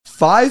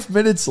5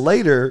 minutes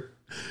later,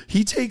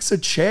 he takes a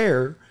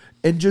chair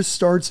and just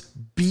starts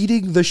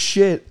beating the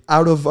shit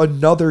out of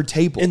another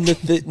table. And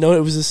no, it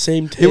was the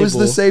same table. It was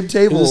the same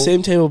table. It was the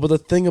same table, but the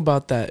thing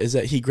about that is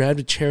that he grabbed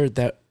a chair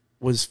that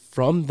was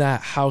from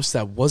that house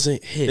that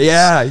wasn't his.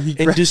 Yeah,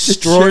 and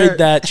destroyed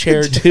that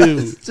chair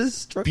too.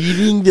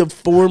 Beating the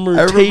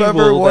former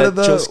table one of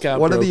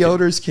the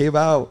owners came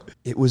out.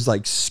 It was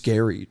like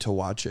scary to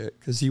watch it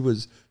because he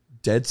was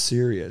dead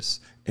serious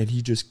and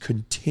he just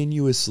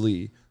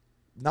continuously,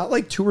 not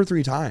like 2 or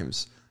 3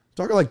 times, I'm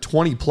talking like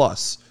 20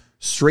 plus,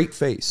 straight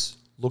face,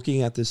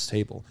 looking at this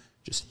table,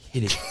 just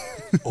hitting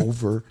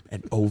over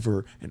and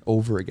over and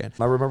over again.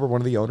 I remember one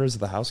of the owners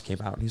of the house came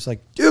out and he's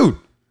like, dude,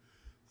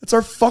 that's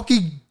our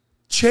fucking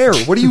chair.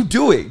 What are you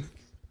doing?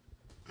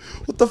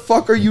 What the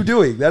fuck are you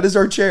doing? That is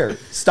our chair.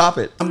 Stop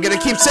it. I'm going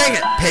to keep saying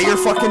it. Pay your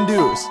fucking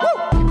dues.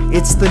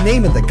 It's the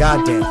name of the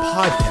goddamn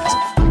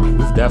podcast.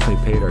 We've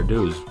definitely paid our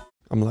dues.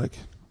 I'm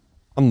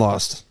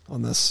lost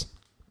on this.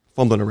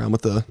 Fumbling around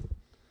with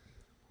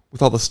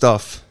all the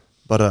stuff.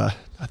 But I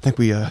think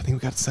we got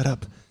it set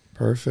up.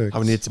 Perfect.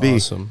 How we need it to be.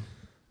 Awesome.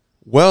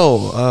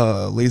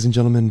 Well, ladies and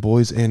gentlemen,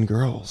 boys and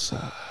girls,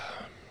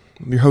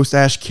 I'm your host,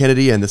 Ash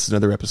Kennedy, and this is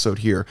another episode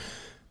here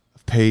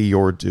of Pay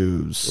Your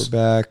Dues. We're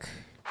back.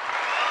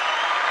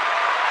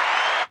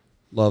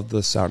 Love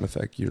the sound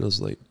effect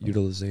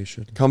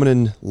utilization. Coming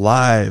in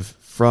live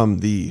from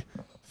the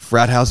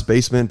frat house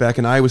basement back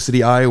in Iowa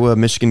City, Iowa,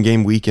 Michigan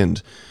game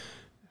weekend.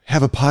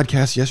 Have a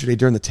podcast yesterday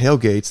during the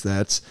tailgates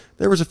that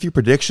there was a few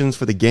predictions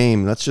for the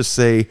game. Let's just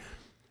say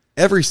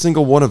every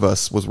single one of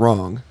us was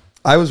wrong.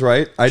 I was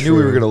right. I knew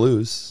we were going to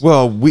lose.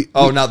 Well,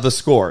 not the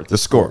score. The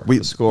score. We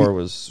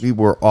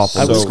were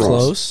awful. I was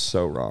close.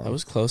 So wrong. I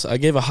was close. I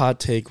gave a hot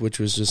take, which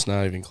was just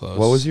not even close.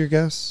 What was your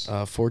guess?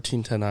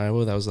 14-10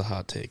 Iowa. That was the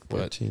hot take.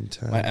 But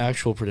 14-10. my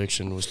actual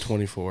prediction was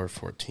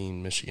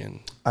 24-14 Michigan.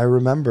 I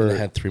remember and I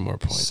had 3 more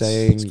points.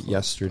 Saying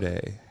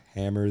yesterday,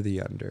 hammer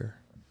the under.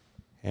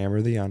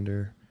 Hammer the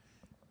under.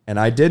 And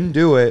I didn't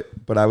do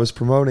it, but I was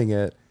promoting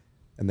it,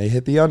 and they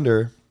hit the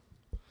under.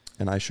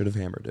 And I should have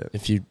hammered it.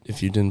 If you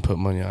didn't put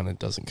money on it,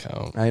 doesn't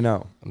count. I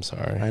know. I'm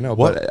sorry. I know.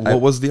 What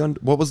was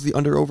the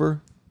under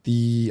over?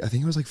 I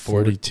think it was like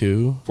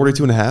 42.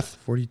 42 and a half?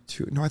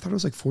 42. No, I thought it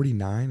was like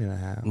 49 and a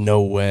half.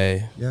 No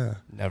way. Yeah.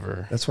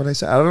 Never. That's what I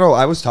said. I don't know.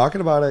 I was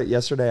talking about it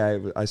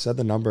yesterday. I said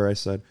the number. I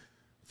said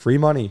free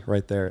money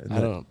right there.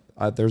 And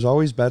there's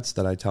always bets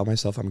that I tell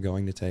myself I'm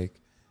going to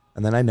take,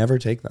 and then I never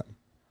take them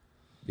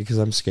because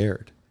I'm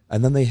scared.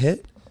 And then they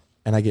hit,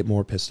 and I get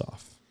more pissed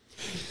off.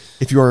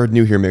 If you are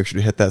new here, make sure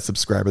to hit that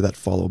subscribe or that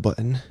follow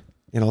button.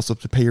 And also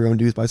to pay your own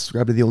dues by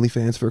subscribing to the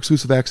OnlyFans for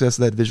exclusive access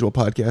to that visual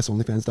podcast,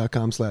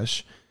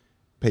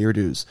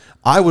 onlyfans.com/payyourdues.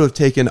 I would have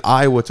taken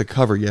Iowa to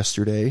cover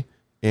yesterday,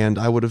 and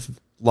I would have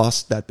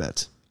lost that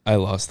bet. I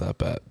lost that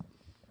bet.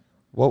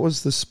 What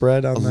was the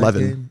spread on 11. that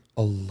game?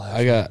 11.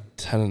 I got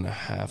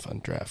 10.5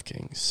 on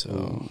DraftKings,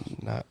 so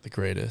not the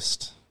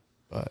greatest.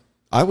 But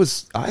I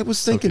was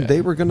thinking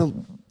they were gonna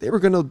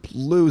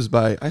lose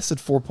by, I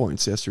said 4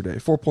 points yesterday,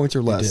 4 points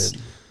or less.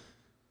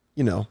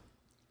 You know,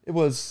 it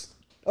was.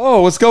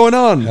 Oh, what's going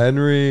on,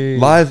 Henry?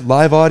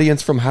 Live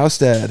audience from House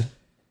Dad.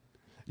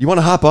 You want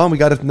to hop on? We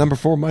got a number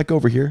 4 mic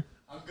over here.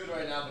 I'm good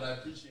right now, but I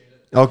appreciate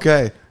it.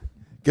 Okay,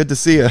 good to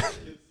see you.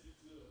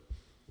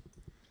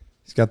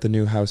 He's got the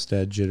new House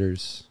Dad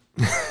jitters.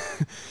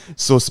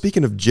 So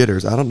speaking of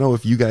jitters, I don't know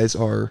if you guys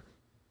are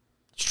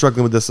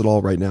struggling with this at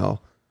all right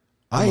now.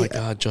 Oh my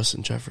God,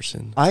 Justin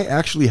Jefferson. I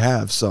actually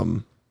have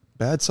some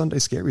bad Sunday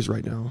scaries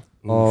right now.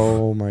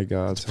 Oh my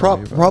God. It's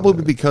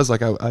probably because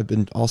I've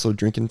been also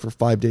drinking for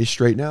 5 days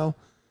straight now.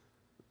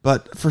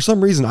 But for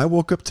some reason, I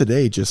woke up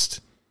today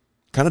just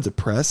kind of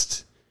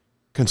depressed,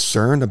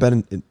 concerned.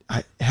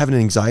 I have an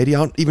anxiety. I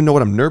don't even know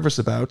what I'm nervous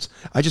about.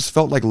 I just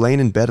felt like laying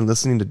in bed and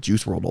listening to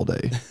Juice WRLD all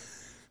day.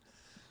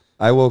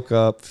 I woke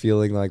up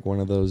feeling like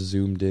one of those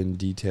zoomed in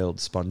detailed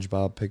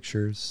SpongeBob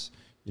pictures.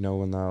 You know,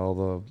 when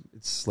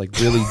it's like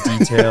really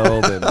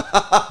detailed and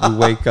you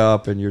wake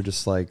up and you're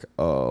just like,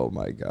 oh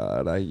my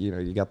God,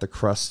 you got the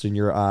crust in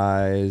your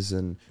eyes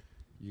and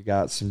you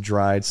got some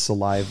dried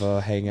saliva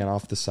hanging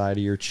off the side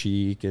of your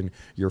cheek and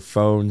your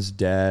phone's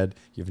dead.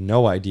 You have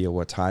no idea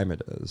what time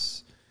it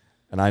is.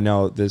 And I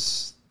know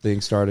this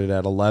thing started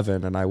at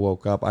 11 and I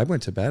woke up. I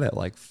went to bed at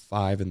like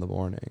 5 in the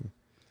morning.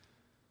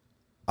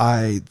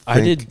 I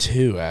did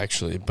too,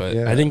 actually, but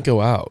I didn't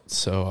go out.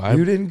 So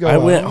you didn't go I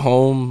out? went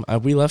home.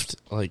 We left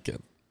like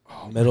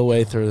middle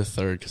way through the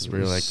third because we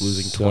were like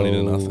losing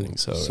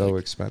 20-0. So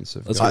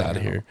expensive. Let's get out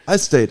of here. I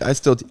stayed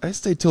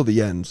till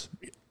the end.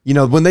 You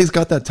know, when they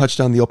got that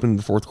touchdown, the opening of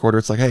the fourth quarter,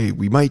 it's like, hey,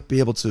 we might be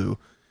able to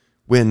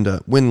win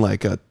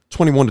like a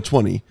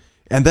 21-20.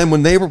 And then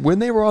when they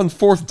were on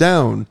fourth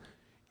down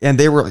and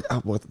they were like,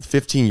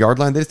 15-yard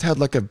line, they just had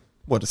like a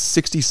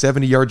 60,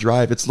 70-yard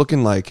drive. It's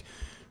looking like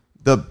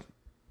the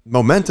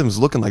momentum's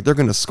looking like they're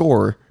going to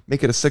score,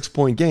 make it a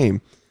 6-point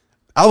game.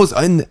 I was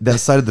in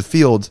that side of the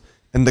field,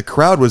 and the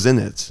crowd was in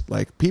it.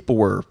 Like, people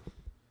were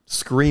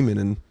screaming.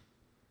 And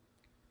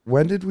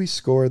when did we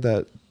score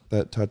that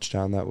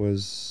touchdown? That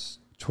was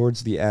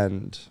towards the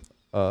end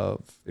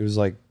it was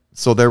like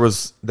So there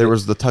was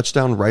the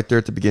touchdown right there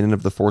at the beginning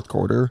of the fourth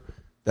quarter.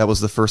 That was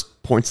the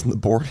first points on the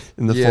board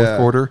in the fourth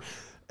quarter.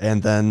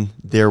 And then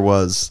there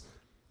was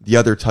the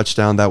other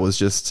touchdown that was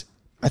just,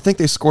 I think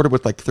they scored it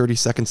with like 30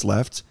 seconds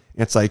left.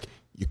 And it's like,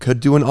 you could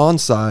do an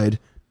onside.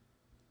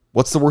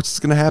 What's the worst that's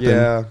going to happen?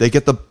 Yeah.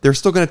 They're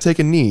still going to take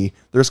a knee.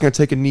 They're just going to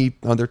take a knee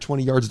on their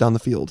 20 yards down the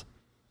field.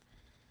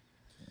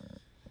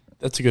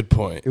 That's a good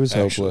point. it was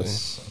actually.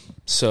 hopeless.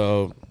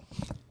 So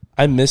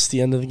I missed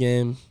the end of the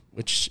game,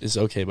 which is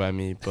okay by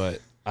me, but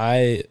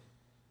I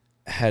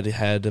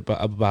had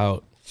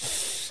about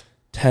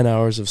 10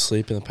 hours of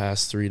sleep in the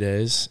past 3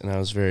 days, and I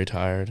was very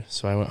tired.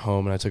 So I went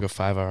home and I took a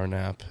 5-hour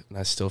nap, and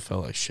I still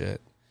felt like shit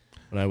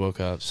when I woke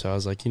up. So I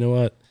was like, you know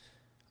what?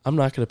 I'm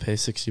not going to pay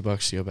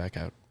 $60 to go back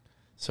out.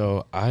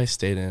 So I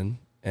stayed in,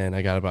 and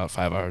I got about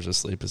 5 hours of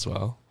sleep as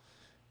well.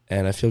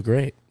 And I feel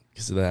great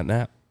because of that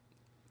nap.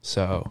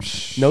 So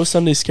no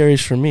Sunday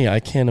scaries for me. I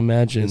can't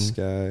imagine This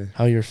guy.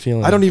 how you're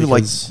feeling. I don't even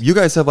because- you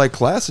guys have like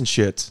class and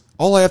shit.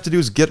 All I have to do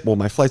is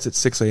my flight's at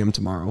 6 a.m.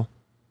 tomorrow.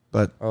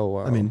 But Oh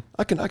wow. I mean,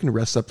 I can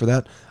rest up for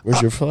that. Where's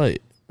your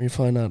flight? Where are you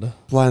flying out of?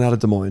 Flying out of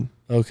Des Moines.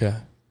 Okay.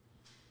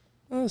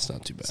 Well, that's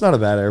not too bad. it's not a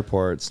bad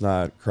airport. It's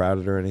not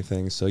crowded or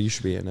anything, so you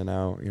should be in and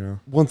out. You know.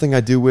 One thing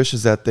I do wish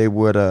is that they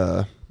would,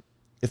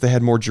 if they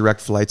had more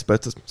direct flights, but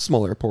it's a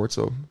small airport,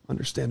 so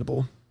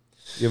understandable.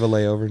 You have a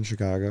layover in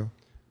Chicago,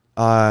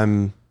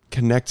 I'm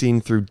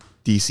connecting through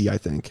DC, I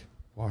think.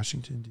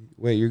 Washington.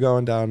 Wait, you're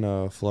going down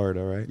to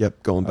Florida, right?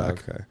 Yep, going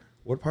back. Okay.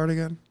 What part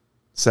again?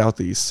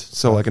 Southeast,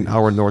 so like an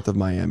hour north of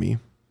Miami.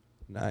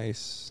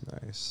 Nice.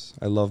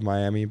 I love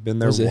Miami. Been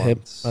there Was it hit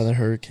once. by the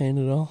hurricane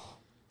at all?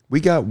 We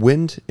got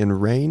wind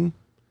and rain,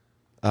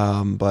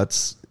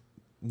 but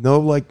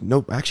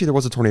no. Actually, there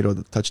was a tornado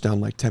that touched down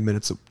like 10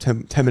 minutes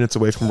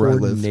away from where I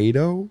live.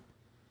 Tornado?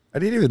 I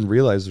didn't even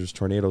realize there's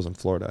tornadoes in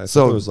Florida. I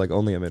So- thought it was like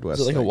only a Midwest.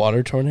 Was it like a thing.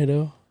 water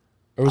tornado?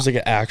 Or was it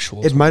like an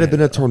actual It might have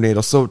been a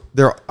tornado? tornado.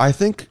 So I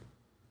think,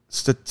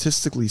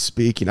 statistically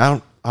speaking,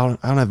 I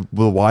don't have the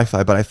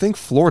Wi-Fi, but I think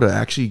Florida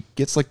actually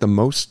gets like the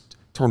most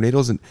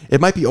tornadoes, and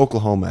it might be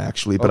Oklahoma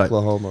actually, but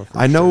Oklahoma. for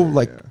I know sure,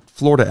 like yeah.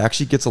 Florida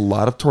actually gets a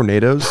lot of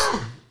tornadoes,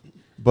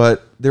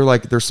 but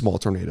they're small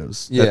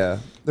tornadoes. Yeah,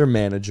 they're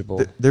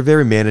manageable. They're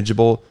very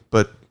manageable,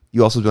 but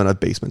you also don't have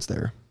basements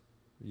there.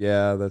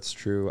 Yeah, that's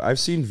true. I've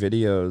seen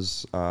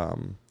videos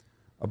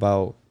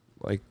about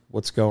like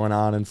what's going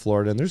on in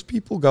Florida, and there's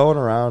people going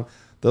around.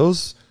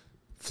 Those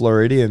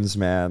Floridians,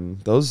 man,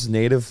 those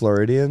native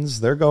Floridians,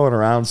 they're going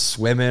around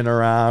swimming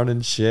around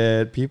and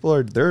shit. People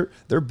are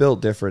they're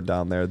built different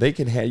down there. They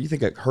can you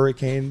think a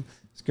hurricane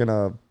is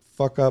gonna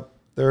fuck up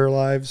their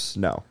lives?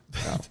 No.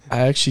 I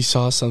actually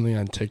saw something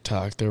on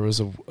TikTok. There was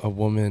a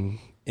woman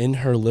in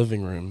her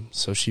living room.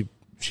 So she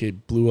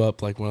blew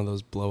up like one of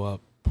those blow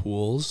up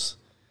pools,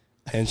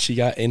 and she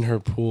got in the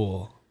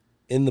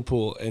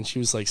pool, and she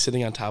was like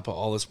sitting on top of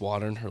all this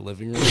water in her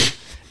living room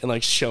and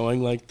like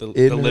showing like the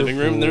In her living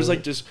room. pool. There's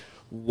like just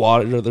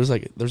water. There's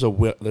a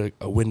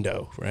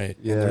window, right?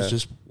 Yeah. And there's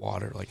just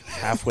water like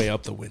halfway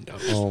up the window.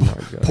 Oh my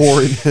god.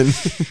 Pouring in.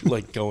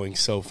 Like going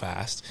so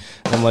fast.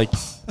 And I'm like,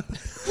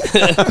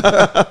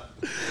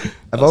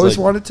 I've was always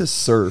like- wanted to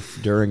surf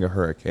during a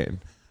hurricane.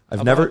 I've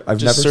how never about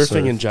just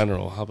surfing surfed. in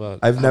general. How about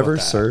I've how never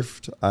about that?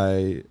 surfed.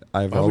 I've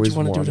Why would always you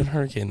want to do it wanted. in a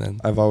hurricane then?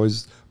 I've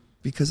always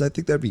because I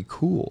think that'd be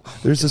cool.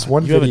 There's this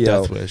one You have a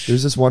video. death wish.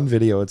 There's this one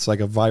video. It's like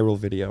a viral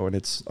video, and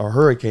it's a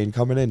hurricane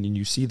coming in, and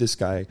you see this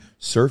guy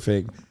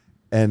surfing,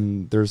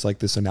 and there's like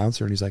this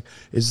announcer, and he's like,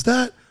 "Is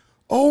that?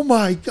 Oh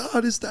my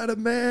God! Is that a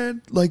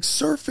man like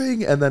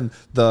surfing?" And then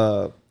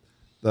the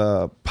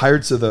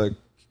Pirates of the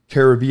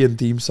Caribbean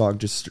theme song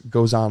just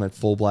goes on at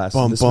full blast.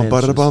 and Bum, this bum, man's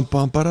bada, just- bum,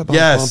 bum, bada, bum,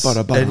 Yes, bum,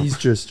 bada, bum. and he's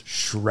just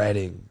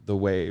shredding the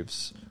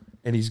waves,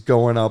 and he's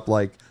going up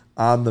like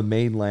on the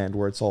mainland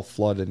where it's all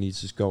flooded, and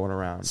he's just going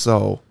around.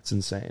 So It's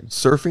insane.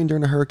 surfing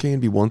during a hurricane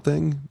would be one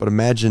thing, but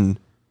imagine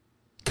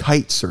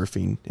kite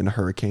surfing in a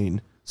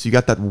hurricane. So you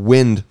got that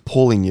wind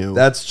pulling you.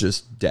 That's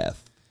just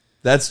death.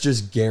 That's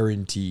just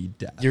guaranteed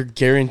death. You're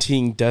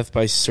guaranteeing death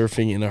by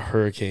surfing in a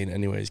hurricane,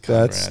 anyways.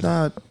 Conrad. That's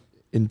not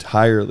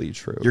entirely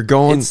true. You're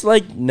going. It's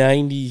like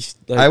 90.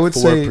 Like I would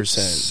say 4%.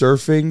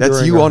 surfing. That's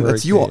during you a on.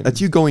 That's you. hurricane.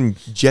 That's you going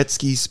jet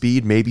ski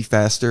speed, maybe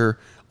faster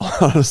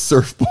on a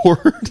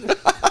surfboard.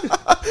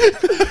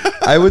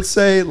 I would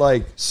say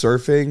like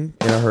surfing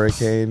in a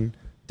hurricane,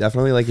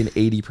 definitely like an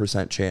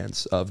 80%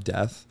 chance of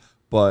death.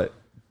 But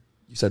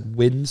you said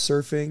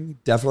windsurfing,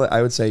 definitely.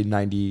 I would say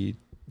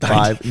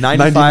 95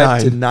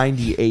 to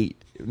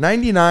 98.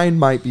 99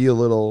 might be a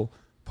little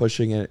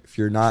pushing it if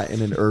you're not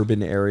in an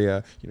urban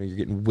area. You know, you're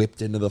getting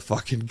whipped into the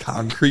fucking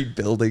concrete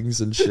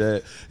buildings and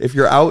shit. If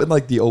you're out in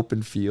like the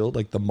open field,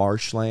 like the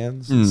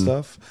marshlands and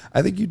stuff,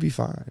 I think you'd be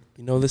fine.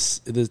 You know,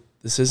 this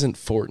isn't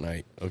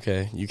Fortnite,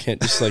 okay? You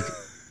can't just like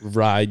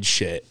ride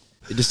shit.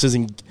 It just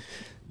doesn't.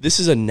 This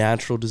is a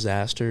natural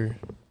disaster,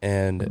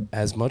 and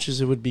as much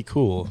as it would be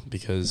cool,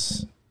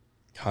 because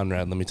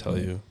Conrad, let me tell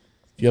you,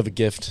 if you have a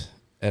gift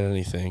at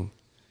anything,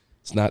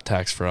 it's not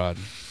tax fraud.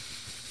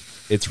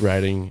 It's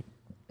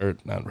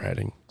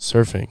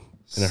surfing.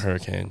 in a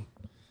hurricane.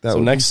 That So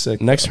would be next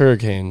sick, next though.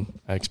 hurricane,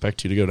 I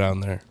expect you to go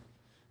down there.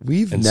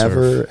 We've and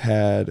never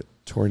had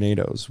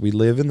tornadoes. We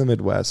live in the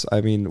Midwest.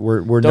 I mean,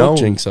 we're Don't known.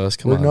 jinx us.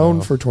 Come we're on. known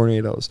now. for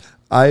tornadoes.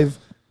 I've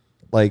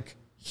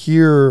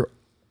here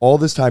all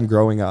this time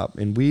growing up,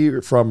 and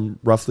we're from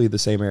roughly the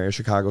same area,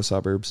 Chicago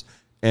suburbs,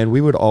 and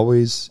we would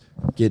always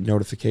get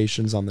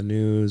notifications on the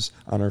news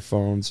on our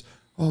phones.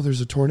 Oh,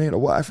 there's a tornado.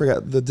 Well, I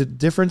forgot the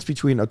difference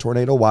between a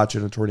tornado watch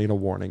and a tornado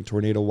warning.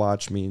 Tornado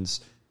watch means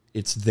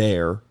it's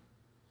there.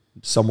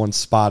 Someone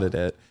spotted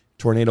it.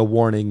 Tornado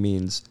warning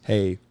means,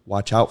 hey,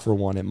 watch out for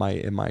one. It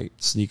might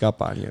sneak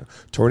up on you.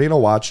 Tornado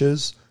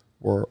watches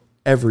were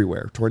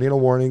everywhere. Tornado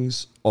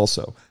warnings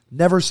also.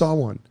 Never saw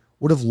one.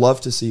 Would have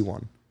loved to see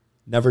one.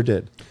 Never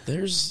did.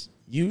 There's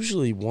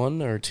usually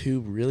 1 or 2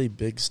 really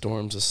big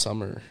storms a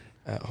summer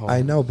at home.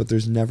 I know, but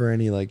there's never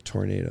any like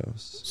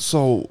tornadoes.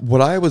 So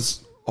what I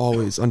was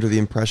always under the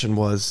impression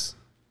was,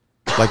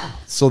 like,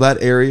 so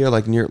that area,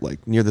 like near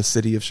the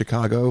city of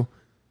Chicago,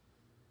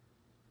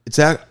 it's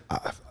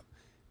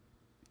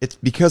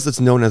because it's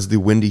known as the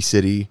Windy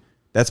City.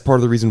 That's part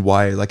of the reason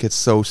why, like, it's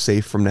so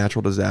safe from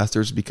natural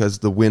disasters, because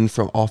the wind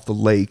from off the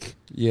lake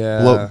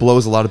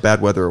blows a lot of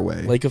bad weather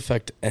away. Lake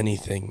affect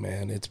anything,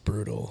 man. It's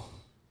brutal.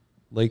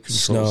 Lake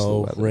controls Snow, the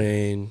weather.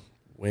 rain,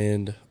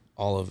 wind,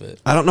 all of it.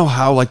 I don't know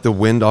how, like, the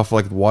wind off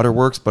like the water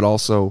works, but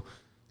also,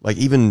 like,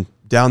 even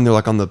down there,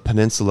 like on the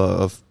peninsula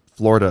of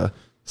Florida,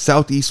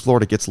 Southeast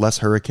Florida gets less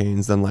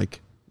hurricanes than like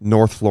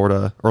North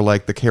Florida or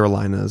like the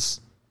Carolinas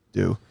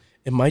do.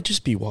 It might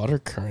just be water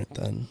current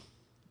then.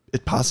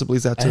 It possibly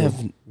is that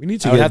too. We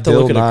need to I would get have to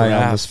Bill look at a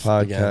Nye on this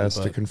graph again, podcast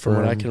but to from confirm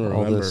what I can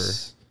all remember,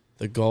 this.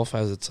 the Gulf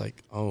has its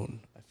like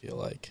own, I feel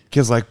like.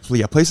 Because like,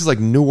 yeah, places like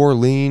New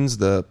Orleans,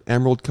 the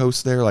Emerald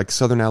Coast there, like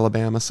southern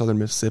Alabama, southern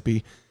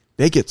Mississippi,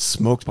 they get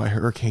smoked by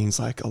hurricanes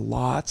like a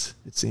lot,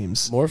 it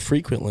seems. More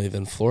frequently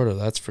than Florida,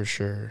 that's for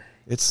sure.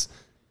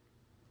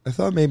 I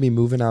thought maybe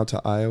moving out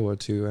to Iowa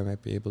too, I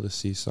might be able to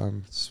see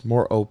some. It's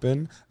more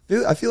open.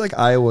 I feel like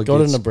Iowa Go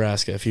gets... to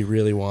Nebraska if you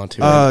really want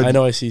to. Uh, I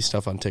know I see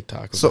stuff on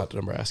TikTok about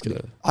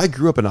Nebraska. I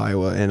grew up in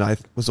Iowa, and I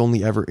was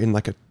only ever in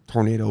like a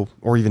tornado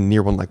or even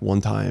near one like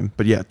one time.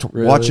 But yeah,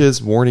 Really?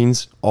 watches,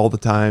 warnings all the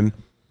time.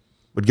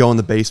 Would go in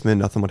the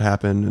basement, nothing would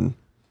happen.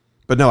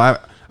 But no, I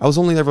was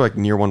only ever like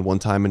near one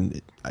time,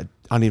 and I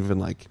don't even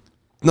like,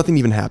 nothing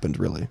even happened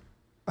really.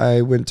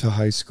 I went to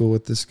high school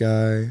with this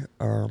guy.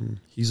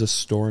 He's a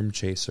storm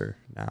chaser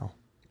now.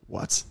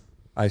 What?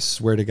 I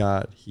swear to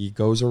God, he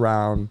goes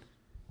around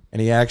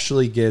and he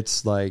actually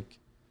gets like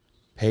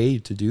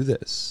paid to do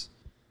this.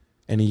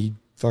 And he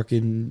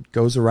fucking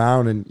goes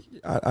around and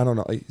I don't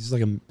know. He's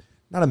like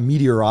not a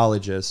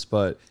meteorologist,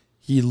 but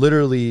he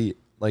literally,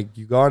 like,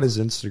 you go on his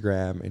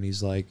Instagram and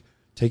he's like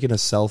taking a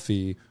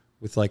selfie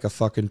with like a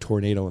fucking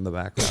tornado in the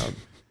background.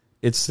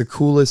 It's the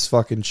coolest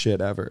fucking shit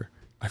ever.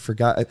 I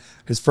forgot.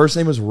 His first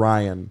name was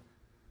Ryan,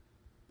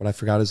 but I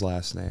forgot his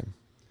last name.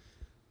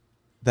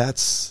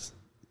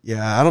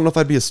 Yeah, I don't know if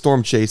I'd be a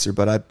storm chaser,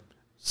 but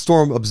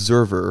storm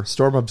observer.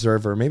 Storm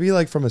observer. Maybe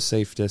like from a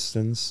safe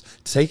distance.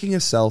 Taking a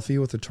selfie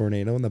with a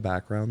tornado in the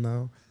background,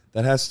 though,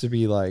 that has to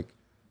be like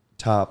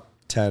top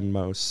 10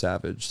 most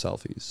savage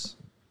selfies.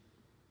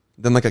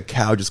 Then like a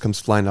cow just comes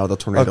flying out of the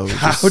tornado. A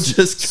cow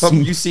just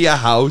comes. You see a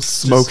house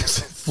smoke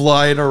just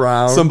flying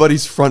around.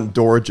 Somebody's front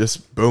door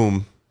just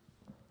boom.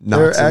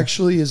 There knocks him.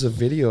 actually is a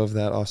video of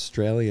that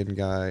Australian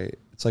guy.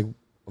 It's like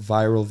a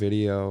viral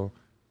video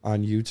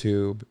on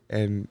YouTube,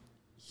 and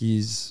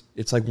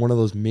it's like one of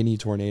those mini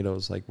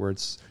tornadoes, like where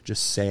it's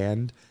just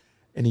sand,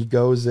 and he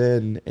goes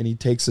in and he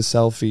takes a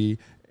selfie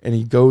and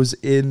he goes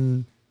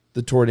in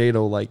the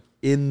tornado, like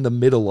in the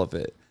middle of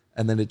it,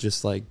 and then it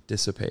just like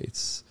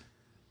dissipates.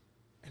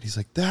 And he's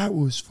like, that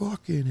was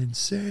fucking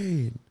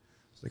insane.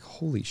 It's like,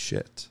 holy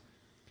shit.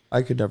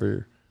 I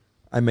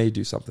may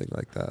do something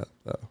like that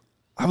though.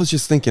 I was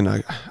just thinking,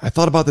 I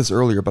thought about this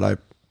earlier, but I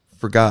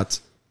forgot.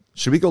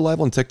 Should we go live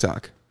on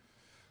TikTok?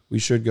 We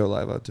should go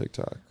live on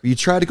TikTok. You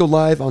tried to go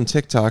live on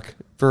TikTok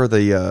for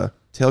the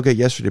tailgate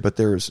yesterday, but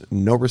there's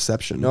no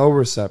reception. No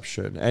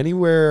reception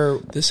anywhere.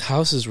 This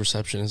house's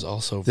reception is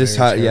also This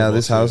very terrible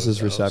this too, house's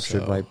though, reception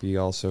so- might be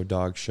also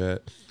dog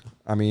shit.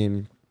 I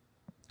mean,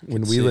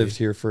 when can we see. lived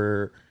here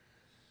for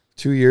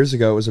 2 years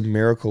ago, it was a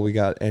miracle we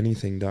got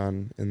anything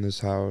done in this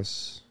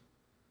house,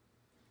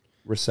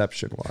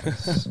 reception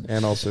wise,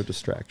 and also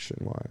distraction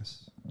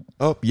wise.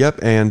 Oh, yep,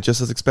 and just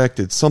as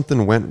expected,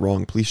 something went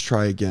wrong. Please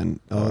try again.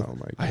 Oh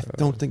my I God.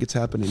 don't think it's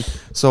happening.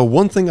 So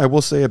one thing I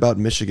will say about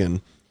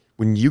Michigan,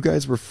 when you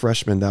guys were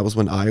freshmen, that was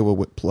when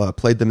Iowa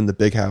played them in the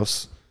big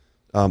house.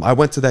 I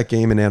went to that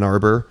game in Ann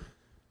Arbor.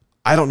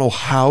 I don't know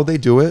how they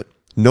do it.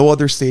 No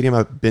other stadium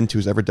I've been to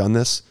has ever done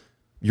this.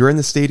 You're in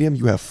the stadium,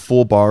 you have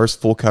full bars,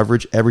 full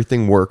coverage,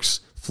 everything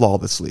works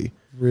flawlessly.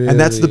 Really?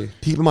 And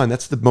keep in mind,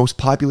 that's the most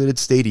populated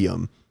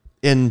stadium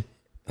in,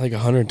 Like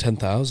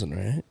 110,000,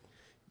 right?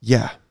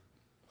 yeah.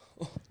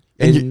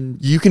 And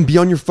you can be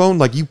on your phone,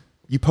 like you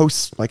you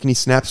post like any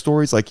snap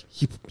stories, like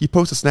you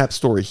post a snap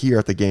story here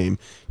at the game,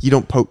 you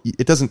don't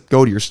it doesn't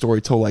go to your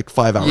story till like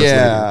 5 hours later.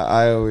 Yeah,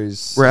 I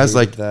always. Whereas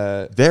like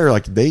that.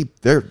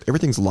 they're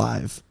everything's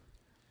live.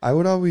 I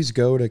would always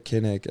go to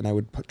Kinnick and I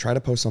would try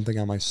to post something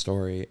on my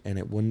story and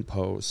it wouldn't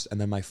post,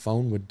 and then my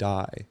phone would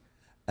die,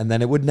 and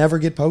then it would never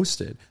get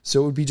posted,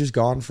 so it would be just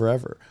gone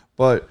forever.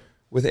 But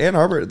with Ann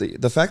Arbor,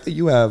 the fact that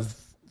you have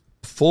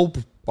full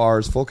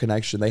bars, full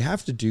connection, they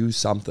have to do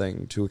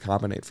something to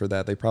accommodate for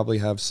that. They probably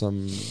have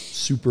some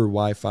super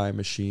Wi-Fi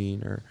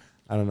machine, or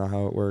I don't know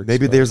how it works.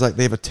 Maybe there's like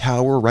they have a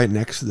tower right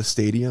next to the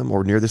stadium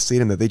or near the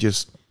stadium that they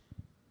just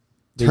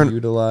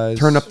utilize.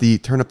 Turn up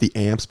the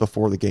amps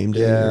before the game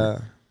day. Yeah.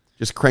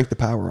 Just crank the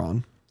power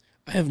on.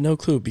 I have no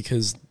clue,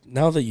 because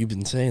now that you've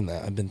been saying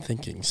that, I've been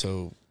thinking.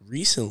 So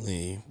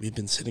recently, we've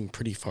been sitting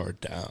pretty far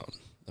down.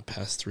 The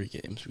past 3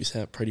 games, we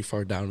sat pretty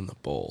far down in the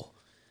bowl.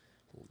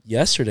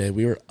 Yesterday,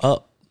 we were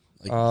up,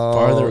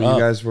 farther up.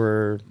 You guys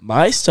were.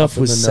 My stuff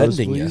in was the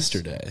sending nosebleeds?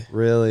 yesterday.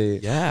 Really?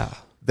 Yeah.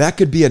 That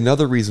could be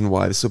another reason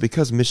why. So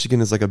because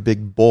Michigan is like a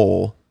big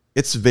bowl,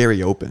 it's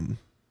very open.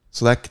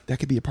 So that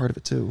could be a part of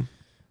it too.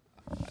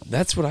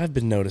 That's what I've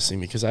been noticing,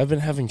 because I've been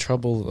having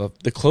trouble.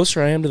 The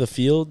closer I am to the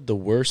field, the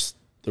worse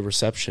the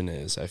reception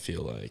is, I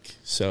feel like.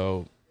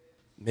 So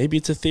maybe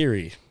it's a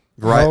theory.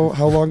 Right.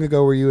 How long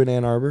ago were you in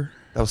Ann Arbor?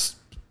 That was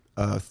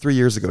 3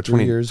 years ago,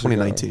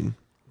 2019.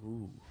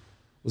 Ooh.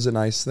 Was it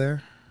nice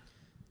there?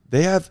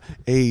 They have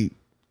a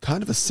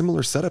kind of a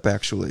similar setup,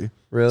 actually.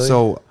 Really?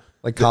 So,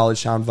 like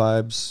college town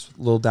vibes,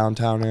 little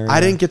downtown area?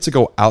 I didn't get to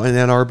go out in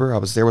Ann Arbor. I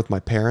was there with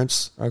my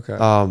parents. Okay.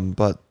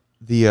 But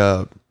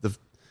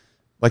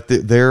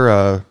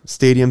their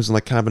stadiums and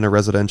like kind of in a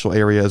residential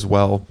area as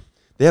well.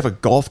 They have a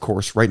golf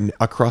course right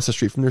across the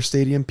street from their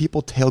stadium.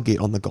 People tailgate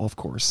on the golf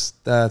course.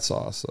 That's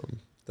awesome.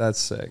 That's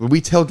sick. When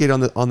we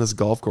tailgate on this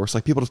golf course,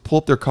 like people just pull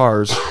up their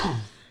cars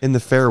in the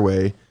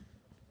fairway.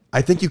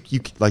 I think you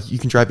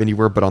can drive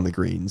anywhere but on the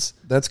greens.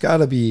 That's got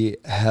to be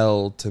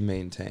hell to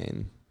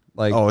maintain.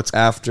 Like, it's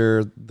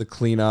after the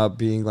cleanup,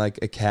 being like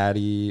a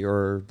caddy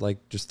or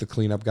like just the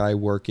cleanup guy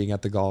working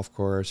at the golf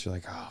course, you're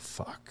like, oh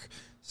fuck,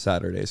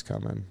 Saturday's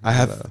coming. I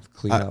have to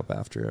clean up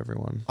after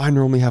everyone. I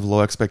normally have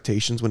low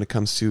expectations when it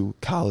comes to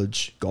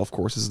college golf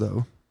courses,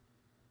 though.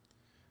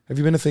 Have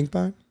you been to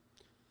Thinkbine?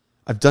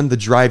 I've done the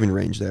driving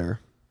range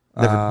there.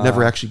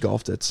 Never actually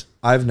golfed it.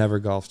 I've never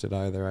golfed it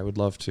either. I would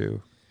love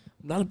to.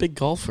 I'm not a big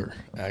golfer,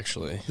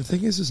 actually. The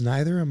thing is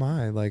neither am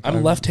I. Like,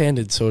 I'm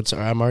left-handed, so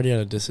I'm already at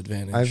a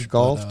disadvantage. I've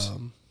golfed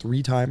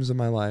 3 times in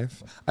my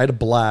life. I had a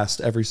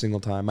blast every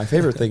single time. My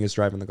favorite thing is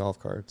driving the golf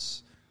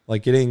carts.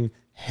 Like getting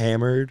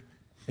hammered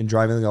and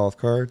driving the golf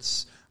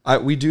carts.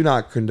 We do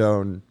not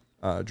condone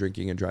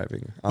drinking and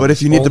driving. But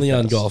if you need only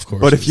on golf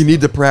courses. But if you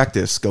need to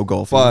practice, go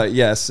golfing. But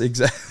yes,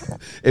 exactly.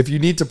 If you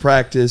need to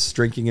practice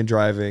drinking and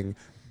driving,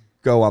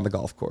 go on the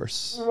golf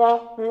course.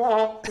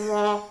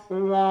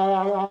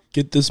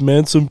 Get this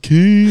man some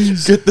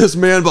keys. Get this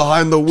man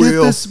behind the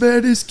wheel. Get this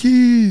man his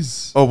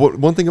keys. Oh,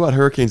 one thing about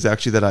hurricanes,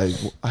 actually, that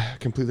I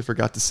completely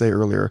forgot to say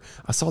earlier.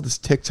 I saw this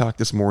TikTok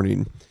this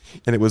morning,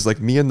 and it was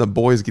like me and the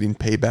boys getting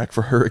payback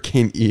for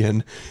Hurricane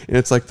Ian. And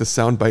it's like the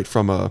soundbite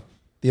from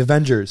the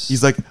Avengers.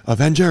 He's like,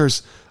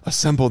 Avengers,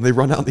 assemble. And they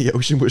run out in the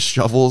ocean with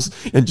shovels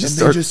and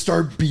they just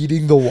start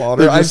beating the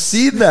water. I've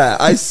seen that.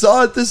 I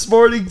saw it this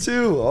morning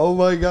too. Oh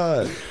my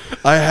god.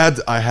 I had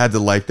to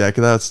like that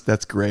because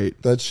that's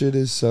great. That shit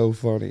is so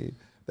funny.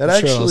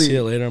 I'll see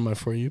it later on my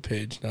For You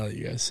page now that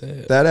you guys say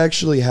it. That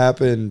actually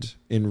happened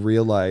in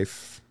real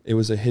life. It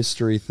was a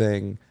history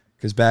thing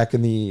because back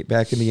in the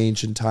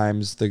ancient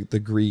times, the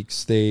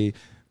Greeks, they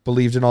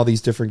believed in all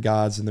these different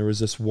gods, and there was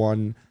this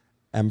one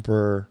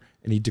emperor,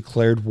 and he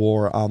declared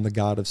war on the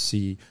god of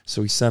sea.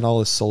 So he sent all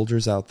his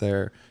soldiers out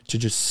there to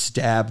just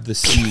stab the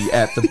sea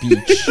at the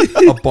beach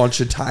a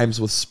bunch of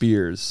times with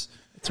spears.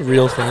 It's a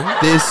real thing.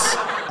 This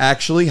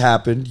actually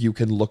happened. You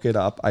can look it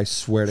up. I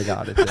swear to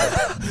God it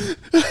did.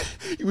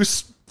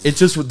 It's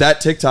just that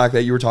TikTok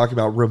that you were talking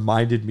about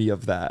reminded me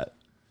of that.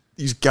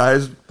 These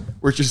guys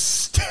were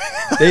just...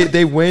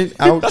 they went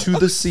out to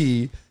the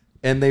sea,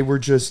 and they were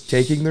just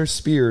taking their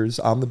spears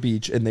on the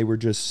beach, and they were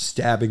just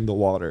stabbing the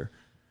water.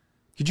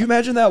 Could you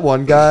imagine that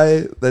one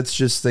guy that's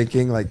just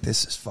thinking, like,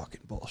 this is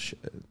fucking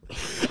bullshit?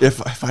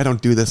 If I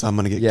don't do this, I'm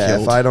going to get killed.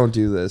 Yeah, if I don't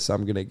do this,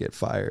 I'm going to get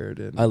fired.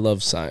 And I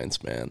love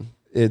science, man.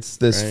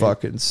 This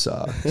fucking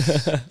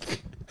sucks.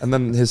 And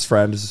then his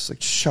friend is just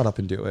like, shut up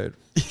and do it.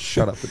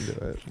 Shut up and do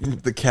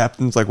it. The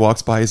captain's like,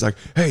 walks by, he's like,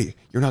 hey,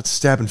 you're not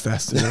stabbing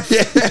fast enough.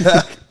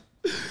 Yeah.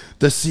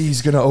 The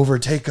sea's going to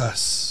overtake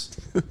us.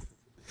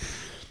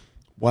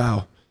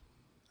 Wow.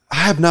 I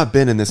have not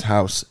been in this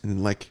house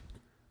in like...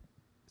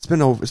 It's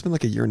been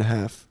like a year and a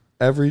half.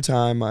 Every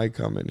time I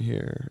come in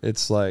here,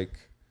 it's like,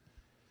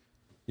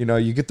 you know,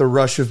 you get the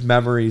rush of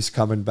memories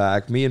coming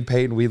back. Me and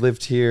Peyton, we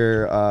lived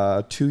here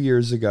 2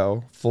 years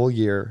ago, full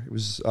year. It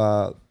was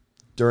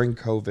during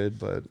COVID,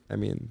 but I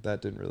mean,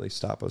 that didn't really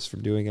stop us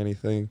from doing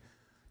anything.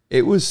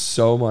 It was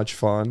so much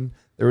fun.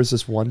 There was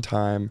this one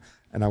time,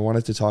 and I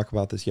wanted to talk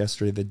about this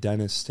yesterday, the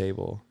dentist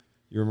table.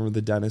 You remember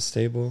the dentist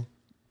table?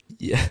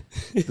 Yeah.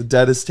 The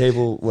dentist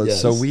table was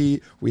Yes. so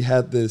we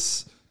had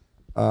this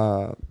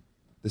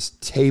this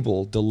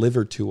table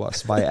delivered to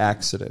us by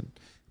accident.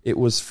 It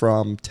was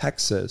from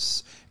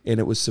Texas, and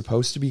it was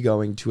supposed to be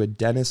going to a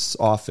dentist's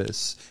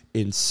office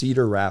in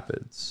Cedar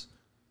Rapids,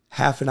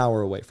 half an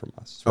hour away from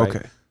us. Right?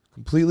 Okay.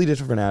 Completely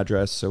different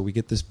address. So we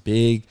get this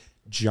big,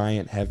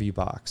 giant, heavy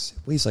box.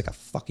 It weighs like a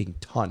fucking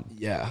ton.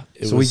 Yeah.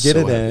 So we get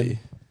it heavy. in,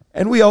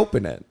 and we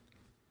open it.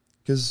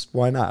 Because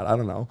why not? I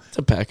don't know. It's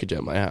a package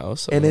at my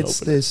house. I'm And gonna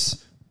it's open it.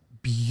 this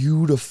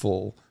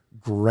beautiful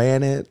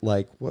granite,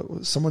 like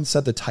what someone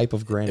said the type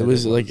of granite. It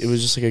was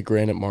just like a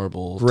granite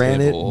marble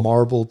table.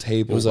 marble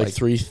table. It was like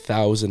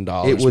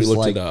 $3,000. It was we looked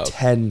like it up.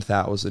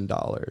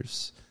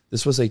 $10,000.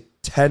 This was a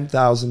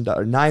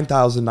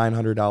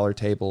 $9,900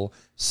 table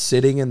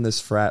sitting in this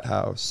frat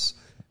house,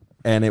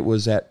 and it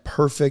was at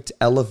perfect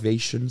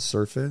elevation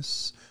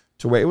surface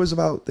to where it was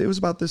about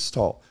this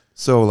tall.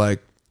 So like,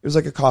 It was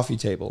like a coffee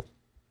table.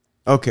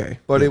 okay,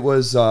 But it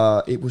was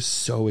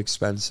so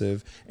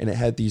expensive, and it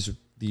had these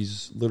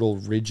little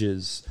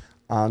ridges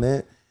on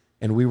it,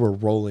 and we were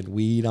rolling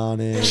weed on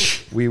it.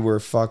 We were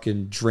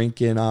fucking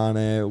drinking on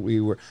it.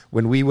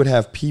 When we would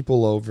have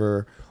people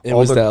over. It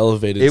was the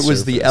elevated It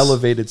was the surface.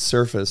 elevated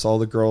surface. All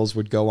the girls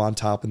would go on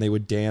top, and they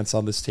would dance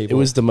on this table. It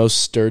was the most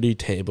sturdy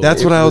table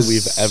That's what I was-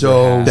 we've ever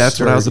so had. that's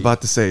what I was sturdy.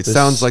 about to say. It The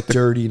sounds like the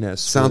sturdiness.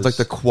 sounds like was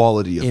the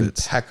quality of it.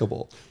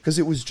 impeccable, because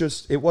it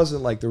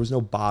wasn't like there was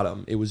no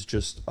bottom. It was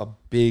just a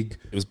big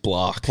It was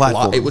block.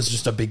 Platform. It was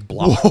just a big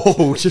block.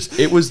 Whoa, just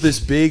It was this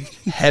big,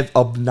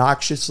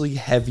 obnoxiously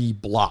heavy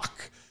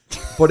block,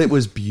 but it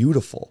was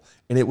beautiful,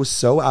 and it was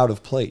so out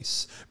of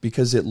place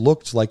because it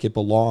looked like it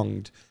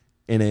belonged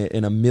in a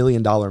 $1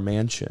 million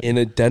mansion. In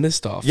a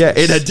dentist office. Yeah,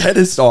 in a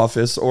dentist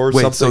office or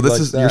wait. something. So this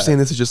like is that. you're saying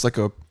this is just like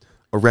a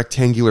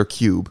rectangular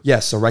cube.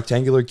 Yes, a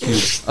rectangular cube,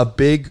 a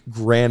big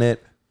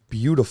granite,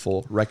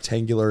 beautiful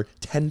rectangular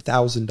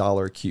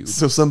 $10,000 cube.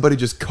 So somebody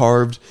just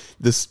carved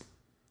this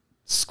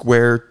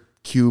square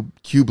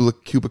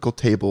cubicle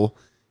table,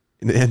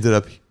 and it ended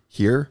up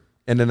here.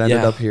 And it ended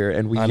Yeah, up here,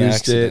 and we on used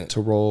accident. it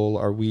to roll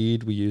our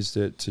weed. We used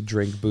it to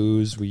drink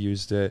booze. We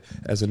used it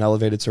as an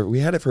elevated service. We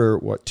had it for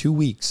 2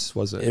 weeks?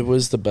 Was it? It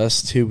was the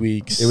best 2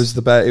 weeks. It was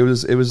the best.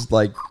 It was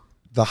like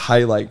the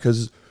highlight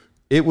because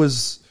it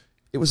was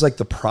like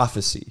the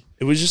prophecy.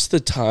 It was just the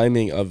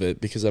timing of it,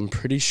 because I'm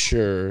pretty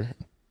sure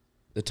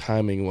the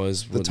timing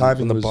was when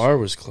the was- bar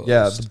was closed.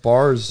 Yeah, the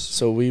bars.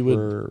 So we would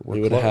were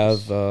closed.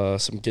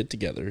 have some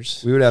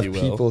get-togethers. We would have if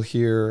you will. people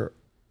here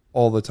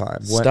all the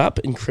time. Stop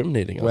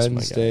incriminating us,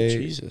 Wednesday- my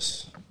guy.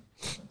 Jesus.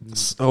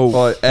 Oh,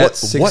 Well, at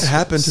what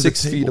happened to the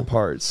 6 feet table?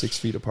 apart? 6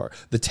 feet apart.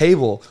 The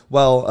table.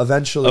 Well,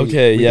 eventually.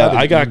 Okay, we yeah, an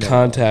I got email.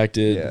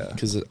 contacted Yeah.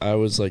 because I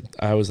was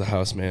the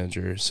house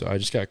manager, so I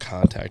just got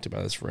contacted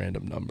by this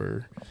random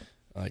number.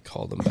 I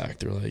called them back.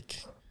 They're like,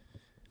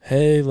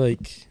 "Hey,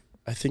 like,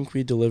 I think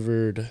we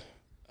delivered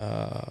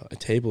a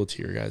table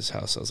to your guys'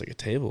 house." I was like, "A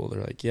table?"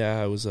 They're like,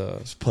 "Yeah, it was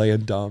Just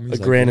playing dumb. a He's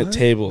like, granite "What?"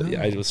 table."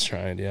 Yeah, I was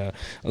trying. Yeah,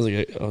 I was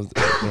like,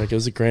 it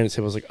was a granite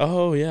table. I was like,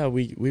 "Oh yeah,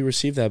 we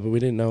received that, but we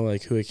didn't know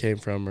like who it came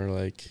from or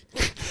like."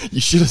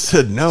 You should have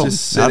said no.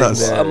 Just Not sitting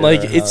us. there. I'm like,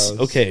 our it's house.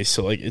 okay.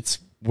 So like, it's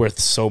worth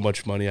so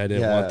much money. I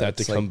didn't Yeah, want that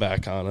to it's come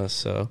like- back on us.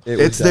 So It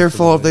would It's their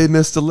fault if definitely- they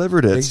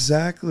misdelivered it.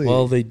 Exactly.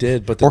 well, they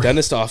did, but the Or-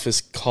 dentist office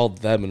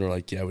called them and were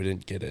like, "Yeah, we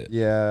didn't get it."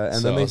 yeah, and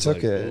So then I they was took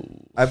like, it.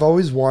 "Ooh." I've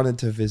always wanted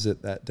to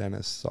visit that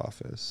dentist's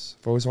office.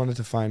 I've always wanted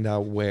to find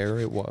out where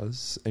it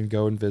was and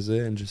go and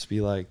visit and just be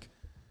like,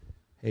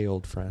 "Hey,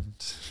 old friend."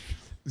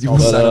 All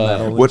But,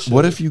 sentimental and What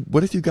shit.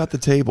 if you got the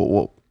table?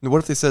 Well, what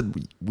if they said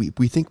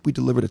we think we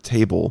delivered a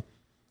table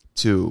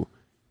to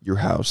your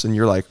house, and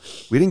you're like,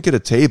 we didn't get a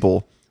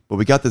table, but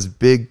we got this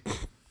big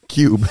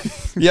cube.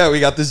 Yeah, we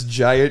got this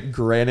giant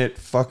granite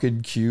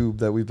fucking cube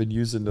that we've been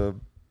using to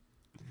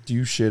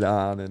do shit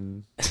on,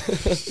 and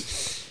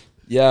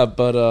Yeah,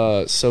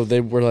 but so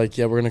they were like,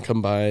 "Yeah, we're gonna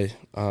come by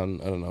on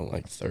I don't know,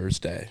 like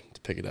Thursday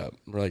to pick it up."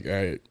 We're like, "All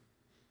right,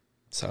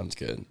 sounds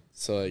good."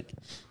 So like,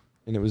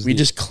 it was we the-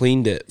 just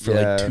cleaned it for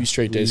Yeah, like 2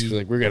 straight days because we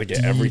like we're gonna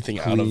get everything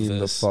out of cleaned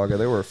this. The fuck.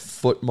 There were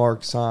foot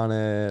marks on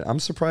it. I'm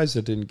surprised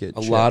it didn't get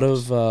A chipped. lot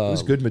of It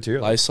was good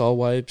material. Lysol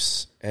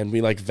wipes, and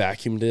we like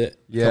vacuumed it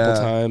a Yeah.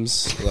 couple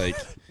times. Like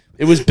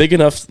it was big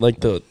enough, like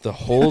the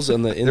holes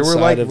and the inside There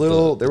were like of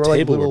little, the there were like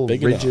table little were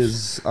big enough.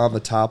 ridges on the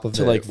top of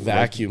to, it like,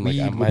 vacuum. Like,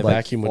 weed my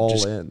vacuum would fall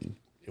just- in.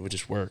 It would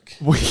just work.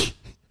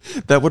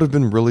 That would have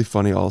been really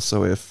funny.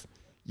 Also, if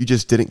you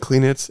just didn't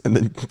clean it and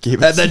then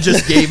gave it, And then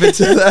just gave it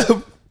to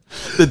them.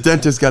 the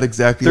dentist got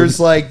exactly. There's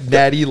like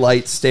natty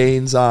light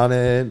stains on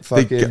it. they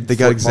Fucking they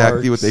got foot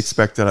exactly what they marks.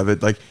 expected of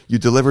it. Like you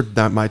delivered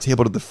my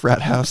table to the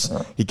frat house.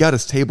 He got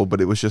his table,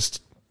 but it was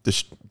just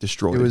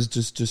destroyed. It was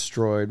just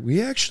destroyed.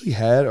 We actually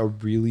had a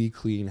really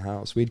clean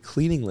house. We had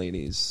cleaning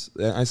ladies.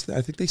 I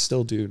think they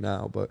still do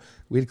now, but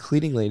we had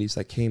cleaning ladies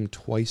that came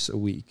twice a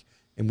week,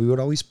 and we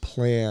would always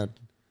plan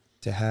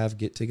to have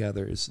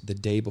get-togethers the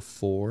day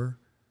before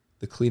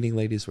the cleaning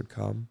ladies would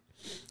come.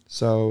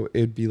 So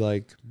it'd be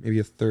like maybe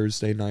a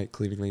Thursday night.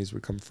 Cleaning ladies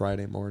would come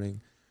Friday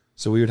morning,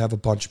 so we would have a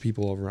bunch of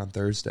people over on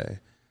Thursday,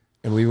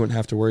 and we wouldn't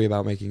have to worry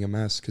about making a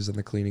mess because then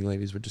the cleaning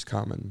ladies would just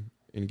come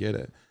and get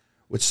it,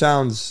 which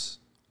sounds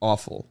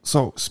awful.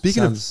 So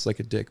speaking sounds like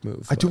a dick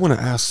move. I do want to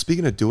ask,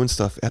 speaking of doing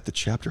stuff at the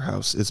chapter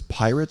house, is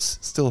pirates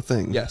still a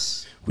thing?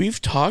 Yes.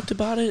 We've talked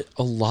about it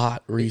a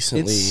lot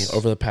recently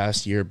over the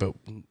past year, but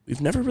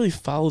we've never really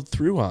followed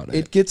through on it.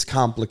 It gets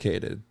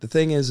complicated. The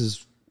thing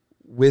is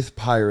with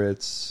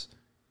pirates,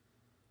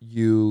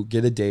 you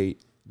get a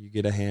date, you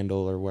get a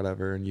handle or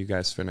whatever, and you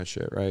guys finish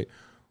it, right?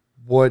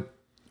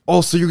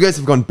 Oh, so you guys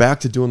have gone back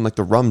to doing like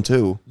the rum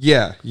too?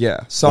 Yeah.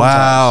 Sometimes.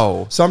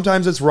 Wow.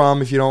 Sometimes it's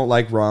rum. If you don't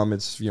like rum,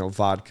 it's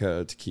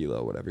vodka,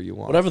 tequila, whatever you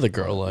want. Whatever the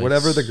girl likes.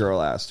 Whatever the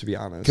girl asks, to be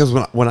honest. Because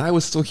when I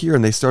was still here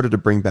and they started to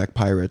bring back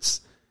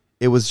pirates,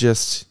 it was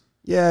just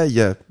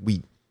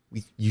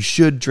you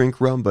should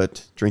drink rum,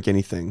 but drink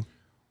anything.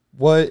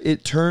 What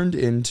it turned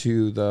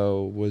into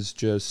though was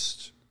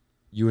just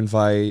you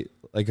invite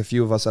like a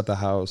few of us at the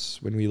house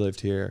when we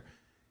lived here.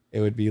 It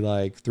would be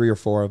like 3 or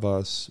 4 of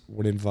us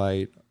would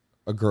invite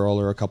a girl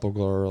or a couple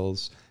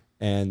girls,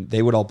 and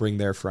they would all bring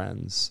their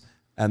friends.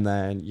 And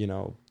then,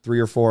 3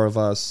 or 4 of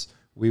us,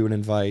 we would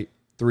invite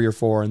 3 or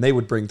 4, and they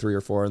would bring 3 or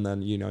 4. And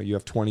then, you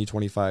have 20,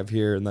 25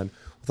 here. And then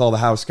with all the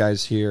house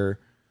guys here.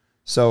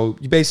 So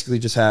you basically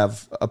just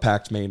have a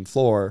packed main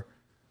floor,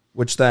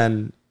 which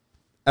then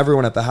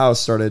everyone at the house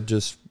started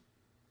just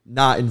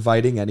not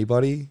inviting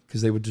anybody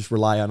because they would just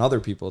rely on other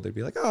people. They'd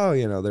be like, oh,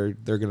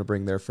 they're going to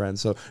bring their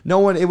friends. So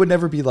it would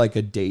never be like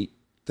a date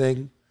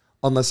thing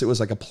unless it was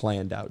like a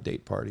planned out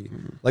date party.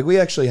 Mm-hmm. Like we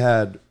actually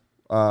had,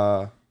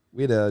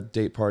 we had a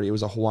date party. It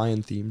was a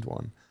Hawaiian themed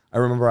one. I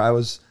remember I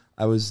was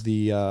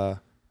the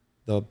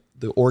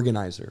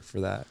organizer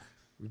for that.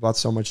 We bought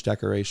so much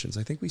decorations.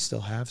 I think we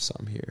still have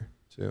some here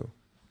too.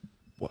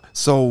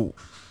 So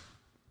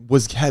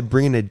had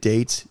bringing a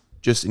date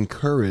just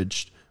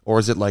encouraged, or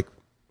is it like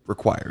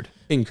required?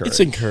 It's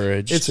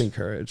encouraged. It's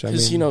encouraged.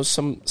 Because,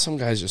 some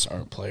guys just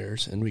aren't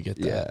players, and we get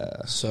that.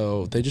 Yeah.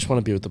 So they just want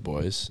to be with the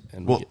boys.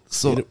 And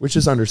which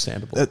is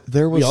understandable.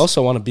 We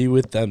also want to be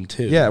with them,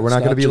 too. Yeah, we're not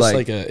going to be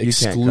like an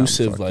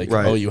exclusive,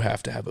 oh, you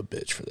have to have a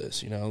bitch for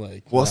this,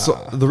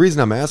 So the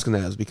reason I'm asking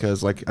that is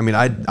because,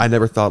 I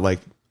never thought,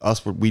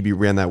 we'd be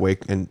ran that way,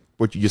 and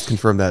what you just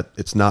confirmed that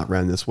it's not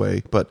ran this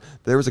way. But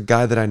there was a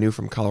guy that I knew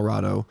from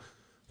Colorado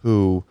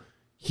who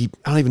I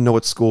don't even know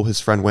what school his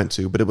friend went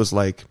to, but it was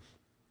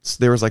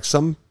there was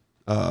some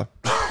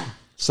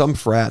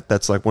frat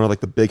that's one of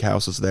the big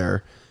houses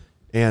there,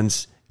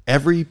 and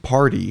every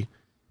party,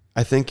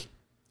 I think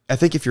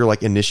if you're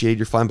initiated,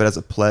 you're fine, but as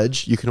a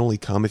pledge, you can only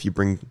come if you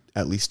bring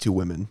at least 2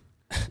 women.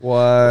 What?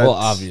 Well,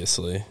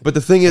 obviously. But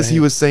the thing is, he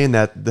was saying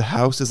that the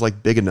house is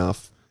big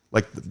enough,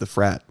 the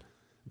frat,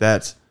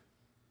 that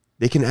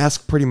they can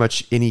ask pretty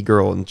much any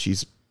girl, and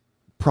she's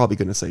probably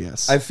going to say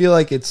yes. I feel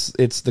like it's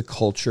the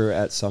culture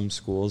at some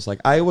schools.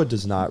 Iowa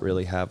does not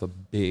really have a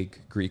big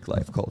Greek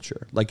life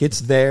culture. It's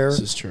there. This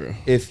is true.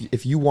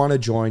 If you want to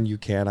join, you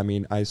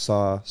can. I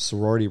saw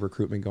sorority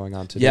recruitment going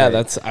on today.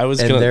 Yeah, I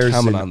was going to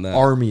comment on that. There's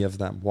an army of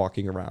them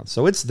walking around.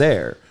 So it's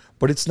there,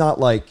 but it's not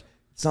like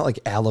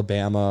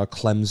Alabama,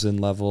 Clemson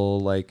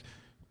level.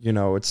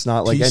 It's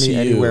not like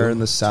anywhere in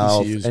the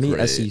South, any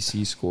great.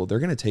 SEC school. They're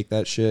going to take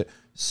that shit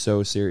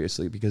so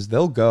seriously because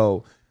they'll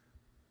go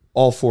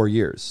all 4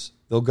 years.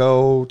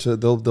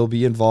 They'll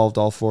be involved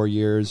all 4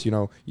 years,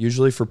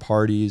 usually for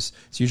parties.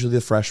 It's usually the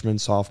freshman,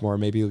 sophomore,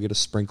 maybe you'll get a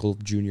sprinkle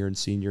of junior and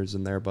seniors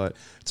in there, but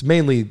it's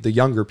mainly the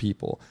younger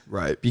people.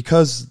 Right.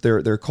 Because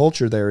their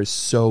culture there is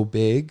so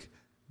big,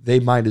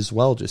 they might as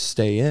well just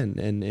stay in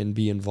and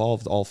be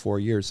involved all 4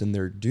 years, and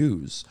their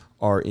dues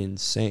are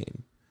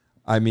insane.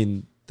 I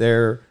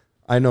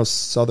know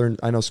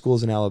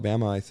schools in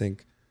Alabama, I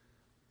think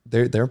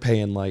they're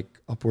paying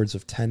upwards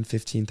of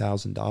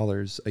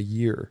 $10,000-$15,000 a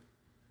year.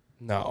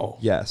 No.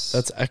 Yes.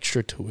 That's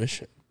extra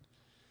tuition.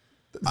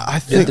 I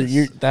think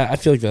I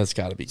feel like that's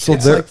got to be. So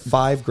it's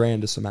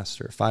 $5,000 a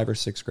semester, $5,000 or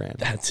 $6,000.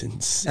 That's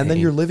insane. And then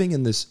you're living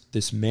in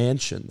this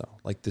mansion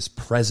though, this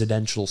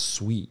presidential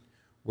suite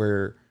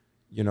where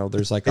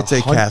there's it's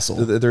a castle.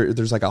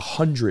 There's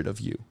 100 of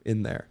you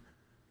in there,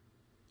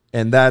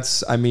 and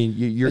that's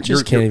you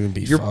just can't even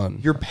be fun.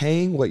 You're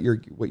paying what you're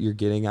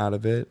getting out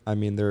of it.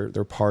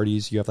 Their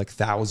parties. You have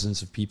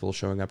thousands of people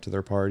showing up to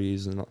their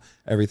parties and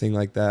everything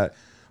like that,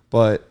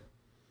 but.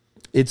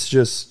 It's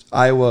just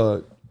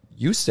Iowa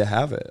used to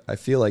have it. I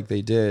feel like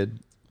they did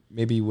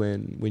maybe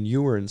when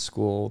you were in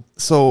school.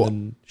 So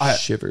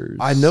Shivers.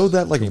 I know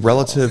that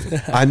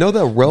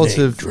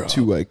relative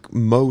to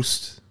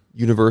most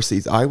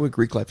universities, Iowa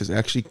Greek life is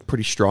actually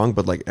pretty strong.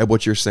 But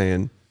what you're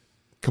saying,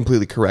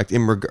 completely correct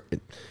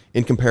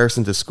in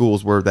comparison to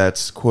schools where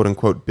that's quote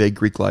unquote big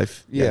Greek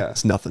life. Yeah,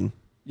 it's nothing.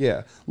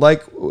 Yeah,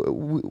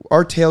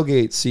 our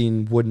tailgate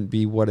scene wouldn't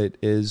be what it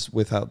is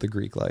without the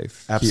Greek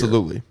life.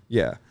 Absolutely. Here.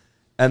 Yeah.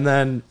 And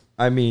then,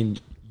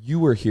 you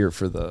were here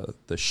for the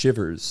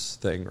Shivers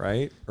thing,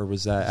 right? Or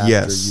was that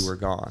after you were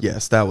gone?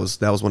 Yes, that was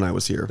when I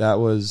was here. That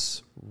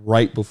was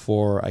right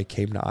before I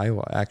came to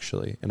Iowa,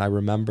 actually. And I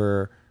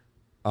remember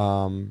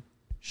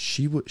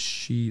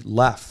she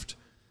left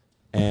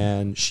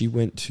and she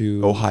went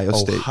to Ohio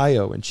State.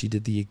 Ohio, and she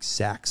did the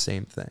exact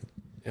same thing.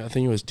 Yeah, I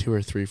think it was 2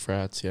 or 3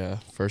 frats. Yeah,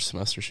 first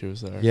semester she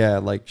was there. Yeah,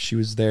 like she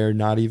was there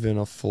not even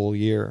a full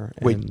year.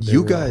 And Wait, there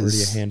you were guys-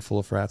 already a handful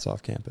of frats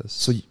off campus.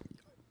 So,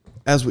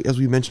 as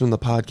we mentioned on the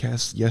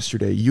podcast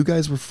yesterday, you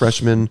guys were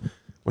freshmen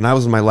when I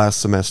was in my last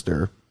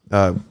semester.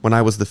 When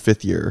I was the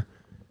 5th year,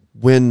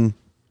 when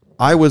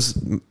I was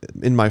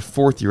in my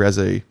 4th year as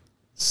a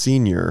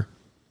senior,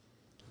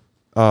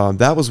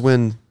 that was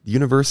when the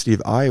University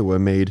of Iowa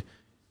made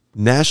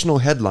national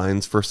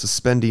headlines for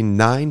suspending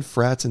 9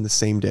 frats in the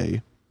same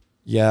day.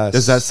 Yes.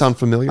 Does that sound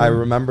familiar? I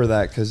remember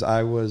that because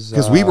I was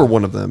Because we were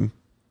one of them,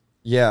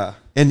 Yeah.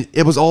 and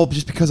it was all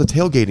just because of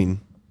tailgating.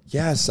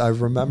 Yes, I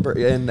remember,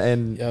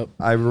 and Yep.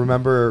 I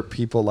remember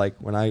people like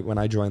when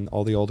I joined,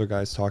 all the older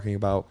guys talking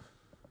about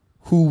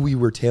who we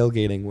were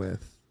tailgating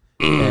with,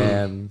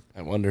 and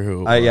I wonder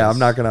who. It was. I'm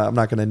not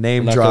gonna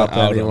name We're not drop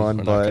gonna out 'em. anyone,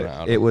 We're not gonna but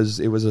out it 'em. was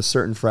a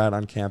certain frat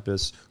on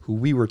campus who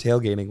we were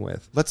tailgating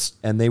with,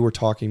 and they were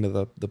talking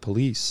to the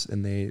police,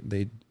 and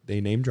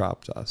they name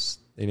dropped us.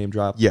 They name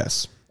dropped,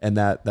 Yes. and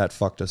that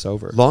fucked us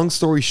over. Long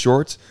story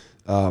short,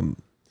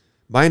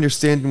 my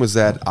understanding was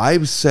that I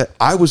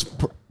was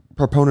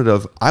proponent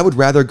of I would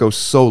rather go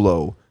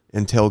solo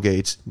and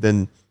tailgate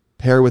than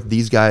pair with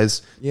these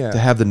guys Yeah. to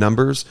have the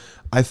numbers.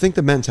 I think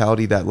the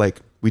mentality that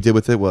like we did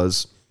with it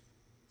was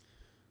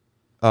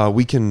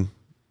we can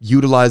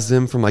utilize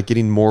them from like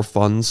getting more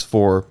funds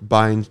for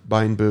buying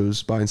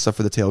booze, buying stuff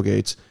for the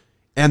tailgates,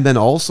 and then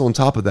also on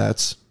top of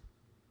that,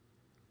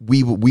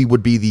 we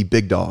would be the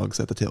big dogs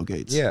at the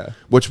tailgates. Yeah.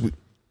 which we.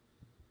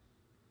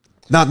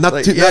 Not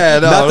Like, to, yeah,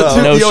 not, not no, to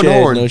toot no the own shit,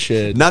 horn. no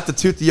shit. Not to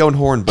toot the own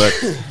horn, but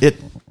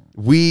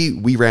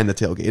we ran the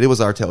tailgate. It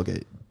was our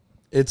tailgate.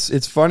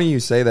 It's funny you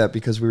say that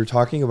because we were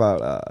talking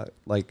about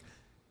like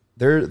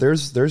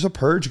there's a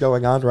purge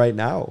going on right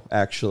now.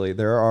 Actually,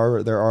 there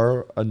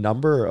are a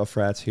number of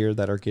frats here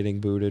that are getting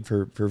booted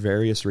for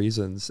various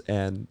reasons,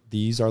 and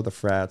these are the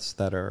frats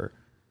that are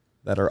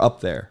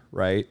up there,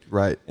 right?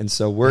 Right. And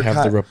so we're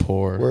have the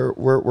rapport.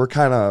 We're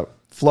kind of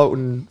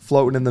floating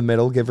in the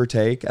middle, give or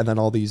take, and then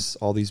all these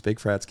big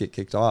frats get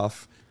kicked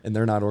off, and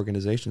they're not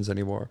organizations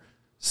anymore.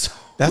 So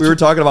we were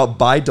talking about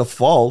by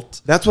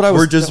default. That's what I was-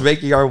 We're just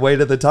making our way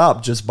to the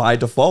top just by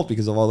default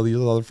because of all of these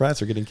other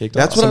frats are getting kicked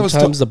That's off. what I was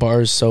Sometimes the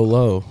bar is so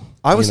low.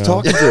 I was you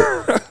know?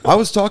 I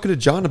was talking to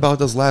John about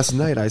this last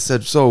night. I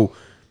said, so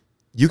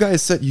you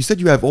guys said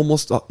you have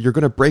almost you're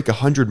going to break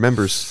 100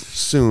 members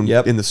soon.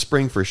 Yep. In the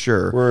spring for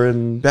sure. We're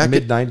in Back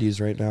mid 90s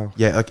right now.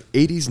 Yeah, like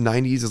 80s,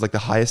 90s is like the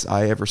highest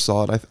I ever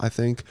saw it, I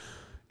think.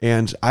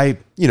 And I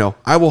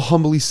will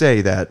humbly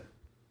say that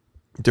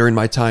during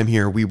my time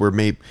here, we were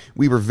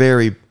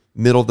very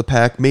middle of the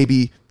pack,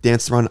 maybe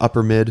danced around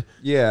upper mid.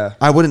 Yeah.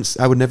 I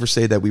would never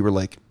say that we were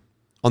like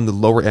on the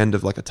lower end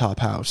of like a top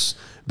house.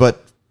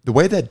 But the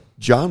way that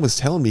John was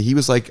telling me, he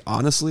was like,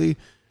 honestly,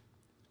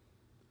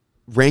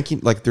 ranking,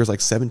 like there's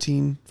like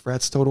 17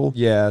 frats total.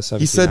 Yeah,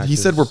 He 17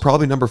 said we're actives.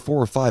 probably number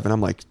 4 or 5, and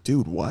I'm like,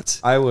 dude, what?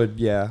 I would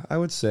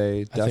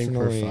say I think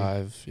we're definitely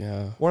 5.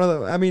 Yeah. one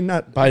of the. I mean,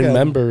 not By again,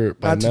 member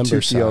not to size,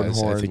 toot the own I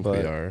horn, think we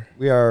but are.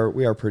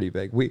 We are pretty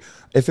big.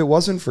 If it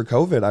wasn't for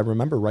COVID, I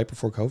remember right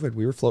before COVID,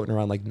 we were floating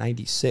around like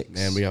 96.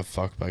 Man, we got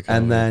fucked by COVID.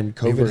 And then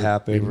We COVID were-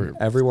 happened. we were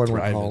Everyone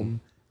went thriving.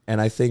 home. And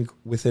I think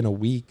within a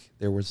week,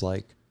 there was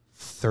like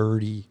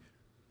 30,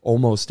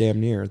 almost damn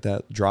near,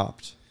 that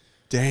dropped.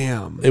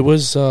 Damn. It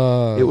was It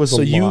was a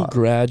so you lot.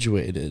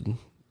 graduated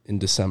in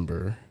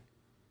December,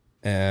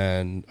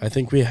 and I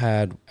think we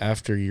had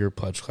after your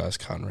pledge class,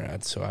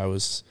 Conrad. So I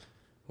was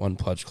one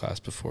pledge class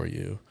before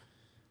you.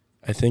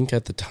 I think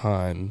at the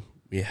time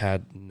we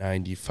had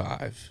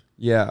 95,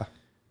 Yeah.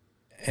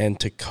 and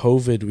to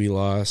COVID we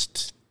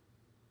lost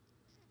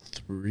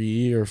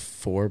 3 or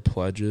 4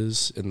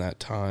 pledges in that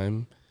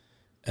time,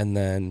 and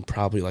then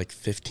probably like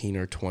 15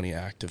 or 20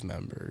 active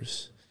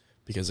members.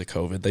 Because of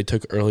COVID, they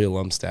took early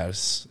alum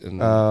status,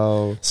 and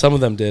Oh. some of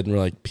them did, and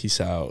were like,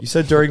 "Peace out." You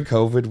said during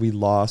COVID we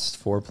lost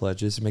 4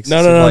 pledges. It makes No,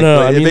 it no, seem no, like,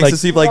 no. I It mean, makes like, it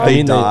seem like I they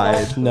mean,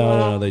 died.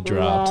 No, they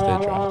dropped. No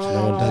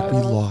one Like died.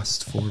 we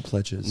lost 4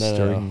 pledges No,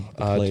 during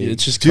the plague.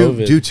 it's just Due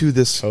COVID. to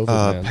this COVID,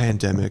 man.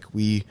 pandemic,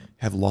 we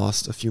have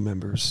lost a few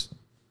members.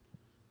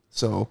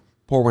 So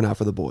pour one out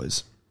for the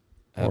boys.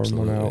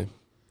 Absolutely. out.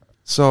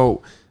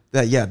 So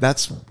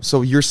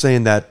so you're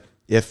saying that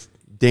if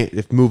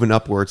moving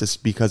upwards, it's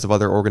because of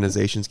other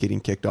organizations getting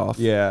kicked off.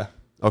 Yeah.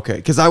 Okay,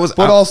 because I was,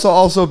 But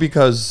also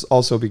because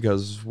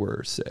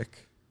we're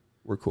sick.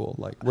 We're cool.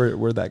 Like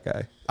we're that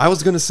guy. I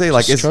was gonna say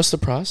like Just it's, trust the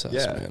process,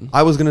 Yeah. man.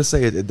 I was gonna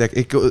say that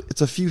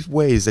it's a few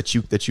ways that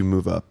you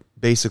move up.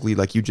 Basically,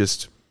 like you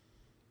just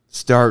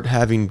start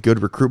having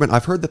good recruitment.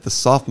 I've heard that the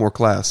sophomore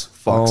class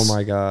fucks. Oh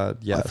my god,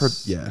 yes. I've heard-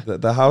 yeah.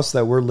 The house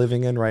that we're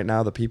living in right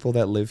now, the people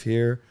that live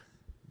here,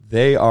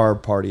 they are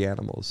party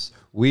animals.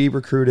 We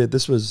recruited,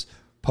 this was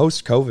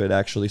post-COVID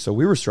actually, so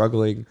we were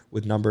struggling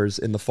with numbers.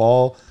 In the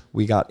fall,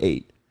 we got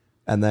 8.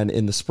 And then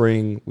in the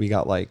spring, we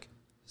got like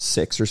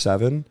 6 or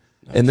 7.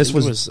 And this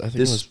was I think it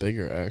was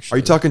bigger actually. Are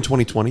you talking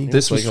 2020?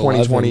 this was like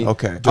 2020. 11.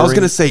 Okay. I was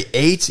going to say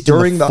 8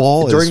 during in the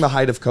fall. during the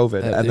height of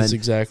COVID, That and is then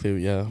exactly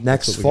next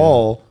that's what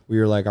fall we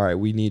were like, all right,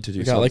 we need to do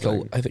we got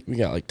something. I think we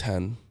got like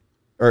 10.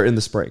 Or in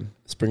the spring.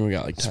 Spring we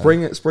got like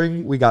 10.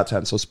 Spring we got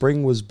 10. So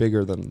spring was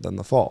bigger than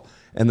the fall,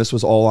 and this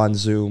was all on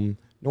Zoom.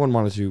 No one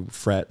wanted to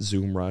fret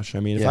Zoom rush. I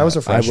mean, if Yeah, I was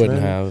a freshman,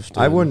 I I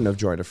wouldn't wouldn't have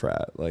joined a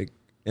frat. Like,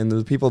 and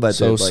the people that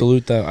So did, like,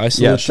 salute them. I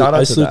salute. shout out I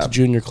to salute the them.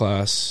 junior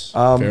class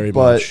very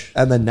but much.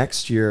 and then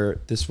next year,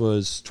 this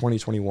was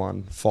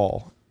 2021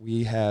 fall.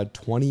 We had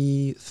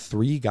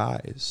 23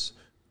 guys,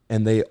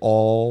 and they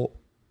all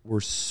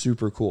were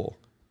super cool.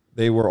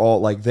 They were all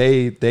like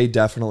they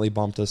definitely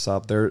bumped us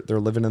up. They're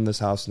living in this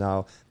house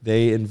now.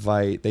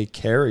 They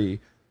carry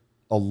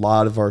a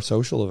lot of our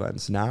social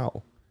events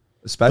now,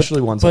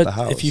 especially ones at the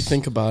house. If you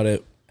think about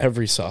it,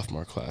 every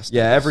sophomore class.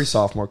 yeah, does. every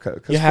sophomore class.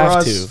 You For have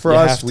us, to. for You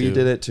us, have we to.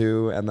 did it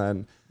too, and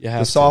then You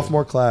have the to.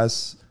 sophomore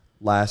class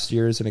last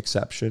year is an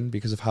exception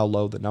because of how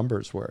low the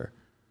numbers were.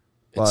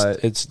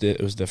 But it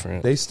was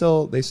different. they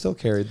still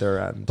carried their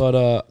end.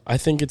 But I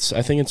think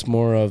it's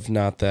more of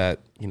not that,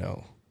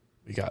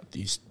 we got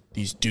these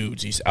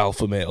dudes, these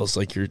alpha males,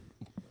 like you're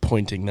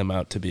pointing them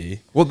out to be.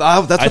 Well,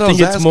 that's what I think was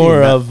it's asking.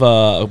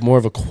 more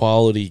of a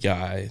quality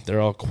guy.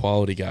 They're all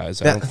quality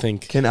guys. I don't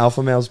think. Can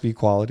alpha males be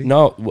quality?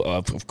 No, well,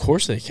 of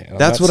course they can. I'm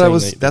That's not what I saying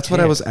was. they That's what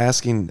I can't. was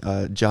asking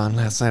John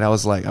last night. I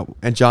was like,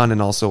 and John,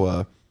 and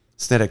also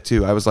Snedek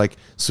too. I was like,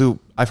 so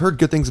I've heard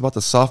good things about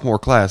the sophomore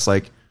class.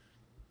 Like,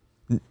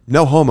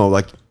 no homo.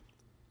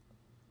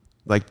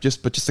 Like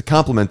just to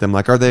compliment them.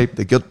 Like, are they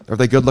good? Are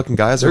they good looking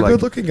guys? They're or like,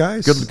 good-looking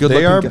guys. Good They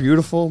looking are guy-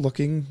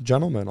 beautiful-looking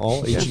gentlemen.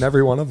 Each and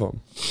every one of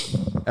them.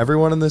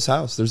 Everyone in this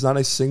house. There's not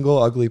a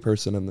single ugly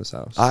person in this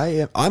house.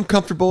 I'm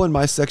comfortable in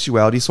my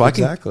sexuality, so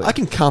Exactly. I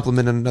can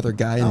compliment another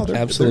guy No, and they're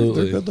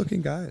Absolutely.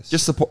 good-looking guys.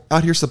 just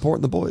out here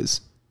supporting the boys.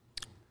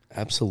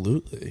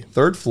 Absolutely.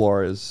 Third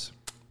floor is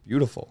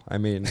beautiful. I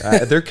mean,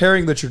 they're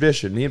carrying the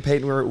tradition. Me and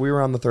Peyton we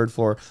were on the third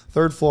floor.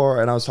 Third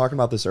floor, and I was talking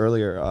about this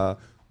earlier.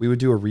 We would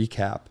do a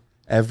recap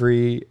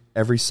every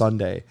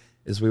Sunday.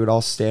 Is we would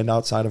all stand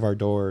outside of our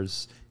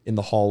doors in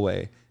the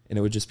hallway, and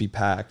it would just be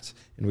packed.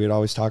 And we would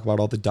always talk about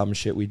all the dumb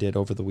shit we did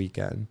over the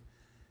weekend.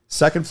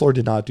 Second floor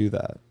did not do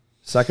that.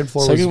 Second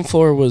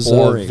floor was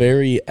boring.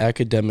 Very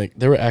academic.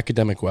 There were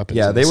academic weapons.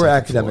 Yeah, on they the were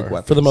second academic floor.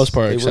 weapons. For the most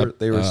part.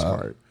 They were except,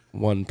 smart.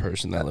 One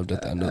person that lived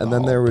at the end of the And then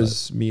hall, there but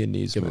was me and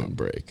give him a Niesman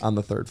break. on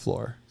the third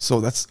floor. So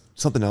that's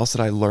something else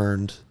that I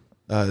learned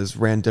is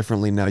ran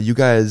differently now. You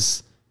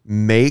guys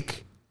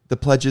make the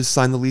pledges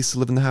sign the lease to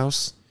live in the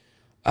house.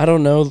 I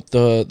don't know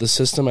the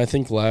system. I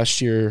think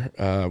last year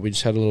we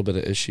just had a little bit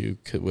of issue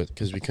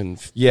because we couldn't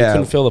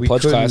fill the we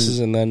pledge couldn't- classes,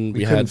 and then we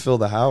couldn't had fill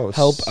the house.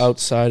 help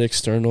outside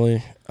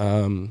externally.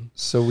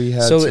 So we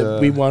had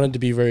We wanted to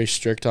be very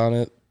strict on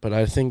it, but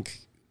I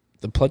think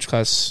the pledge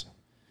class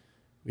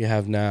we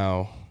have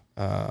now,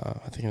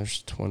 I think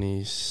there's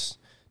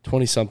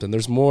 20 something.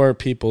 There's more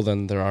people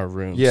than there are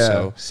rooms.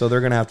 Yeah, so they're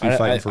gonna have to be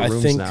fighting for rooms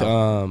I think,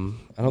 now.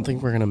 I don't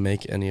think we're gonna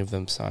make any of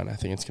them sign. I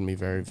think it's gonna be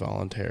very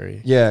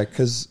voluntary. Yeah,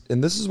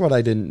 and this is what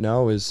I didn't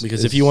know is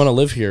Because if you want to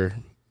live here,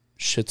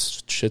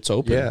 shit's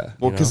open. Yeah.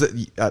 Well, because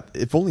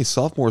if only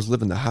sophomores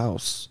live in the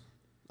house,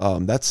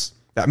 that's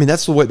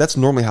the way. That's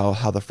normally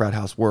how the frat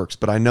house works.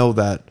 But I know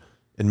that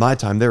in my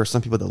time there were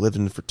some people that lived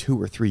in it for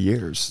 2 or 3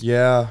 years.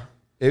 Yeah,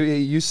 it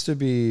used to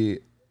be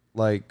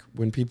like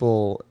when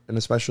people, and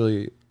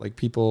especially like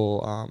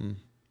people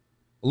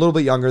a little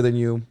bit younger than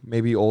you,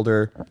 maybe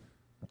older,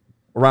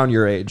 around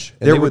your age,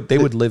 and they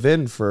would live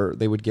in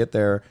they would get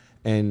there.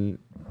 And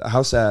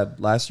how sad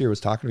last year was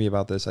talking to me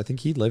about this. I think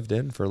he lived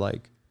in for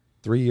like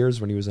 3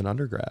 years when he was an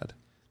undergrad.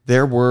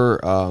 There were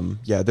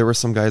there were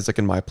some guys like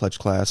in my pledge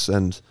class,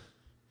 and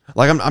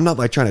like I'm not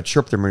like trying to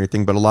chirp them or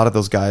anything, but a lot of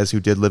those guys who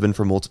did live in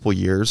for multiple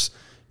years,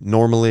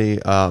 normally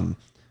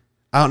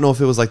I don't know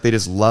if it was like they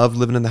just loved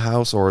living in the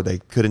house, or they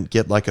couldn't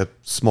get like a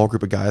small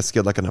group of guys to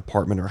get like an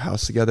apartment or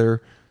house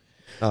together.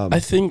 I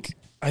think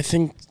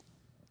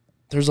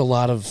there's a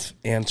lot of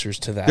answers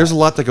to that. There's a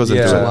lot that goes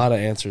into There's it. a lot of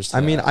answers to I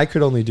that. mean, I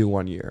could only do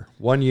 1 year,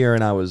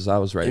 and I was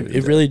ready.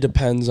 It really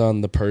depends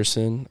on the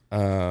person.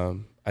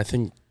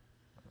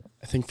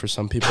 I think for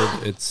some people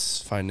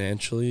it's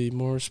financially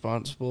more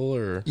responsible,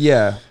 or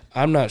Yeah,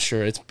 I'm not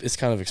sure. It's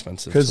kind of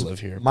expensive because to live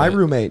here. my but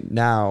roommate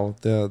now,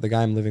 the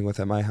guy I'm living with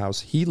at my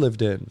house, he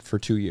lived in for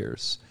 2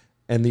 years,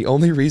 and the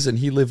only reason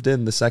he lived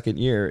in the second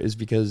year is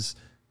because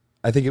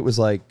I think it was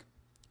like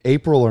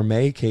April or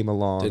May came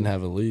along, didn't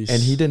have a lease,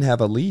 and he didn't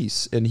have a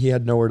lease, and he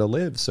had nowhere to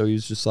live, so he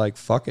was just like,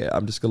 "Fuck it,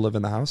 I'm just gonna live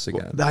in the house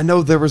again." I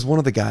know there was one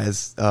of the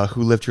guys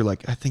who lived here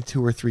like I think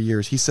 2 or 3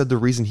 years. He said the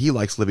reason he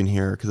likes living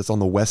here because it's on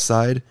the west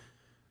side,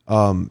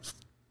 a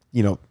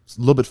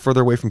little bit further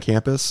away from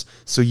campus.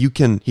 So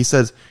he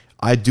says,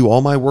 I do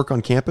all my work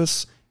on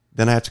campus,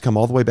 then I have to come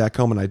all the way back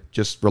home and I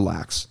just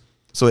relax.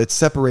 So it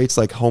separates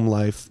like home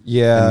life,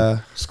 Yeah.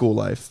 and school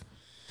life.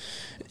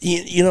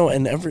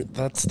 and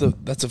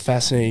that's a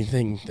fascinating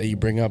thing that you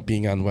bring up,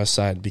 being on west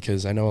side,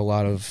 because I know a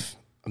lot of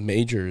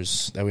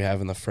majors that we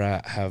have in the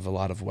frat have a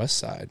lot of west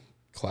side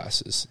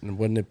classes, and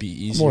wouldn't it be I'm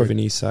easier? more of an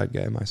East Side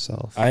guy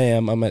myself. I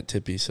am. I'm at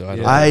Tippy, so I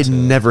don't. I to-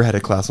 never had a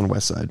class on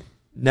West Side.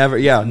 Never.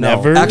 Yeah.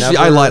 Never? No, Actually,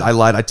 I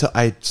lied.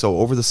 So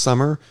over the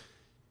summer,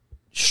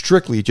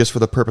 strictly just for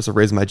the purpose of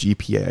raising my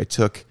GPA, I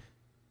took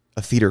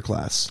a theater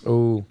class.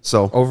 Oh.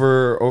 So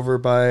Over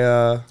by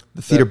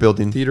the theater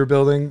building, Theater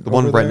building. the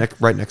one over there?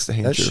 right next to That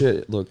Hampshire.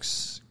 shit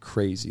looks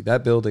crazy.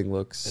 That building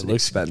looks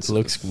expensive. It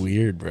looks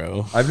weird,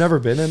 bro. I've never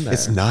been in there.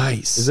 It's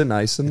nice. Is it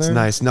nice in It's there?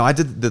 nice. No, I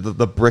did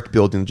the brick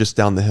building just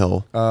down the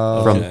hill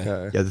from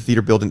Okay. yeah, the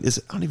theater building. I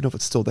don't even know if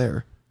it's still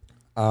there.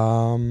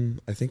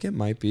 I think it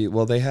might be.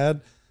 Well,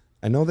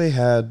 I know they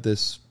had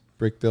this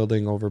brick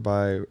building over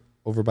by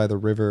the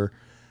river,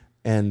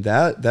 and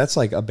that's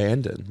like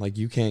abandoned. Like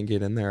you can't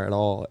get in there at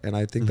all. And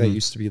I think that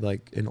used to be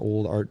like an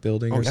old art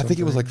building. Oh, or I think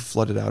it was something. like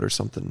flooded out or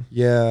something.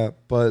 Yeah,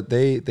 but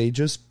they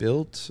just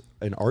built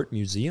an art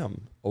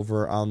museum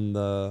over on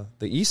the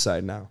east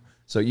side now.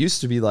 So it used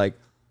to be like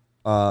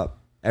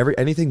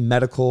anything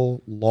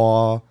medical,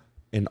 law,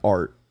 and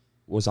art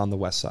was on the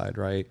west side,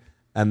 right?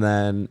 And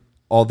then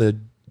all the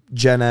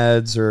gen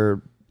eds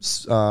or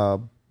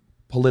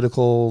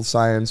political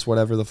science,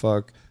 whatever the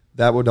fuck,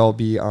 that would all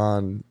be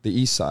on the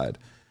east side.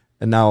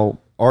 And now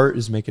art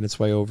is making its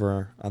way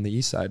over on the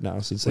east side now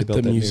since they With built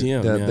the that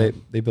museum, new, yeah.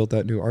 they built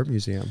that new art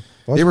museum.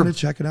 I They was were- going to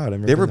check it out.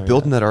 They were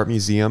building that art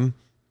museum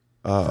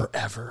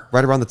forever.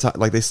 right around the time.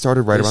 Like they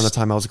started right They around the s-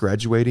 time I was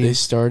graduating. They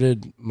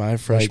started my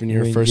freshman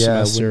year, when- first yeah,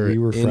 when semester we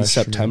were in freshmen.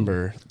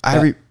 September.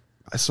 Go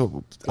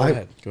Go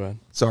ahead.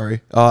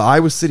 Sorry.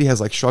 Iowa City has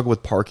like struggled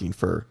with parking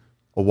for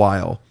a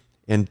while.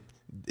 And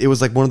it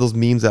was like one of those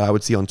memes that I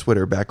would see on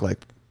Twitter back like,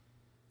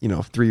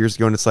 3 years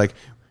ago. And it's like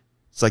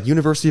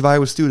University of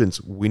Iowa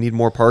students, we need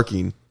more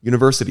parking.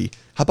 University,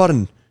 how about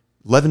an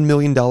 $11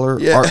 million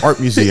art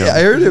museum? Yeah,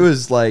 I heard it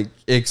was like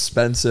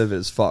expensive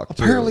as fuck.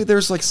 too. Apparently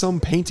there's like some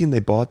painting they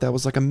bought that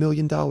was like $1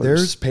 million.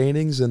 There's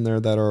paintings in there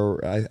that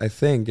are, I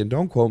think, and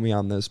don't quote me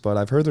on this, but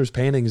I've heard there's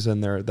paintings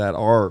in there that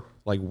are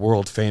like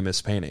world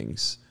famous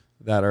paintings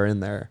that are in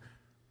there.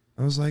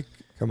 I was like,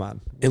 come on.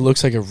 It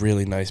looks like a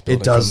really nice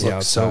building. It does from the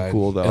look so outside.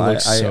 cool though. It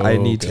looks I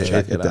so need to good.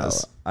 check It it, out.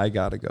 does. I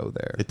gotta go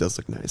there. It does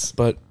look nice.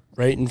 But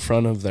right in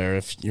front of there,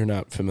 if you're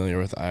not familiar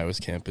with Iowa's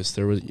campus,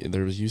 there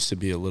was used to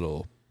be a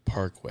little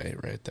parkway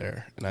right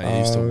there, and I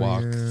used to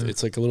walk. Yeah.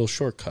 It's like a little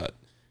shortcut,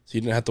 so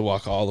you didn't have to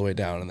walk all the way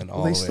down and then all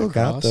Well, they the way still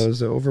across. got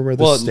those over where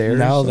the Well, stairs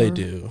now they are.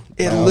 do.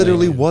 It Now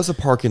literally they do. was a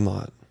parking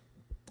lot.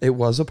 It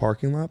was a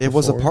parking lot. It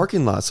was a before?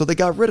 parking lot. So they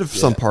got rid of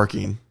some Yeah.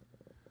 parking.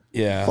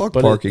 Yeah, Fuck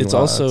but parking it's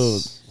lots.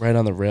 also right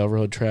on the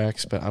railroad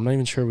tracks. But I'm not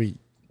even sure do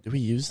we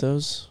use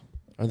those?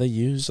 Are they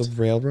used? The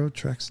railroad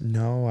tracks?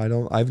 No, I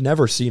don't. I've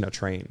never seen a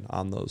train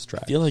on those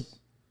tracks. I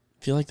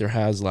feel like there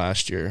has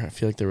last year. I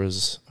feel like there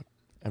was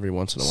every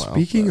once in a while.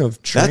 Speaking but-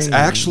 of trains, That's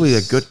actually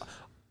a good.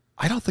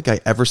 I don't think I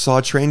ever saw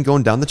a train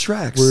going down the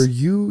tracks. Were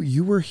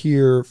you were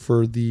here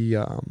for the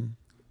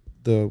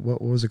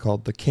what was it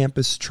called? The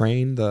campus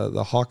train,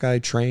 the Hawkeye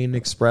Train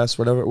Express,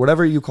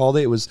 whatever you called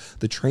it. It was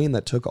the train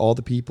that took all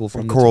the people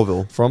from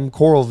Coralville. From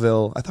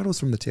Coralville. I thought it was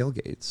from the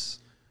tailgates.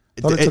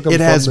 I thought took them It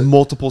from has the-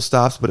 multiple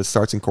stops, but it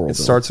starts in Coralville. It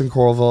starts in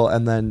Coralville,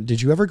 and then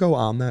did you ever go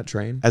on that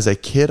train? As a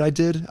kid, I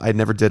did. I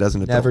never did as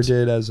an adult. Never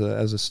did as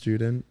a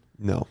student.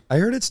 No. I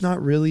heard it's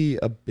not really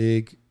a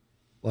big,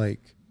 like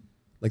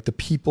the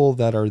people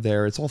that are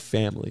there. It's all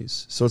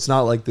families, so it's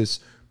not like this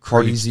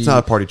Party- crazy. it's not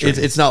a party train.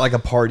 It's not like a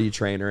party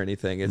train or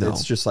anything. No.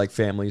 It's just like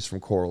families from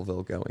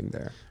Coralville going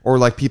there. Or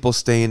like people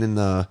staying in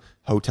the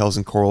hotels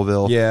in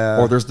Coralville.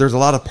 Yeah. Or there's a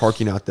lot of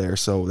parking out there.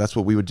 So that's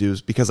what we would do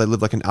is because I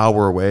lived like an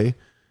hour away.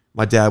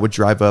 My dad would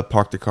drive up,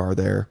 park the car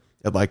there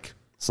at like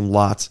some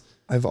lots.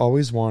 I've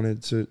always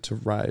wanted to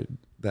ride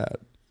that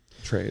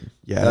train.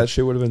 Yeah. that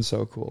shit would have been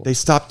so cool. They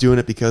stopped doing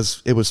it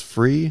because it was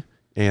free,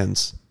 and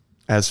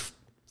as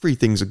free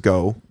things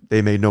go,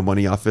 they made no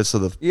money off it. So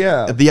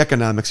the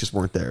economics just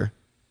weren't there.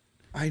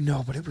 I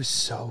know, but it was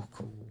so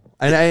cool.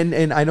 And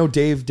I know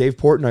Dave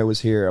Portnoy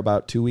was here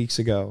about 2 weeks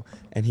ago,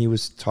 and he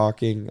was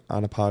talking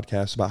on a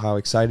podcast about how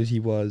excited he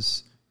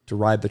was to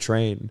ride the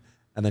train.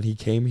 And then he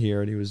came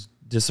here and he was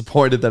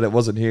disappointed that it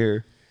wasn't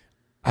here.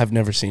 I've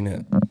never seen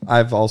it,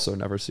 I've also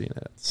never seen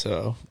it.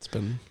 so it's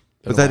been.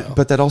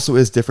 But that also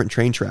is different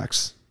train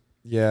tracks.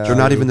 Yeah, They're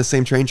not even the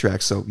same train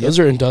tracks. So Those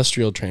are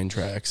industrial train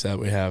tracks that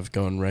we have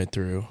going right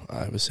through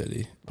Iowa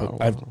City. But Oh,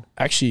 I've wow.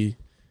 actually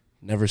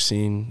never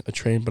seen a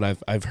train, but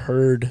I've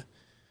heard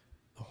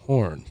the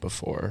horn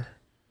before.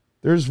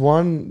 There's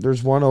one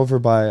over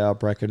by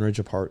Breckenridge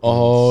Apartments.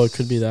 Oh, it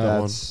could be that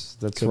one. That's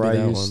Could where be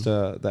I that used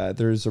to. That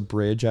there's a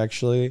bridge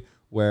actually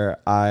where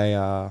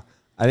I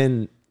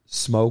didn't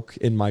smoke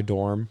in my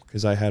dorm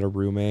because I had a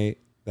roommate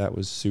that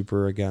was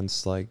super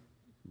against like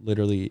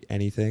literally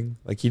anything.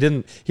 Like he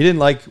didn't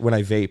like when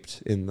I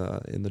vaped in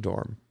the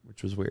dorm,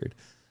 which was weird.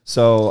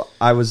 So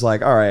I was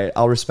like, all right,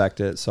 I'll respect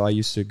it. So I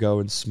used to go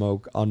and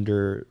smoke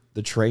under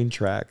the train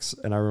tracks,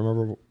 and I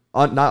remember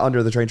not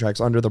under the train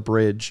tracks, under the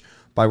bridge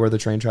by where the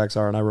train tracks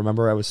are. And I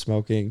remember I was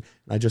smoking,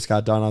 and I just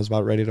got done. I was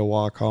about ready to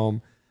walk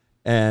home,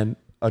 and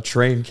a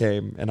train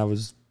came, and I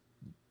was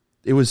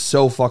it was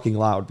so fucking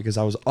loud because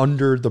I was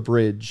under the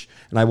bridge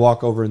and I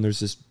walk over and there's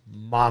this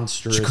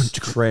monstrous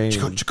train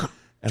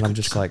and I'm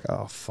just like,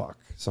 oh fuck.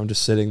 So I'm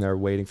just sitting there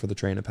waiting for the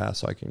train to pass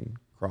so I can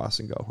cross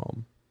and go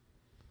home.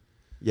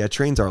 Yeah,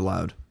 trains are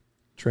loud.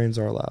 Trains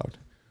are loud.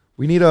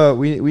 We need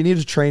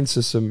a train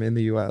system in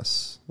the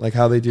U.S. like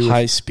how they do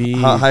high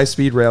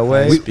speed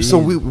railway.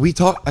 I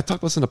talked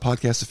about this in a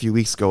podcast a few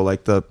weeks ago,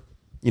 like the,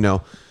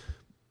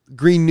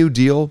 Green New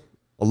Deal.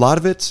 A lot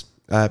of it,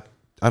 I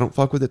don't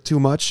fuck with it too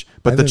much,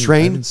 but I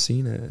haven't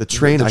seen it. The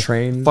train,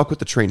 I fuck with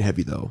the train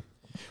heavy though.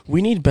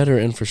 We need better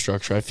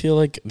infrastructure. I feel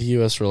like the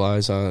U.S.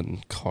 relies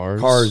on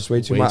cars.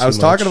 Way too much. I was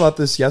talking about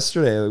this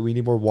yesterday. We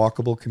need more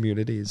walkable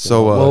communities.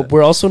 So, well,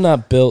 we're also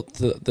not built.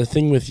 The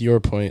thing with your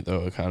point,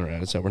 though,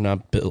 Conrad, is that we're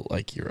not built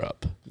like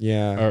Europe.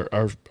 Yeah.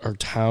 Our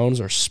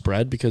towns are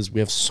spread because we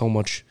have so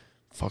much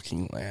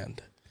fucking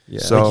land.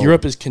 Yeah. So like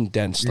Europe is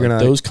condensed. Like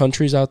those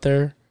countries out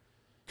there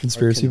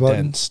conspiracy are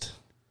condensed.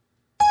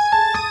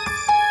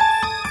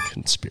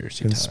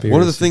 Conspiracy.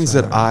 One of the things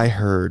that I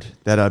heard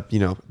that I,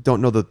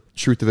 don't know the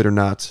truth of it or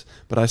not,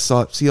 but I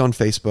see it on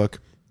Facebook,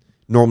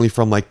 normally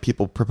from like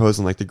people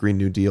proposing like the Green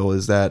New Deal,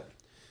 is that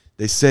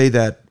they say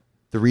that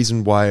the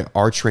reason why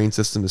our train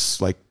system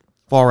is like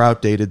far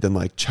outdated than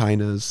like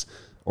China's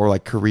or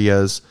like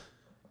Korea's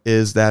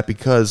is that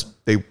because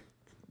the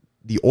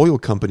oil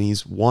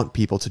companies want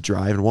people to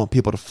drive and want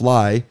people to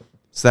fly.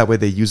 So that way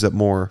they use up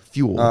more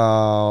fuel.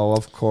 Oh,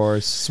 of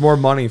course. It's more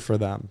money for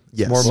them.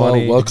 Yes. More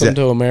money. money. Welcome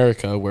to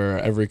America, where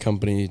every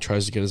company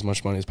tries to get as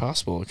much money as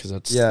possible because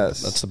that's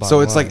the bottom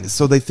So it's line.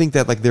 so they think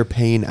that like they're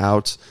paying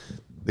out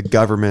the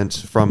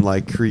government from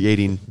like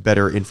creating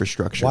better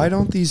infrastructure. Why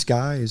don't these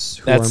guys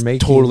who that's are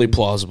making totally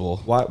plausible.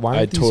 Why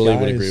I these totally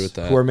guys would agree with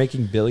that. who are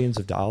making billions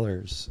of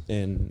dollars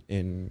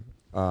in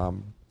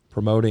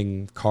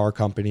promoting car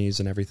companies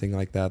and everything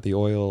like that, the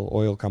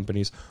oil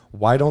companies,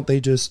 why don't they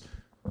just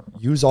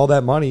use all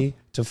that money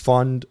to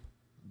fund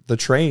the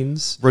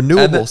trains,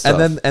 renewable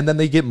stuff, and then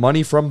they get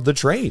money from the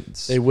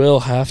trains? They will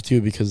have to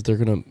because they're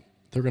gonna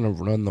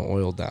run the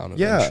oil down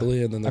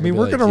eventually, and then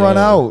we're gonna run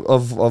out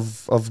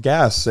of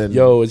gas. And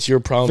it's your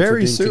problem very for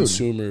being soon.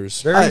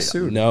 consumers. Very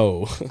soon.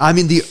 No, I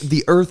mean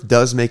the Earth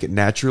does make it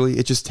naturally.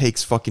 It just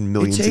takes fucking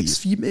millions.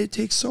 It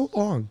takes so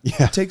long.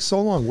 Yeah, it takes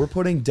so long. We're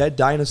putting dead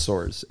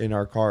dinosaurs in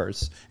our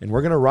cars, and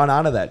we're gonna run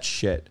out of that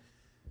shit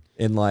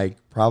in like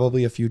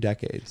probably a few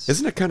decades.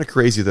 Isn't it kind of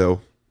crazy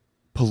though?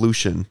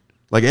 Pollution,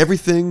 like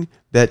everything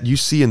that you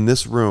see in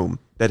this room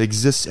that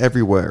exists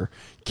everywhere,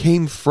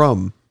 came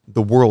from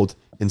the world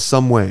in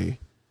some way,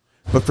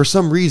 but for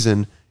some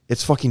reason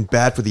it's fucking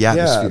bad for the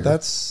atmosphere. Yeah,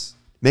 that's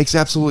makes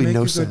absolutely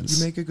no sense.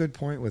 You make a good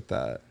point with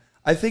that.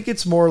 I think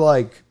it's more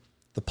like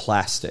the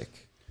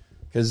plastic,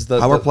 because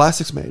how are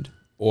plastics made?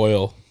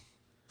 Oil.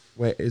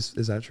 Wait, is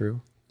that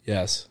true?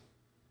 Yes.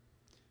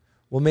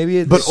 Well, maybe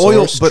it's But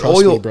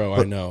oil, bro.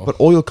 I know. But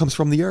oil comes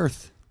from the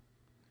earth.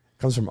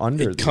 Comes from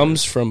under. It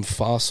comes from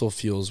fossil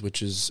fuels,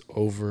 which is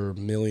over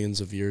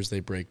millions of years they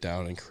break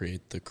down and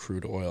create the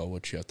crude oil,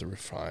 which you have to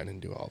refine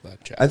and do all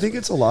that jazz. I think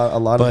it's a lot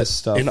of this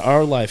stuff. In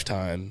our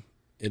lifetime,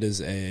 it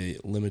is a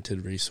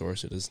limited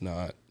resource. It is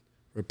not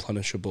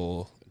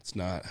replenishable. It's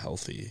not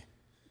healthy.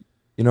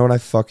 You know what I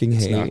fucking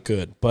hate? It's not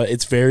good, but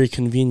it's very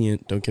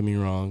convenient. Don't get me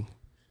wrong.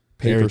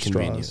 Paper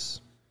straws.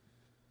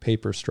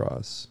 Paper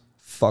straws.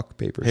 Fuck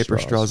paper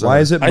straws.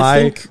 Why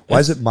Why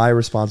is it my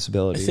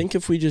responsibility? I think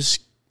if we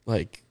just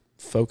like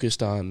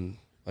focused on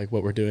like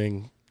what we're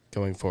doing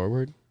going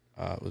forward,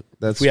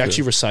 if we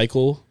actually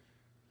recycle,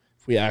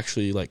 if we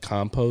actually like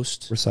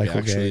compost, recycle, we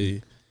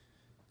actually,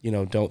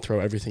 don't throw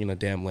everything in a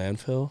damn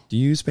landfill. Do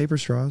you use paper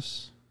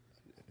straws?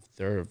 If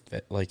they're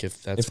like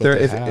if that's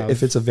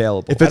if it's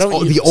available, if it's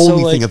the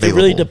only thing available,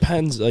 it really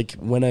depends. Like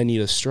when I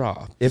need a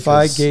straw. If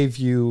I gave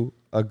you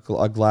a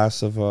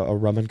glass of a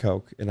rum and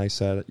coke and I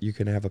said you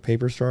can have a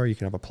paper straw, or you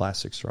can have a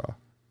plastic straw,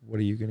 what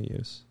are you going to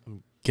use?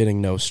 I'm getting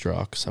no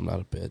straw because I'm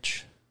not a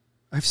bitch.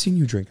 I've seen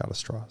you drink out of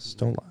straws.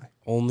 Don't lie.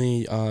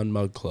 Only on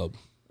Mug Club.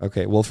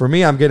 Okay, well, for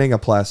me, I'm getting a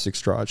plastic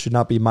straw. It should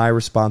not be my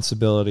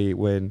responsibility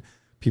when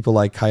people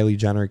like Kylie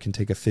Jenner can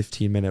take a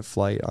 15-minute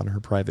flight on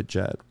her private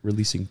jet,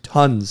 releasing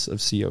tons of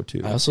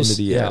CO2 into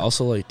the air. Yeah,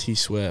 also like T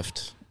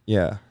Swift.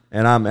 Yeah,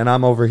 and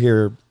I'm over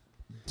here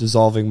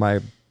dissolving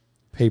my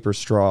paper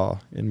straw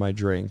in my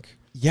drink.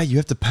 Yeah, you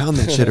have to pound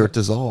that shit or it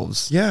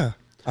dissolves. Yeah,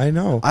 I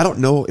know. I don't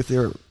know if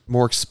they're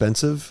more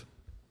expensive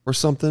or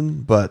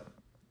something, but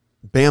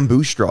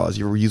bamboo straws.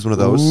 You ever use one of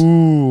those?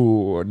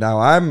 Ooh, now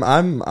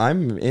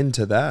I'm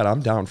into that.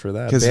 I'm down for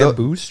that.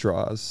 Bamboo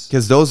straws,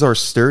 because those are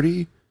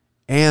sturdy,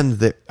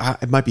 and it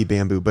might be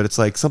bamboo, but it's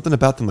like something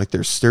about them. Like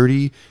they're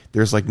sturdy.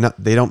 There's like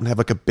they don't have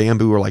like a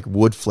bamboo or like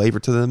wood flavor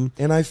to them.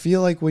 And I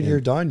feel like when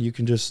you're done, you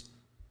can just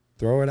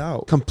throw it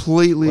out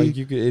completely.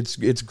 Like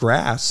it's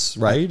grass,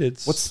 right?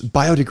 It's what's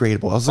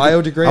biodegradable.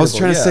 I was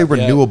trying to say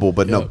renewable,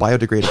 but no,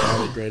 biodegradable.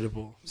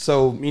 Biodegradable.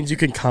 So it means you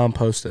can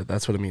compost it.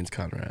 That's what it means,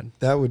 Conrad.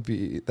 That would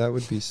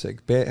be sick.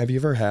 Have you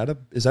ever had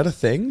is that a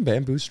thing?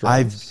 Bamboo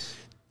straws?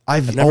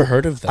 I've never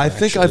heard of that. I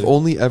think I've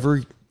only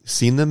ever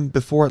seen them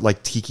before at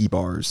like tiki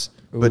bars,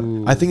 but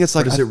Ooh. I think it's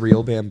like But is it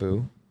real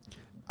bamboo?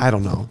 I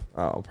don't know.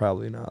 Oh,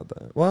 probably not.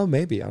 Then. Well,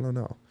 maybe. I don't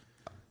know.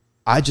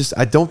 I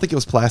don't think it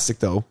was plastic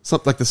though.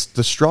 Something like this.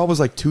 The straw was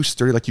like too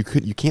sturdy. Like you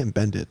can't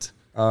bend it.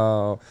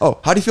 Oh. Oh,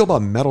 how do you feel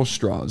about metal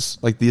straws?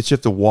 Like that you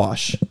have to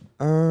wash.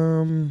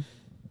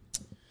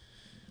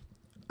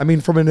 I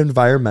mean, from an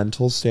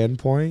environmental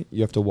standpoint,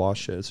 you have to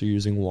wash it. So you're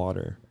using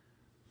water,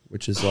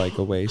 which is like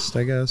a waste,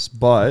 I guess.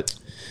 But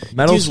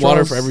metal Use straws,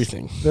 water for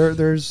everything.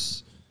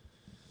 There's,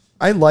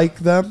 I like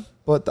them,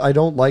 but I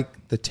don't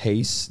like the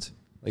taste.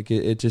 Like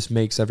it just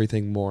makes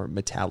everything more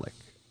metallic.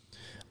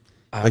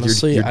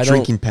 Honestly, like I you're don't.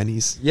 drinking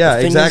pennies. Yeah,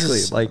 the thing exactly.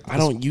 is, Like I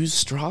don't use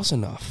straws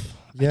enough.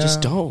 I Yeah.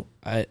 just don't.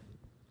 I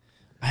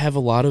have a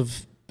lot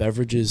of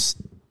beverages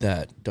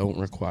that don't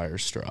require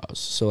straws.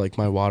 So like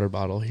my water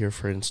bottle here,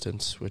 for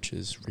instance, which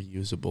is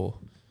reusable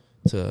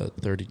to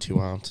 32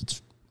 ounce,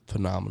 it's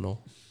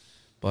phenomenal.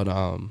 But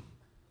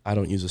I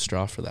don't use a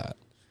straw for that.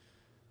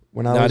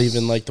 when I Not was,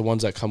 even like the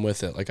ones that come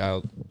with it.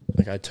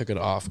 I took it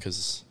off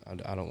because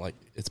I don't like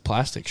it's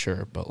plastic,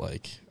 sure, but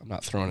like I'm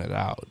not throwing it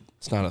out.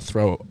 It's not a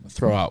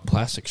throw out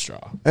plastic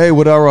straw. Hey,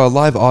 would our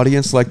live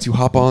audience like to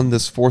hop on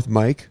this fourth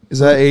mic? Is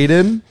that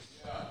Aiden?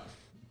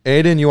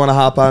 Yeah. Aiden, you want to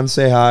hop on and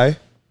say hi?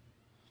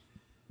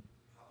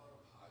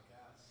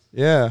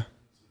 Yeah.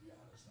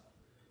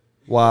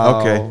 Wow.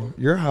 Okay.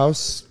 Your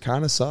house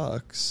kind of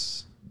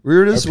sucks. We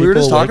were just people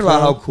talking awake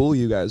about how now? cool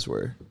you guys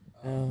were.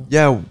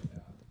 Yeah,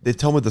 they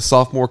tell me the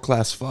sophomore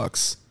class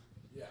fucks.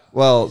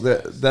 Well,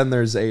 then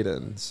there's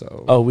Aiden.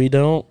 So Oh, we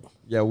don't.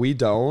 yeah, we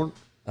don't.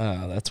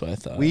 That's what I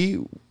thought. We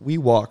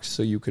walk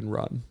so you can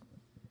run.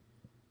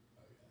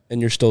 And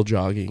you're still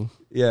jogging.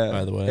 Yeah.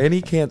 By the way. And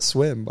he can't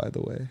swim. By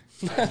the way,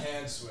 I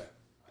can swim.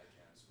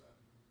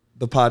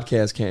 the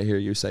podcast can't hear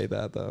you say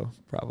that though.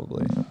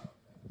 Probably.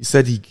 You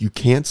said you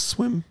can't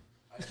swim.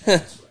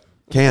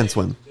 Can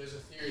swim. There's a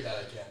theory that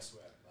I can't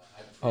swim.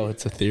 Oh,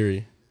 it's a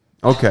theory.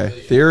 Okay.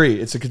 Theory.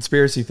 It's a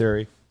conspiracy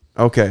theory.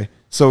 Okay.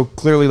 So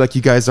clearly, like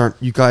you guys aren't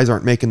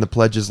making the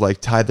pledges like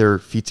tie their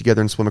feet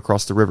together and swim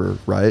across the river,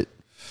 right?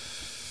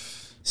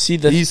 See,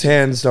 These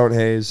hands don't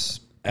haze.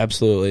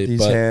 absolutely. These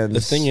But hands the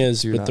thing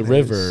is, do with not the haze.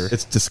 river,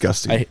 It's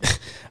disgusting.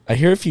 I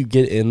hear if you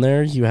get in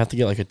there, you have to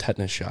get like a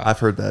tetanus shot. I've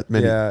heard that.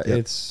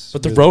 It's.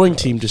 But the really rowing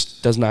rough. team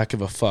just does not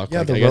give a fuck. Yeah,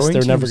 Like, the I guess rowing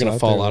they're never team's going to out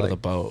fall there, out of the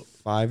like, boat.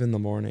 5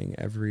 a.m.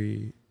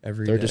 every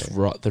They're day. just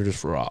raw. They're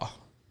just raw.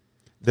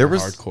 There They're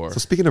was hardcore. So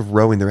speaking of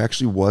rowing, there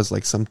actually was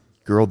like some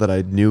girl that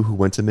I knew who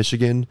went to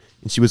Michigan,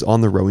 and she was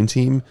on the rowing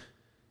team,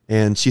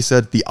 and she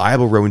said the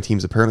Iowa rowing team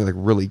is apparently like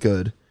really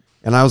good.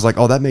 And I was like,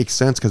 oh, that makes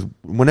sense because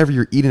whenever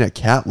you're eating at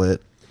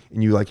Catlet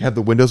and you like have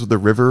the windows with the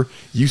river,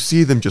 you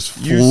see them just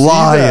You see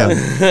flying.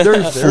 them.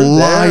 They're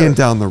flying there.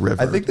 down the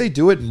river. I think they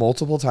do it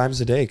multiple times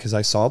a day because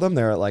I saw them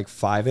there at like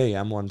 5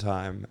 a.m. one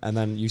time, and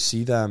then you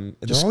see them.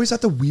 And they're always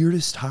at the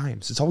weirdest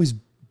times. It's always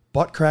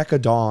butt crack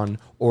of dawn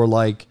or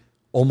like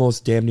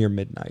almost damn near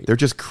midnight. they're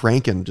just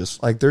cranking,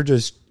 just Like they're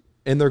just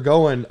and they're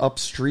going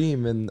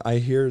upstream, and I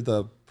hear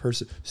the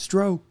person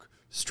stroke,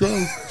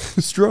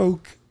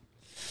 stroke.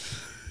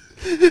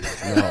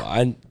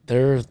 No,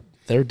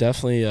 they're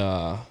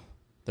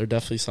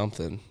definitely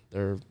something.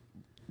 They're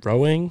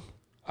rowing.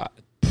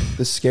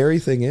 The scary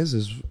thing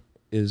is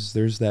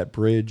there's that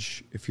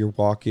bridge. If you're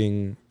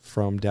walking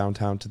from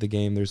downtown to the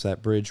game, there's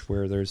that bridge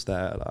where there's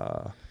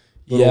that.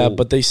 Yeah, little-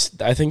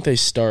 but I think they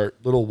start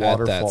little at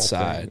waterfall that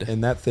side. thing.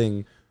 And that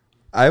thing,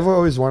 I've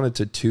always wanted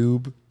to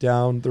tube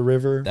down the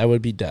river. That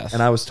would be death.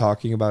 And I was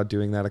talking about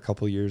doing that a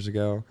couple years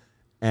ago.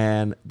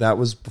 And that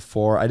was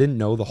before I didn't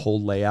know the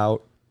whole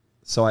layout.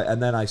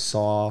 And then I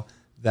saw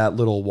that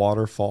little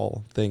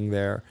waterfall thing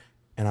there.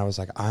 And I was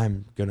like,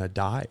 I'm going to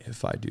die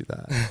if I do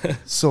that.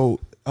 So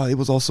it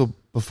was also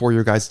before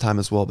your guys' time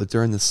as well, but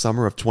during the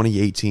summer of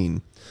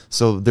 2018.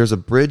 So there's a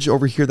bridge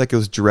over here that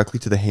goes directly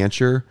to the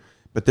Hampshire,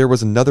 but there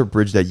was another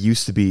bridge that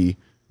used to be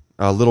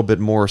a little bit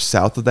more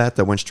south of that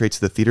went straight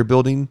to the theater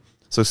building.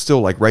 So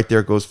still like right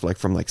there goes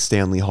from like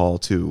Stanley Hall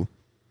to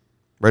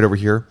right over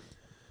here.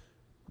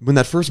 When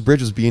that first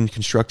bridge was being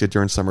constructed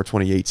during summer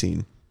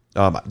 2018,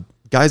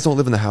 guys don't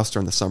live in the house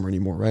during the summer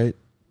anymore, right?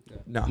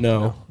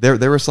 no.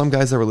 There were some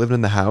guys that were living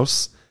in the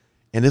house,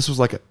 and this was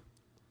like I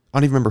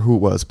don't even remember who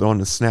it was, but on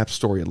the Snap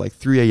story at like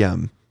 3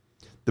 a.m.,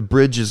 the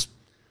bridge is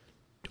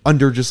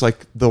under just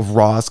like the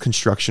rawest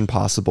construction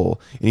possible,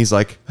 and he's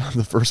like, I'm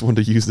the first one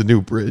to use the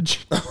new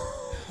bridge.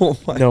 Oh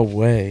my! No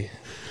way.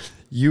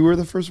 You were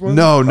the first one?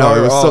 No,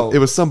 Oh, it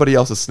was somebody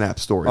else's Snap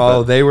story.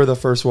 Oh, but they were the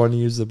first one to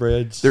use the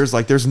bridge.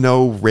 there's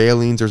no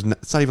railings.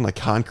 It's not even like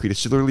concrete.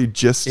 It's literally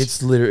just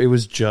It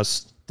was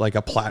just like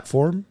a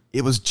platform.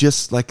 it was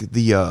just like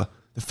the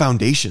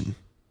foundation.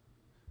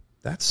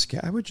 That's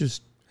scary. I would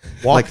just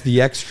walk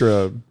the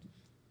extra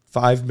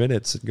 5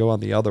 minutes and go on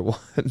the other one,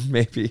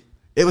 maybe.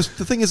 It was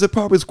the thing is it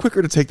probably was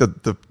quicker to take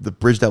the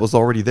bridge that was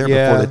already there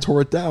Yeah. before they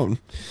tore it down.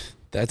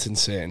 That's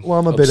insane. Well,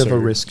 I'm a bit of a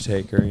Absurd. risk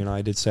taker. You know,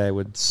 I did say I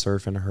would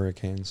surf in a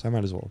hurricane, so I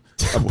might as well.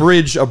 A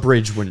bridge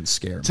wouldn't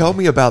scare me. Tell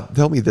me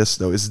this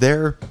though. Is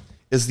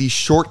the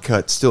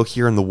shortcut still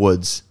here in the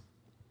woods?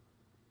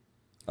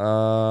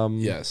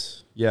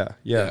 Yes. Yeah.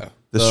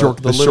 The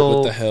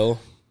little With the hill.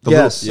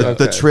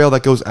 The trail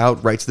that goes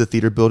out right to the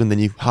theater building, then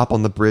you hop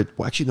on the bridge.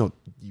 Well, actually, no,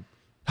 you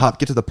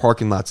get to the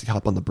parking lots, you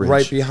hop on the bridge.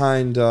 right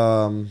behind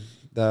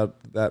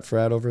that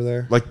frat over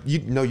there. Like you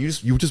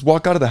just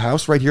walk out of the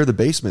house right here in the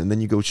basement, and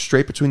then you go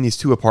straight between these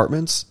two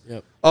apartments.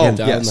 Yep. Oh, And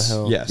down yes, the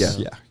hill. yes,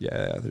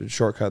 yeah. The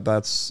shortcut.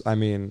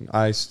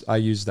 I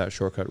use that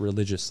shortcut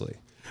religiously.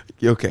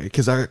 Okay,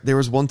 because there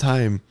was one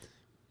time,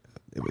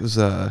 it was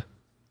I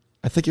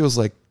think it was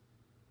like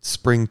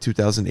spring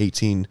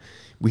 2018.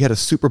 We had a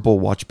Super Bowl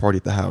watch party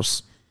at the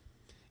house,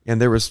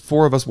 and there was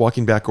 4 of us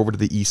walking back over to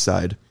the east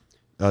side,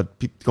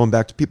 people going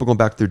back to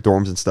their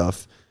dorms and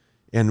stuff,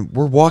 and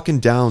we're walking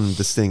down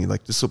this thing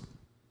like this.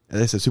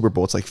 As I said, Super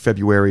Bowl. It's like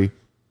February,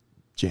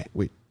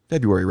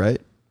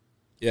 right?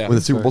 Yeah. When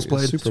the Super Bowl's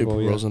played. Super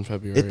Bowl's in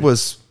February.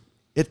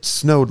 It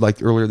snowed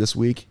like earlier this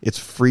week. It's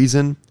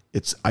freezing.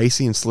 It's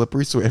icy and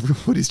slippery, so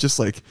everybody's just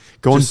like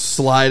going Just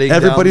sliding.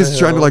 Everybody's down the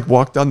trying to hill. like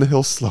walk down the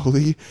hill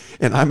slowly,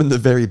 and I'm in the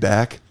very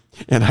back,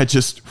 and I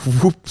just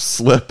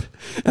slip,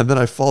 and then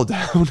I fall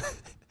down,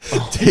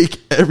 take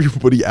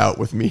everybody out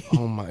with me.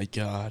 Oh my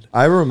God.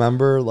 I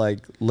remember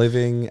like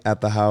living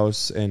at the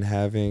house and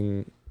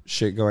having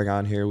shit going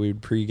on here. We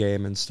would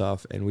pregame and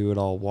stuff, and we would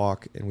all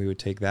walk, and we would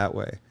take that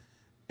way,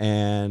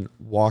 and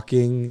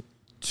walking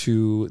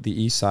to the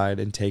east side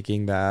and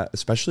taking that,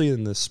 especially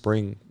in the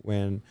spring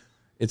when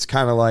it's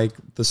kind of like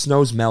the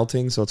snow's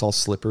melting, so it's all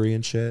slippery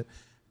and shit.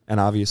 And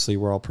obviously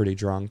we're all pretty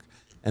drunk.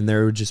 And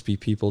there would just be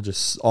people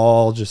just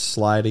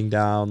sliding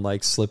down,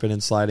 like slipping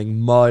and sliding,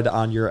 mud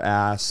on your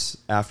ass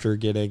after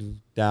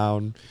getting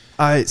down.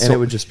 And it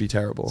would just be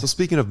terrible. So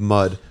speaking of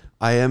mud,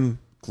 I am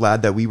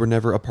glad that we were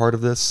never a part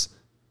of this.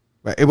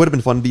 It would have been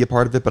fun to be a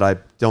part of it, but I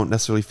don't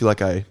necessarily feel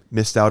like I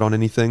missed out on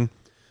anything.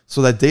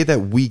 So that day that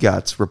we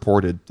got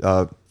reported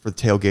for the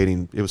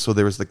tailgating, there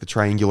was like the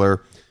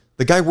triangular.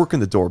 The guy working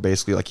the door,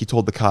 basically, like he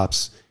told the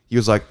cops, he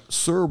was like,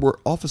 "Sir,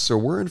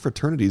 we're in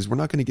fraternities. We're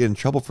not going to get in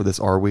trouble for this,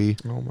 are we?"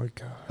 Oh my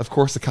God. Of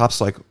course, the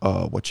cops like,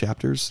 "What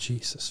chapters?"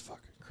 Jesus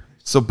fucking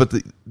Christ. So, but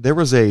there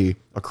was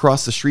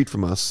across the street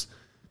from us.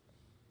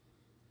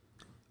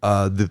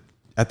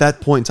 At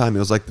that point in time, it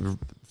was like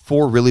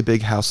 4 really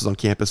big houses on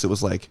campus. It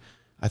was like,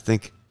 I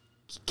think,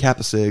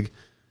 Kappa Sig,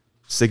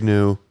 Sig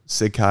Nu,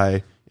 Sig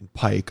Chi, and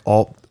Pike.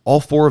 All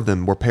 4 of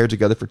them were paired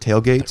together for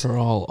tailgates. They're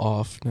all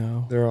off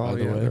now. They're all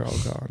by the way. they're all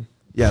gone.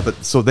 Yeah,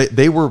 but so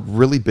they were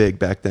really big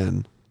back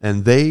then,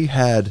 and they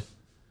had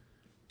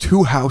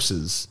 2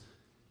 houses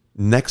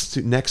next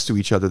to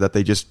each other that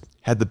they just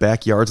had the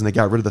backyards, and they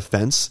got rid of the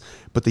fence,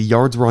 but the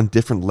yards were on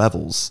different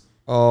levels.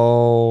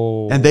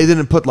 Oh. And they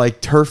didn't put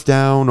like turf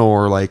down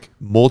or like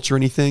mulch or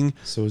anything.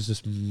 So it was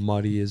just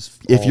muddy as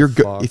If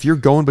fuck. if you're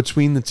going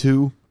between the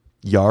 2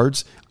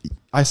 yards,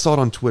 I saw it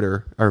on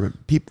Twitter. I remember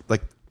people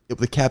like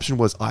the caption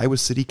was, "Iowa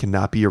City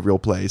cannot be a real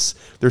place."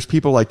 There's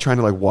people like trying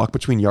to like walk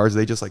between yards.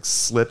 They just like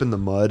slip in the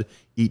mud,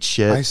 eat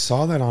shit. I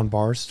saw that on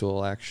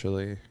Barstool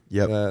actually.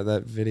 Yep.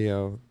 That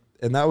video.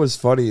 And that was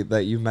funny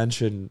that you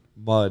mentioned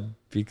mud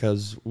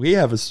because we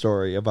have a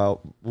story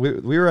about we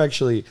were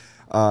actually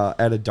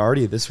at a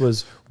Darty. This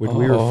was when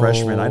we were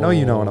freshmen. I know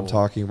you know what I'm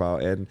talking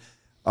about. And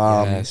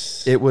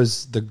Yes. it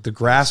was the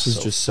grass was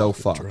So just so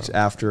fucking fucked drunk.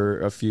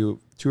 after 2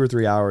 or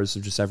 3 hours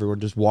of just everyone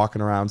just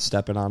walking around,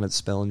 stepping on it,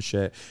 spilling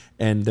shit.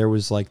 And there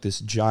was like this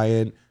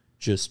giant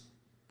just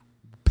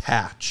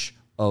patch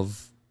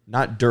of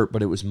not dirt,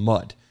 but it was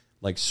mud,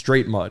 like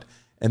straight mud.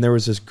 And there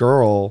was this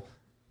girl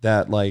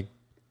that like,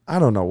 I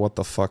don't know what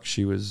the fuck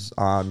she was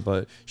on,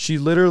 but she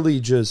literally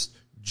just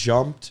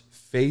jumped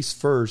face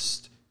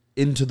first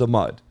into the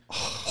mud,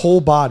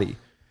 whole body.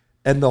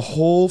 And the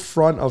whole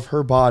front of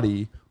her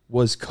body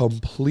was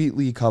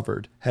completely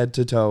covered head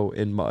to toe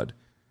in mud.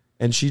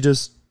 And she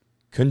just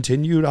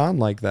continued on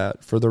like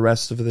that for the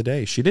rest of the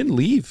day. She didn't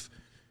leave.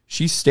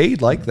 She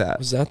stayed like that.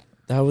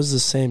 That was the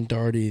same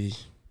Darty,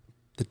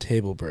 the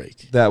table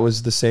break. That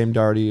was the same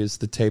Darty as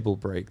the table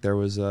break. There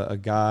was a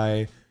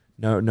guy,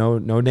 no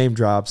name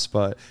drops,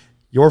 but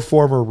your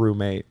former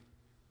roommate,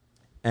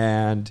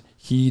 and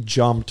he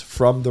jumped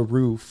from the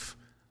roof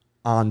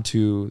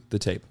onto the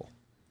table.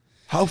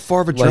 How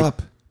far of a Like,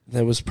 drop?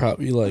 That was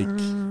probably like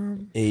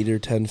 8 or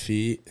 10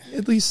 feet.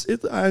 At least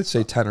I'd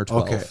say 10 or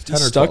 12. Okay. 10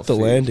 He or stuck 12 the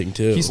feet. landing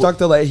too. He stuck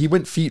he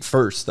went feet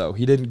first though.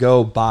 He didn't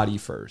go body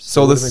first.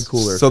 So It would've this been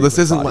cooler. so if he this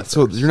went isn't body like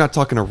so first. you're not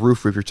talking a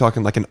roof. You're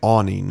talking like an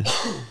awning, No,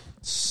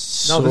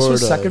 this was Sort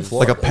second of. floor.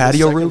 like a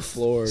patio Second roof.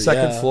 floor,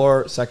 second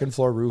yeah. second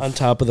floor roof. On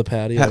top of the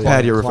patio.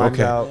 Patio roof. climbed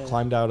Okay.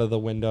 climbed out of the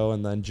window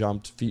and then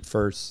jumped feet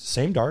first.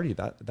 Same Darty.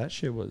 That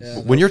shit was.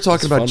 Yeah. When you're talking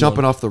It's about fun jumping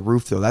one. off the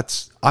roof, though,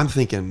 I'm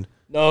thinking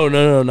No,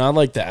 not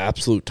like the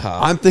absolute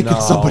top. I'm thinking No.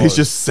 somebody's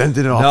just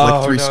sending it off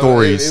like 3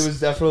 stories. It was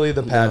definitely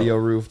the patio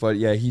roof, but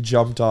yeah, he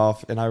jumped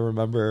off, and I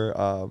remember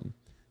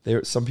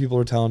some people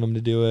were telling him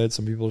to do it,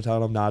 some people were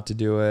telling him not to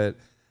do it,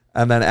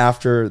 and then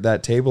after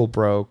that table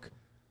broke,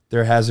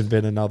 there hasn't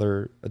been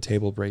a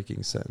table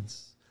breaking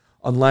since,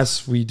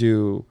 unless we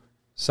do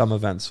some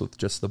events with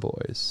just the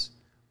boys.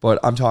 But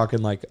I'm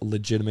talking like a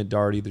legitimate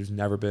Darty. There's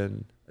never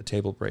been a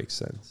table break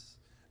since.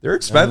 They're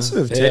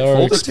expensive. They are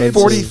Folding expensive.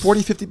 tables,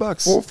 40,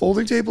 $50.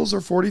 folding tables are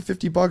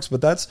 $40-$50,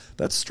 but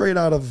that's straight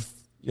out of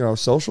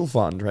social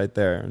fund right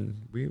there,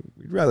 and we'd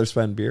rather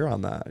spend beer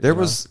on that. There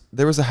was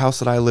a house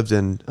that I lived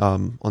in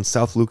on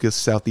South Lucas,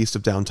 southeast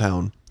of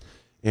downtown,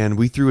 and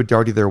we threw a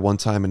darty there one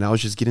time, and I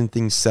was just getting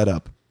things set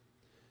up.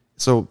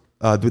 So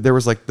there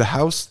was like the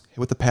house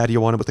with the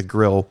patio on it with a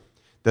grill.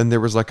 Then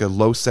there was like a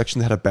low section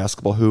that had a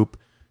basketball hoop,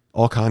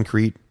 all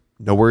concrete.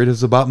 No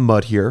worries about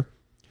mud here.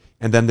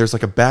 And then there's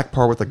like a back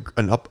part with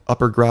an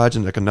upper garage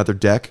and like another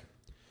deck.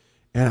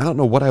 And I don't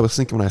know what I was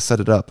thinking when I set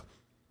it up,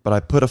 but I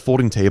put a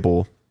folding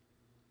table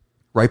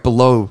right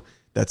below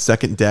that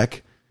second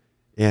deck.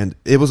 And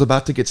it was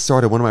about to get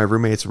started. One of my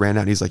roommates ran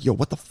out and he's like, yo,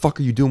 what the fuck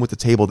are you doing with the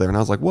table there? And I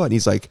was like, what? And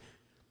he's like,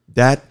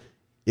 that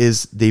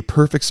is the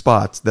perfect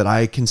spot that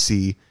I can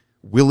see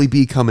Willie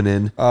B coming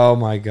in. Oh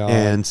my God.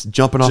 And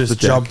jumping off the deck.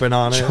 Jumping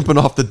on it. Jumping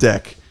off the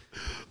deck.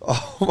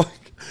 Oh my!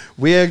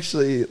 We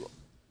actually,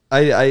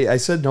 I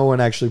said no one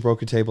actually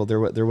broke a table.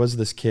 There was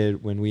this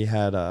kid when we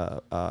had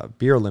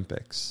beer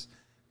Olympics,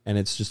 and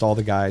it's just all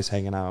the guys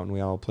hanging out, and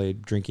we all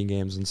played drinking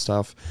games and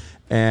stuff,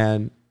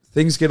 and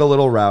things get a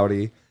little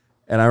rowdy.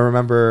 And I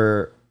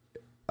remember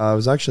it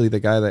was actually the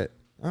guy that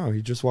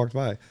he just walked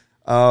by.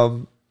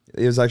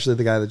 It was actually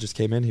the guy that just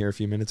came in here a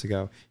few minutes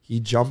ago. He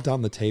jumped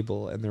on the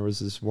table, and there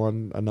was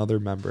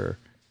another member,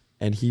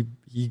 and he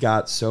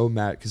got so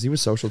mad because he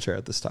was social chair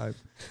at this time,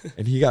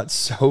 and he got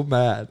so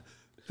mad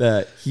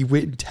that he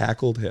went and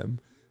tackled him.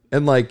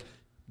 And like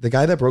the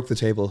guy that broke the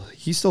table,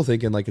 he's still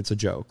thinking like it's a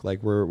joke,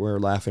 like we're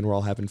laughing, we're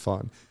all having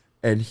fun,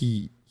 and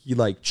he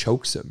like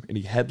chokes him and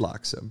he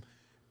headlocks him,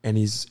 and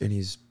he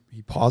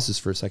pauses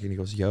for a second. He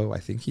goes, "Yo, I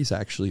think he's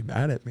actually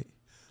mad at me,"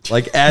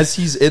 like as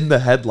he's in the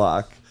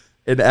headlock.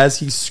 And as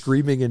he's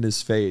screaming in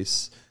his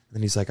face,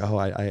 and he's like, "Oh,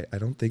 I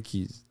don't think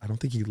he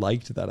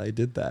liked that I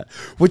did that,"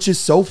 which is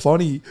so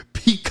funny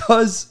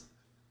because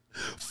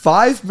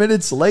 5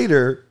 minutes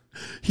later,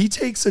 he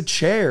takes a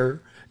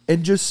chair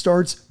and just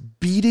starts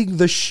beating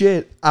the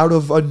shit out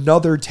of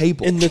another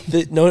table.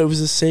 And no, it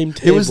was the same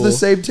table. It was the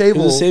same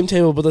table. It was the same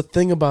table. But the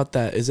thing about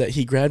that is that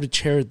he grabbed a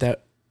chair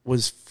that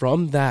was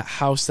from that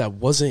house that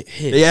wasn't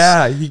his.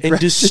 Yeah, and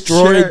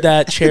destroyed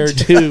that chair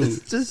too.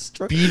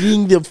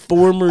 Beating the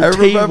former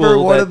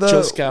table one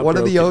that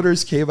of the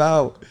owners came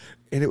out,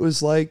 and it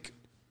was like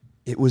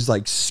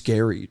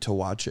scary to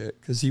watch it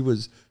because he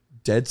was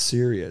dead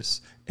serious,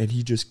 and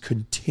he just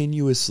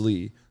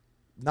continuously,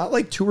 not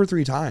like 2 or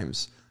 3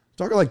 times, I'm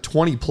talking like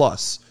 20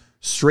 plus,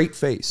 straight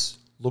face,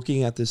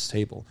 looking at this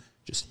table,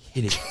 just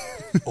hitting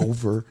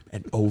over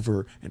and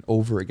over and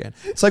over again.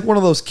 It's like one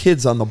of those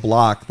kids on the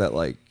block that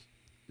like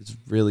is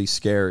really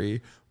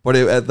scary.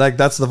 But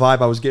that's the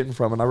vibe I was getting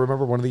from. And I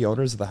remember one of the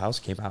owners of the house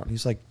came out and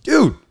he's like,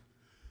 "Dude,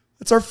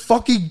 that's our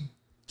fucking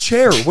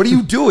chair. What are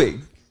you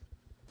doing?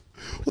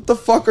 What the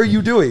fuck are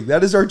you doing?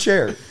 That is our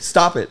chair.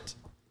 Stop it."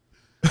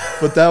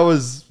 But that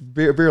was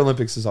beer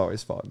Olympics is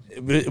always fun.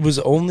 It was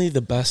only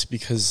the best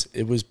because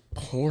it was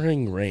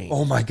pouring rain.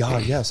 Oh my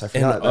God, yes, I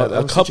forgot. And that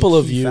a was couple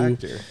such of key you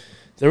factor.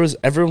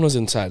 Everyone was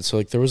inside. So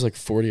like there was like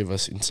 40 of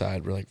us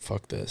inside. We're like,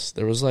 fuck this.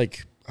 There was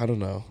like, I don't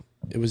know.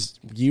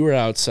 You were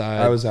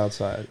outside. I was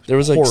outside. There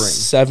was like pouring.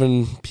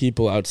 7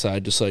 people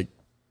outside, just like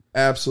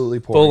absolutely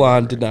pouring. full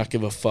on, did not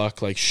give a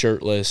fuck, like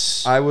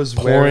shirtless. I was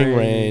pouring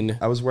rain.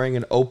 I was wearing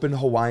an open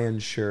Hawaiian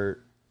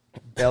shirt,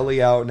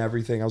 belly out and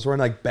everything. I was wearing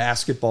like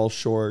basketball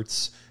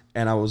shorts,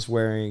 and I was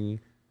wearing.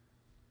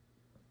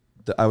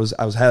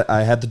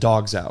 I had the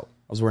dogs out.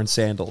 I was wearing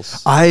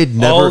sandals.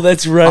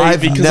 That's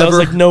right. Because I was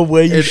like, no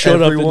way you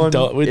showed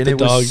up with the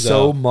dogs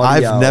out.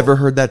 Muddy I've never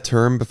heard that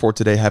term before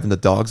today, having the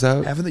dogs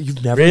out.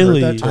 You've never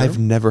Really? heard that term? I've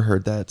never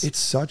heard that. It's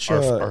such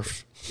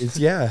Arf. It's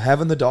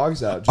having the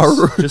dogs out.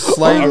 Just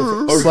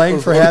slang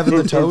for having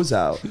the toes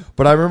out.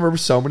 But I remember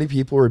so many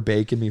people were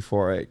baking me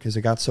for it because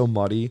it got so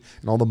muddy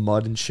and all the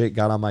mud and shit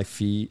got on my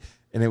feet,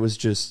 and it was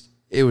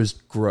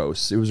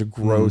gross. It was a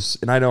gross,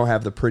 and I don't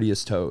have the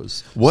prettiest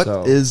toes. What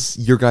is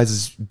your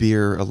guys'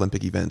 beer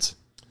Olympic event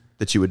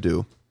that you would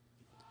do?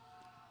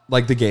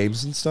 Like the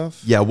games and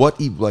stuff? Yeah, what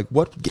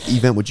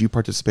event would you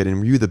participate in?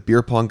 Were you the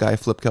beer pong guy,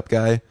 flip cup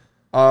guy?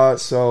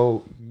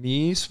 So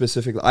me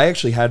specifically, I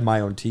actually had my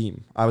own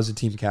team. I was a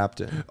team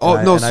captain. Oh,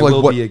 and no, I so like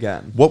will be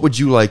again. What would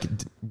you like?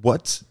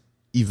 What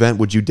event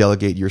would you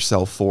delegate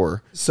yourself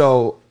for?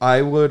 So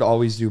I would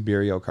always do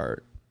Mario Kart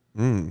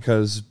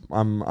because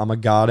I'm a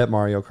god at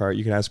Mario Kart.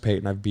 You can ask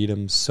Peyton. I've beat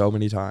him so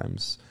many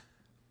times.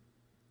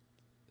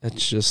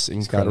 That's just Got a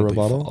incredibly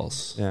rebuttal?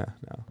 false. Yeah,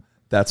 no.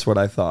 That's what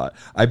I thought.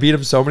 I beat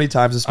him so many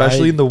times,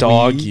 especially in the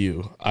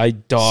Wii. I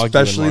dog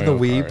especially you in the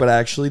Mario Wii, Kart. but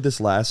actually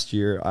this last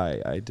year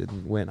I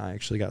didn't win. I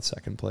actually got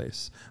second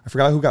place. I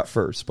forgot who got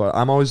first, but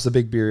I'm always the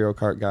big Mario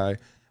Kart guy.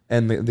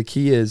 And the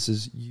key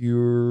is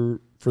you're,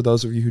 for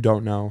those of you who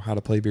don't know how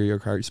to play Mario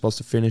Kart, you're supposed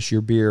to finish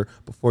your beer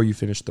before you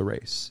finish the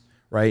race,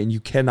 right? And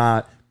you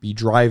cannot be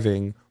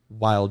driving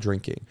while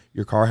drinking.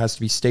 Your car has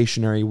to be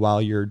stationary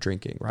while you're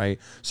drinking, right?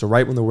 So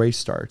right when the race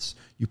starts,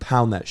 you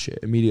pound that shit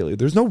immediately.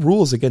 There's no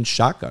rules against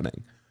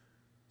shotgunning.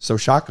 So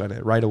shotgun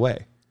it right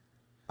away.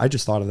 I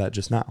just thought of that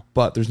just now.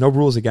 But there's no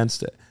rules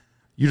against it.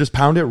 You just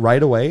pound it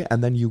right away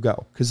and then you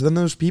go. Because then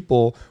there's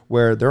people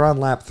where they're on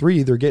lap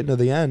 3, they're getting to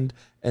the end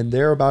and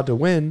they're about to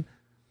win,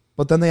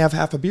 but then they have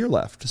half a beer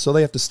left. So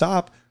they have to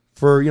stop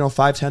for,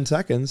 5-10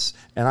 seconds,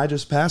 and I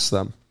just pass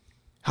them.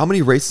 How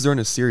many races are in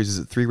a series? Is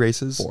it 3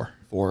 races?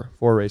 4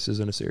 races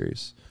in a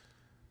series.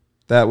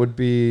 That would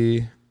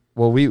be,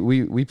 well,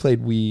 we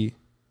played Wii,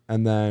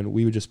 and then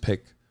we would just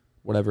pick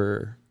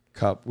whatever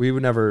cup. We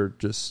would never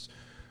just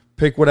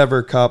pick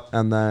whatever cup,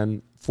 and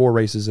then 4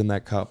 races in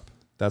that cup.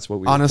 That's what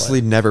we honestly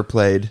would play. never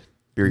played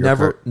Beer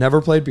Kart.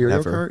 Never played Beer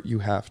Never. Kart. You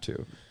have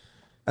to.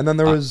 And then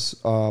there was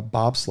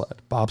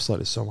bobsled. Bobsled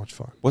is so much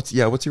fun. What's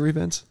your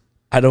event?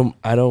 I don't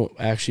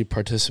actually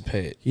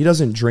participate. He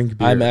doesn't drink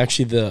beer. I'm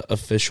actually the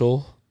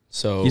official,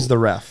 so He's the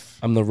ref.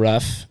 I'm the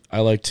ref. I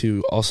like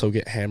to also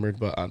get hammered,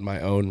 but on my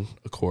own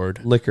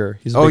accord. Liquor.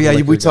 He's a Oh big yeah,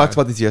 liquor we talked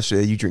guy. about this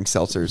yesterday. You drink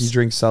seltzers. He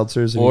drinks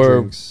seltzers and he Or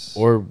drinks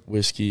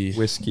whiskey.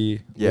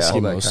 whiskey. Yeah. all Whiskey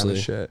that mostly. kind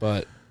of shit.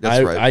 But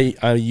That's right.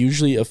 I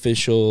usually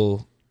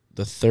official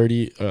the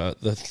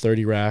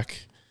 30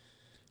 rack.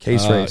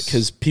 Case race.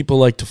 Because people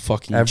like to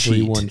fucking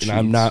Everyone cheat, and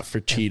I'm cheats. not for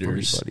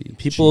cheaters. Everybody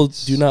People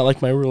cheats. do not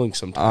like my ruling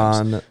sometimes,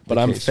 On but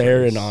the I'm case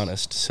fair race. and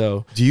honest.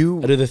 So Do you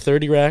I do the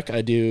 30 rack.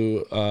 I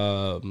do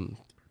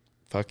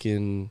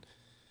fucking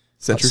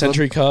Century Club?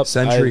 Century Cup.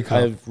 Century Cup.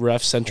 I have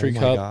ref Century Oh my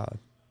Cup, God.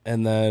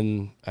 and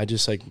then I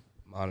just like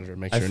monitor,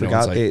 make I sure no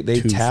forgot one's like they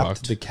too tapped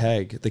fucked. the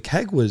keg. The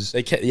keg was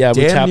we damn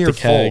tapped near the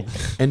keg.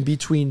 full. And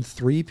between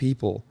 3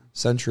 people,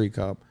 Century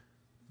Cup,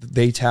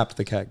 they tapped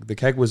the keg. The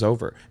keg was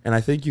over. And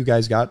I think you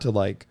guys got to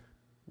what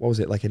was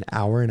it, like an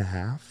hour and a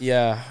half?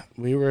 Yeah,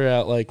 we were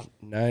at like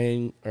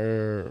 9,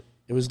 or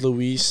it was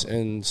Luis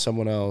and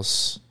someone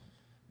else.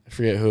 I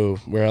forget who.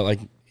 We're at like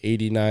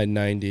 89,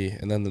 90,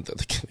 and then the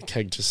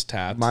keg just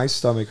tapped. My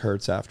stomach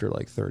hurts after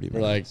like 30 We're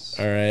like, minutes.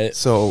 all right.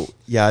 So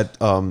yeah,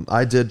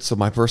 I did. So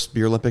my first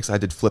Beer Olympics, I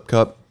did Flip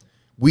Cup.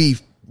 We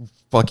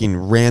fucking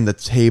ran the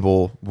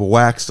table,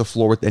 waxed the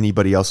floor with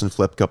anybody else in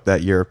Flip Cup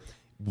that year.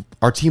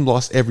 Our team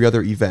lost every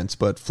other event,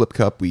 but Flip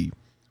Cup we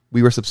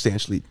were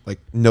substantially,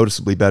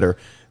 noticeably better.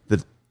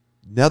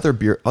 The other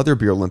Beer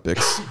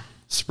Olympics,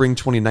 spring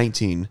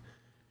 2019,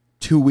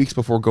 2 weeks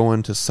before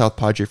going to South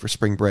Padre for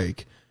spring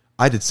break,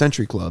 I did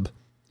Century Club,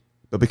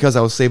 but because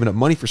I was saving up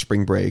money for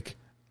spring break,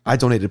 I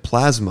donated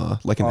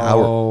plasma an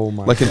hour, Oh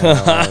my like an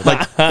God.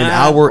 like an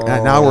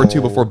hour or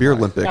two before Beer my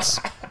Olympics.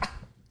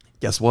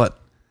 Guess what?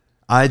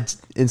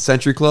 In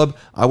Century Club,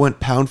 I went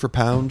pound for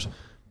pound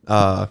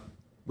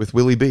with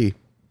Willie B.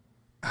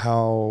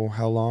 How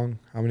long?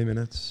 How many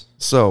minutes?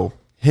 So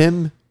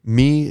him,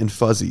 me, and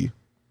Fuzzy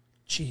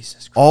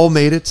Jesus Christ. all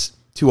made it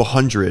to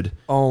 100,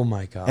 Oh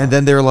my God. and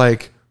then they're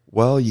like,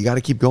 "Well, you got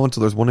to keep going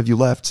till there's one of you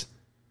left,"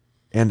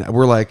 and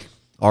we're like,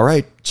 "All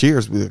right,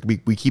 cheers."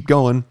 We keep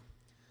going.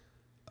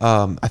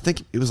 I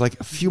think it was like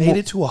a few made more.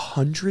 it to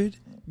 100?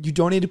 You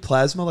donated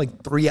plasma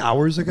like 3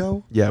 hours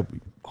ago? Yeah.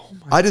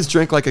 I just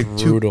drank like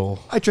Brutal.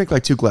 I drank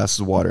like 2 glasses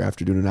of water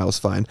after doing it. I was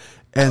fine.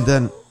 And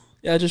then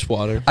Yeah, just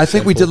water. I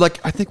think we did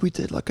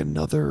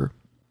another,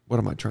 what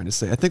am I trying to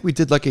say? I think we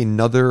did like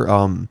another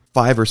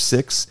 5 or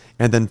 6,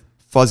 and then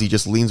Fuzzy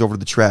just leans over to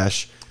the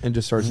trash, And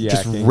just starts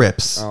just yakking.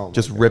 rips, Oh my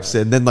just God. rips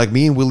it. And then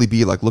me and Willie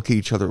B look at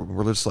each other, and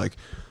we're just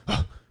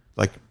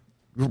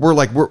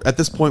we're at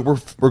this point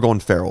we're going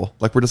feral.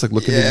 We're just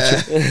looking at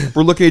each other.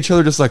 We're looking at each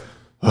other just like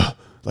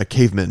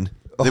cavemen.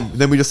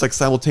 Then we just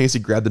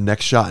simultaneously grab the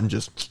next shot and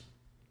just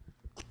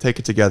take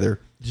it together.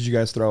 Did you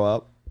guys throw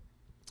up?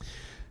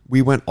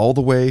 We went all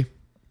the way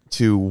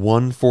to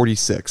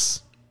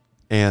 146,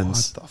 and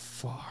What the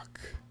fuck?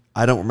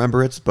 I don't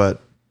remember it,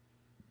 but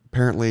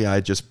apparently I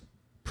just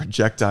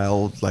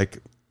projectile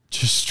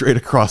just straight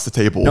across the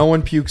table. No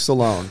one pukes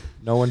alone.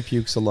 No one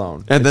pukes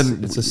alone. And It's-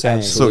 then it's a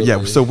saying.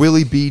 so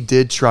Willie B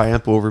did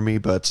triumph over me,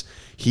 but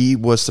he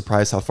was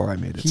surprised how far I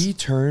made it. He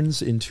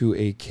turns into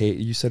a cave.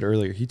 You said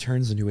earlier he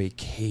turns into a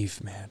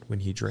caveman when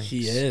he drinks.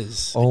 He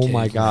is. Oh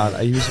my God!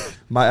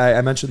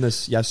 I mentioned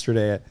this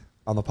yesterday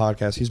on the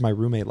podcast. He's my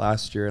roommate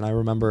last year, and I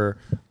remember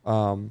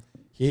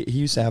he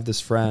used to have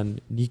this friend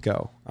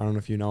Nico. I don't know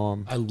if you know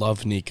him. I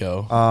love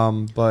Nico.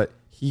 But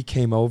he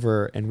came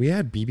over and we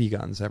had BB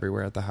guns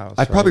everywhere at the house.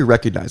 I probably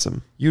recognize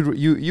him.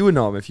 You would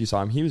know him if you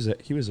saw him. He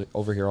was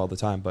over here all the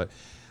time. But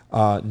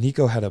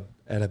Nico had a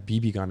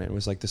BB gun. And it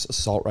was like this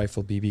assault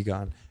rifle BB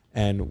gun,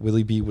 and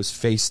Willie B was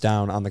face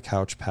down on the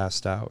couch,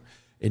 passed out.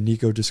 And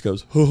Nico just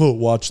goes, "Oh,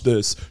 watch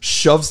this!"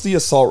 Shoves the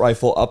assault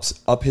rifle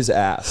up his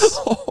ass.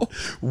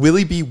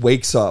 Willie B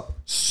wakes up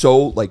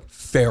so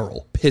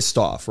feral, pissed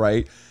off,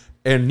 right?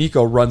 And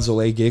Nico runs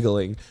away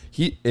giggling.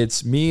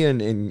 It's me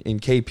and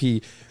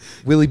KP.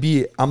 Willie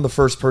B, I'm the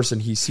first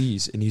person he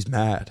sees, and he's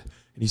mad,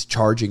 and he's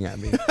charging at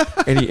me,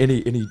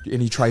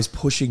 and he tries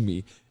pushing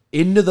me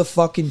into the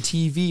fucking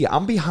TV.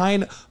 I'm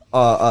behind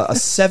a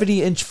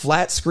 70-inch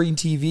flat screen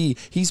TV.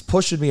 He's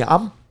pushing me.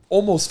 I'm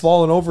almost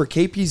falling over.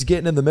 KP's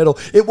getting in the middle.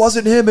 It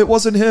wasn't him. It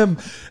wasn't him.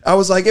 I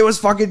was like, it was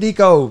fucking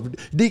Nico.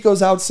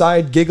 Nico's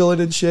outside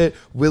giggling and shit.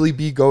 Willie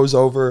B goes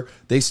over.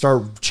 They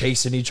start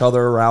chasing each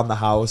other around the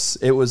house.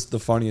 It was the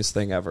funniest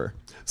thing ever.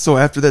 So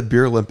after that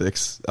beer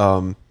Olympics,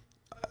 the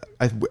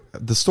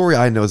story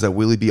I know is that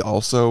Willie B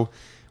also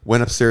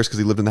went upstairs because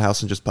he lived in the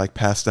house and just like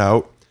passed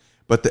out.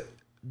 But the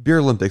beer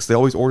Olympics, they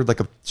always ordered like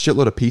a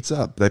shitload of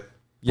pizza.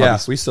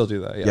 We still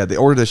do that. Yeah, they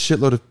ordered a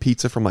shitload of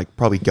pizza from like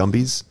probably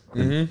Gumby's.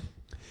 Mm-hmm.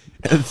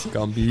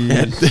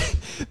 And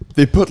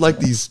they put like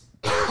these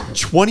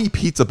 20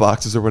 pizza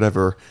boxes or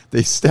whatever.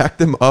 They stacked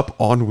them up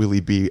on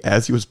Willie B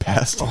as he was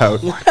passed out.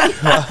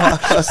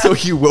 So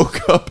he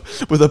woke up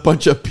with a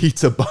bunch of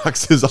pizza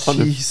boxes on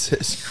him.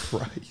 Jesus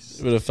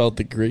Christ. Would have felt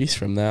the grease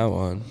from that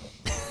one.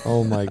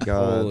 Oh my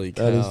God. Holy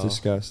That is cow.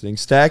 disgusting.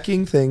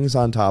 Stacking things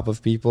on top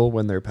of people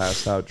when they're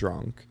passed out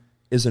drunk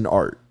is an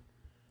art.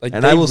 Like,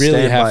 And they I will really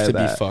stand by have to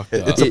that. be fucked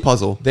up. It's a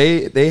puzzle.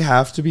 They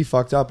have to be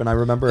fucked up. And I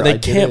remember And they I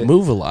did can't it-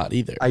 move a lot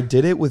either. I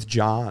did it with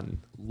John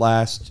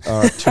last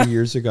 2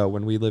 years ago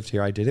when we lived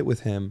here. I did it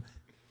with him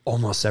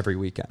almost every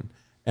weekend.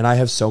 And I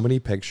have so many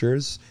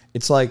pictures.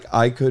 It's like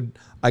I could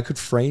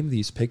frame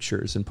these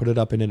pictures and put it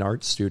up in an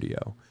art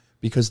studio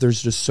because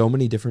there's just so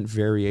many different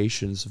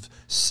variations of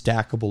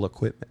stackable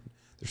equipment.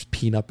 There's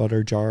peanut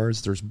butter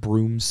jars, there's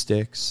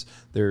broomsticks,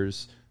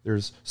 there's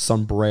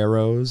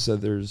sombreros,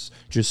 there's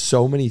just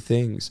so many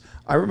things.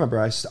 I remember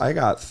I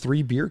got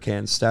 3 beer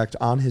cans stacked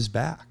on his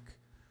back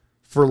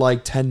for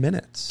like 10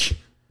 minutes.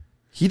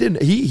 He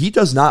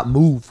does not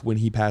move when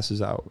he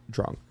passes out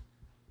drunk.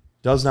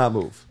 Does not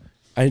move.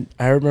 I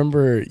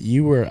remember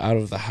you were out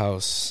of the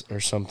house or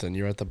something.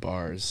 You were at the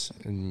bars,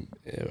 and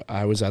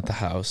I was at the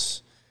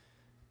house,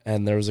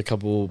 and there was a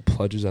couple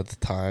pledges at the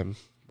time,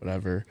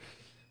 whatever,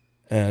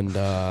 and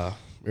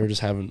we were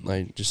just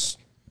having just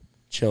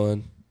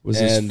chilling. Was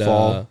this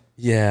fall?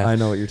 Yeah, I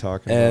know what you're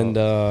talking and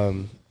about.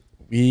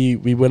 we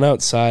went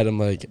outside. I'm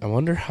like, I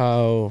wonder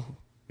how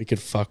we could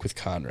fuck with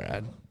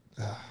Conrad.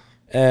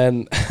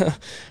 And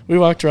we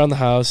walked around the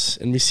house,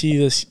 and we see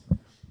this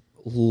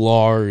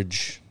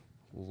large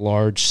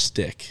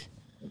stick,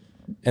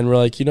 and we're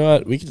like, you know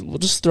what? We'll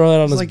just throw that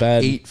on It's his like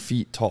bed. 8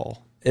 feet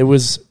tall. It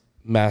was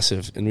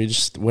massive, and we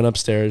just went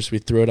upstairs. We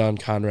threw it on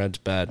Conrad's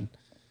bed,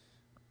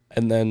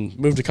 and then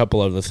moved a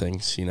couple other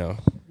things.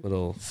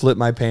 Little Flip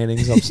my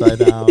paintings upside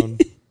down.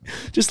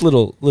 just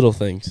little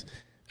things.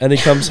 And he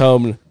comes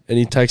home and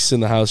he texts in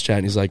the house chat,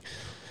 and he's like,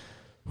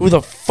 "Who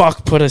the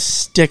fuck put a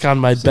stick on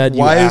my bed?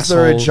 Why you is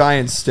there a asshole?"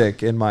 giant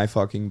stick in my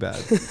fucking bed?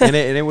 And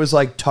it was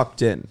like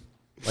tucked in,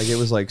 like it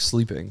was like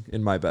sleeping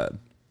in my bed.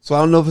 So I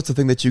don't know if it's a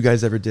thing that you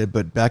guys ever did,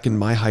 but back in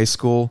my high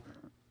school,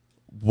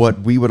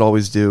 what we would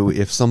always do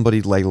if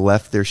somebody like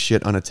left their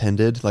shit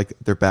unattended, like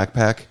their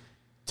backpack,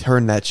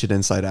 turn that shit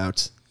inside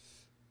out.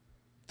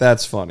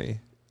 That's funny.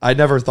 I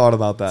never thought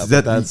about that.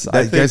 That, but that's you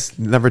guys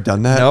never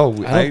done that? no.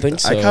 I don't think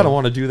so. I kind of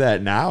want to do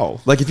that now.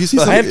 Like if you see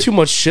I somebody, have too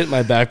much shit in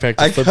my backpack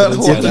to I flip kinda it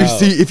want inside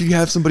out. if you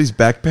have somebody's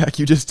backpack,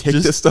 you just take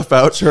this stuff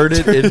out, turn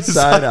it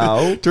inside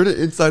out. turn it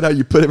inside out.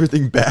 You put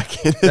everything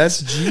back in it.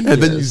 That's genius.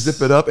 And then you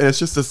zip it up, and it's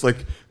just this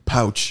like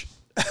pouch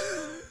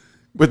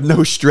with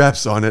no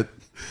straps on it.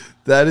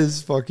 That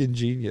is fucking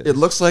genius. It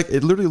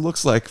literally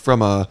looks like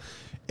from a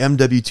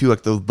MW2,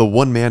 like the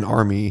one man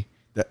army.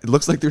 That it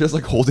looks like they're just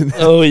like holding that.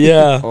 Oh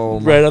yeah, Oh,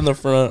 my- right on the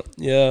front.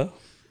 Yeah,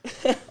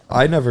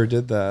 I never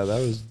did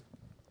that.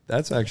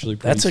 That's actually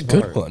pretty that's a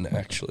smart. good one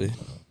actually.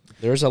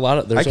 There's a lot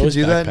of. There's I could always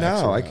do that backpacks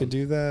now. I around. could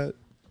do that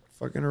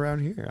fucking around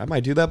here. I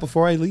might do that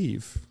before I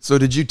leave. So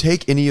did you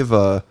take any of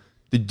do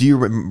you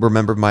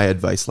remember my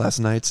advice last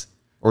night,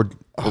 or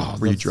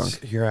were you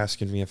drunk? You're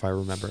asking me if I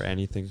remember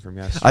anything from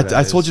yesterday.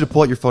 I told you to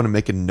pull out your phone and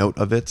make a note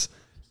of it,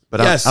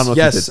 but Yes, I don't know if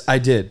yes, you did. I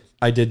did.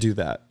 I did do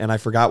that, and I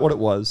forgot what it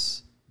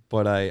was,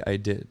 but I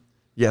did.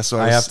 Yeah, so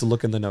I have to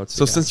look in the notes.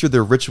 So again. since you're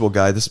the ritual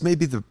guy, this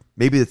maybe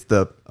it's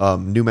the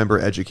new member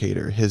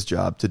educator, his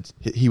job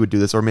he would do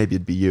this, or maybe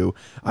it'd be you.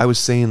 I was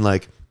saying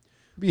like,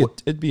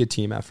 it'd be a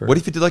team effort. what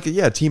if you did like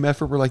a team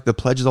effort where like the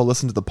pledges all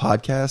listen to the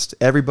podcast,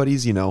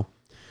 everybody's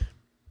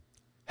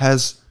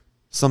has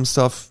some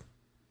stuff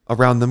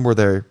around them where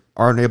they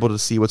aren't able to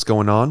see what's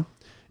going on,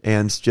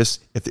 and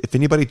just if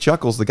anybody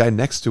chuckles, the guy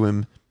next to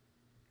him,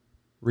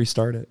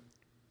 restart it?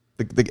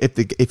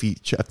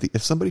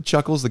 if somebody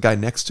chuckles, the guy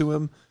next to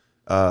him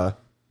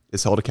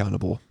is held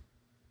accountable.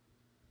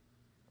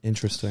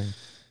 Interesting.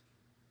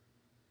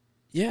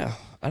 Yeah,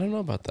 I don't know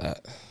about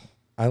that.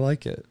 I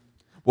like it.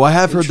 Well, I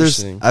have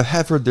Interesting.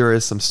 heard there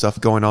is some stuff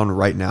going on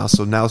right now,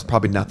 so now is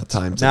probably not the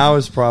time. Now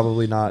is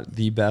probably not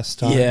the best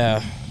time.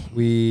 Yeah,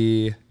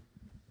 We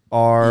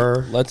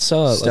are let's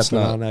stepping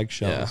not on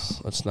eggshells. Yeah,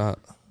 let's not.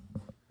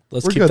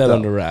 Let's We're keep good, that though.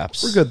 under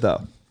wraps. We're good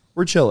though.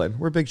 We're chilling.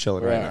 We're big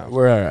chilling right now.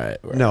 We're all right.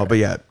 We're all No, right. but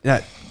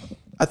yeah,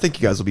 I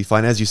think you guys will be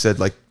fine. As you said,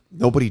 like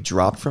nobody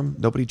dropped.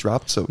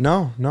 So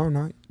No.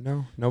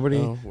 Nobody.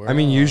 No, we're I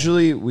mean, all right.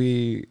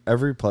 usually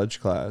every pledge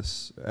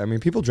class, I mean,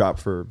 people drop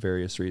for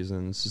various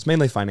reasons. It's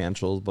mainly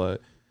financials,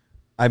 but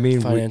I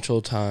mean,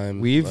 financial time.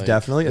 we've like,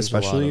 definitely, there's a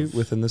lot especially of-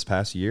 within this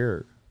past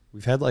year,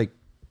 we've had like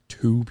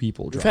 2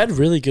 people drop. We've had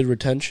really good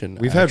retention.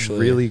 We've actually.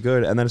 had really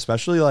good, and then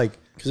especially like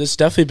Because it's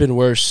definitely been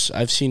worse.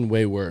 I've seen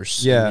way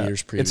worse. In the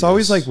years previous. It's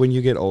always like when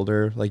you get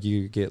older, like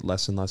you get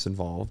less and less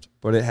involved.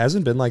 But it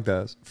hasn't been like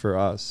that for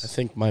us. I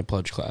think my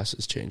pledge class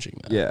is changing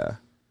that. Yeah,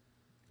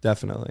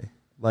 definitely.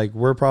 Like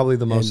we're probably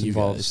the most And you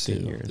involved guys,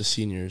 seniors. too. The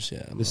seniors,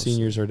 yeah. The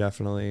seniors are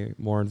definitely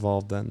more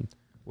involved than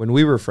when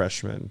we were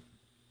freshmen.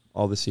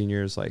 All the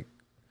seniors, like,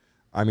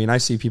 I mean, I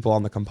see people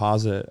on the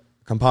composite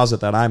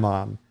that I'm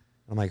on.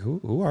 I'm like,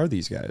 who are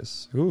these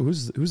guys?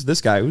 Who's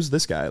this guy? Who's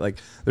this guy? Like,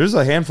 there's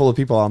a handful of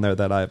people on there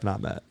that I have not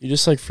met. You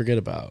just like forget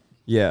about.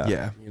 Yeah,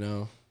 Yeah. You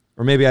know.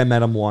 or maybe I met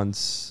them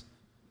once.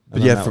 But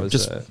and then yeah, that from was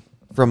just it.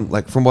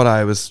 from what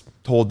I was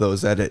told though,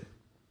 is that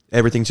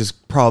everything's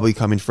just probably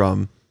coming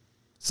from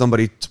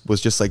somebody was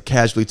just like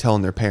casually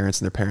telling their parents,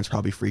 and their parents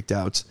probably freaked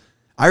out.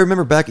 I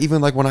remember back even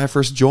like when I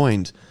first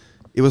joined,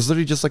 it was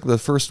literally just like the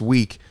first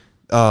week.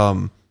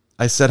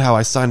 I said how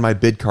I signed my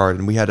bid card,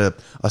 and we had a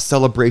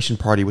celebration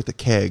party with a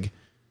keg,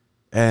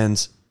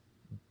 and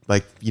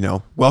like, you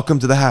know, welcome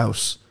to the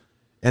house.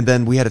 And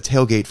then we had a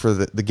tailgate for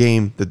the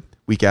game the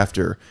week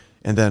after,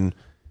 and then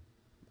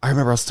I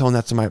remember I was telling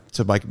that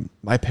to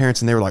my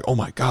parents, and they were like, "Oh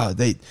my god,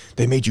 they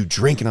made you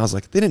drink," and I was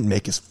like, "They didn't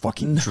make us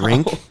fucking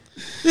drink.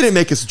 They didn't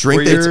make us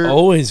drink." Were It's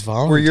always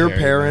voluntary. Were your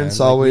parents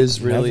man. Like,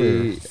 always we never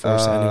really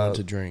force anyone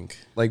to drink?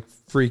 like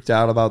freaked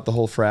out about the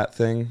whole frat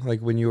thing?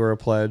 Like when you were a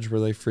pledge, were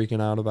they freaking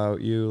out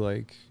about you?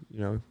 Like, you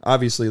know,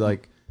 obviously,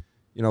 like,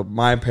 you know,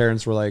 my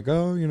parents were like,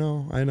 "Oh, you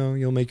know, I know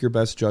you'll make your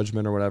best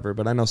judgment or whatever."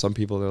 But I know some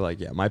people, they're like,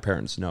 "Yeah, my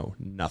parents know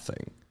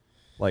nothing."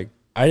 Like,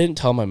 I didn't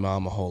tell my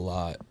mom a whole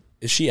lot.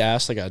 If she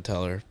asked, I gotta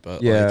tell her.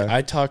 But Yeah. like,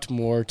 I talked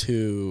more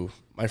to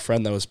my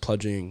friend that was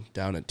pledging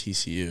down at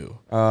TCU.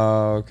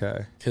 oh,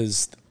 okay.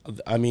 Because,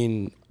 I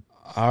mean,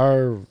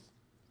 our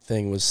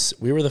thing was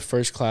we were the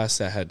first class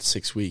that had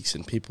 6 weeks,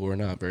 and people were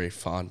not very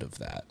fond of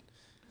that.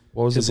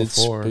 What was it 'Cause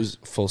before? it was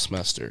full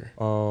semester.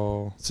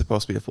 Oh, It's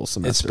supposed to be a full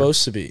semester. It's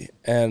supposed to be,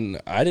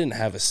 and I didn't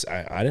have a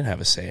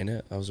say in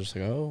it. I was just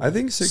like, oh, I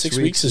think 6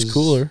 weeks is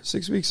cooler.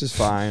 6 weeks is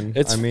fine.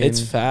 It's I mean,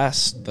 it's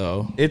fast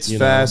though. It's you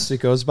know? fast. It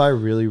goes by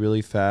really,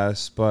 really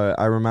fast. But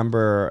I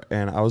remember,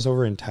 and I was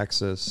over in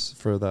Texas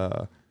for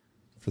the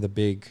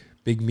big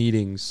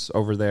meetings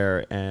over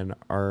there, and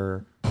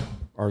our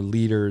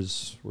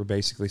leaders were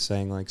basically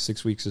saying like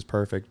 6 weeks is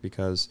perfect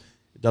because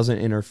it doesn't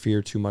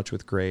interfere too much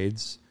with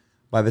grades.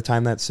 By the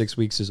time that 6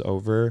 weeks is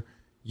over,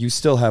 you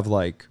still have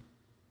like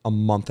a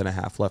month and a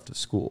half left of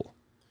school.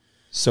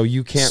 So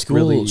you can't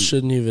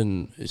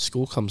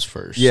school comes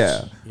first.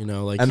 Yeah. You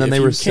know, like, And then if they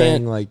you were can't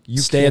saying like you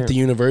stay can't, at the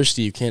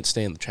university, you can't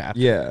stay in the chapter.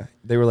 Yeah,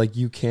 they were like,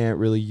 you can't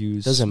really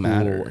use Doesn't school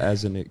matter.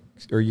 as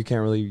or you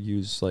can't really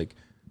use like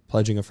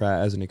pledging a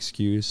frat as an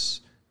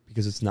excuse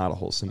because it's not a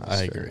whole semester.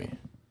 I agree.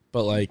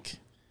 But like,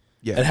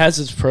 Yeah. it has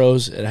its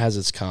pros, it has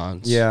its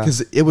cons. Yeah,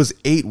 Because it was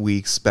 8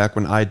 weeks back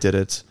when I did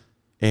it,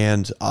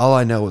 and all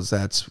I know is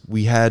that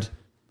we had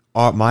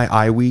my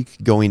I week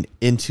going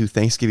into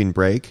Thanksgiving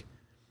break.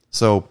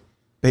 So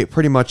they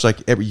pretty much like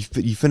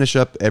you finish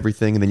up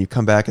everything, and then you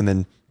come back, and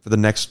then for the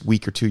next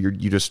week or two,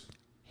 you just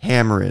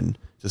hammering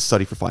to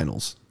study for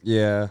finals.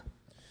 yeah,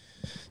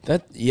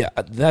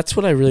 That's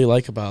what I really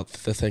like about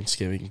the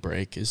Thanksgiving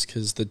break is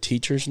because the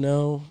teachers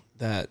know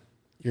that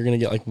you're gonna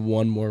get like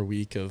one more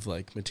week of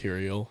like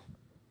material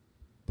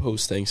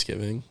post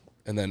Thanksgiving,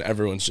 and then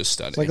everyone's just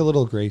studying. it's like a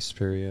little grace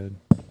period.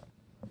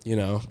 You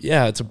know,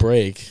 yeah, it's a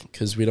break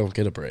because we don't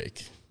get a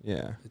break.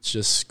 Yeah, It's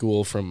just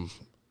school from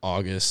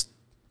August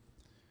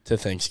to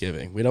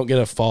Thanksgiving. We don't get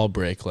a fall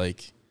break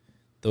like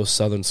those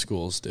southern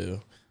schools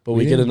do, but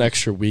we get an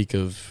extra week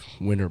of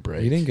winter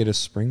break. we didn't get a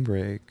spring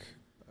break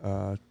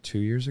 2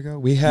 years ago.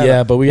 We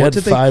had but we what had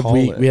did they 5 call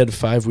weeks. it? We had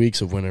 5 weeks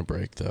of winter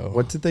break though.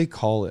 What did they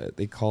call it?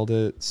 They called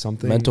it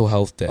something. Mental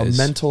health days? A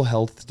mental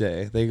health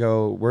day. They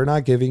go, we're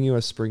not giving you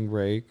a spring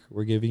break.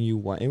 We're giving you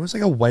one. It was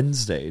like a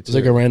Wednesday. It was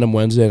like a random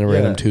Wednesday and a Yeah.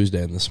 random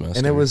Tuesday in the semester.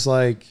 And it was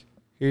like,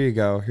 here you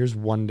go. Here's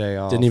one day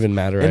off. Didn't even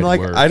matter. And at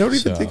like, work, I don't even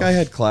so. think I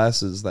had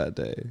classes that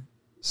day.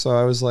 So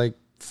I was like,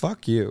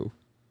 fuck you.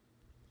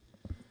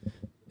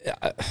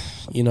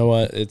 You know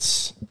what?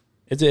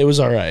 It was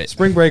all right.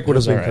 Spring break would It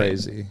was have been all right.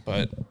 crazy.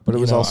 But it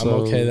was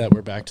also- I'm okay that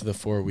we're back to the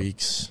 4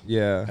 weeks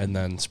Yeah. and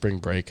then spring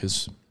break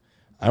because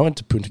I went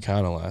to Punta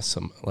Cana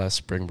last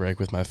spring break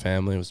with my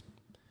family. It was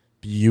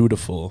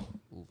beautiful,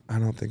 I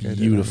don't think I did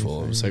beautiful. It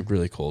anything. was like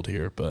really cold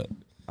here, but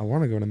I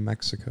want to go to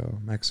Mexico.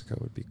 Mexico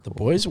would be cool. the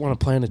boys want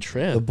to plan a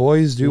trip. The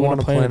boys do We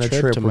want to wanna plan a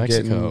trip. to We're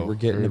Mexico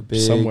getting or a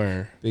big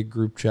somewhere. big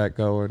group chat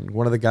going.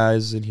 One of the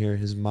guys in here,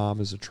 his mom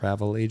is a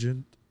travel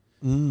agent.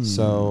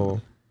 So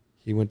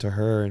he went to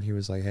her and he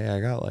was like, "Hey, I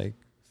got like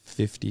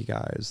 50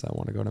 guys that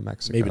want to go to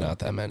Mexico. Maybe not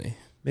that many.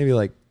 Maybe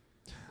like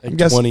Like I'm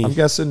 20,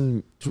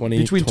 guessing 20,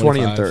 between 20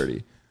 and 25.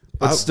 30.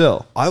 But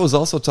still, I was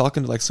also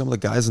talking to like some of the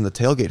guys in the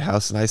tailgate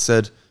house, and I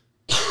said,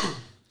 if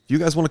you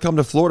guys want to come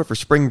to Florida for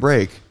spring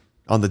break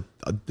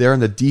there on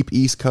the deep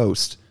East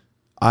Coast,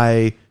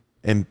 I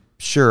am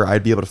sure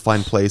I'd be able to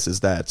find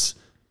places that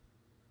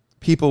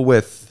people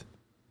with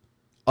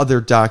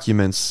other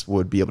documents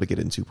would be able to get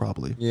into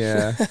probably.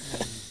 yeah.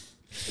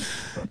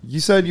 You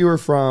said you were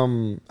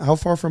from, how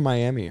far from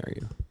Miami are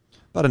you?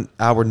 about an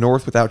hour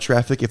north without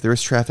traffic. If there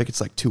is traffic,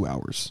 it's like 2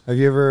 hours. Have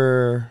you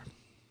ever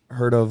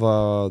heard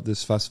of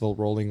this festival,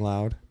 Rolling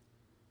Loud?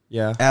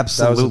 Yeah,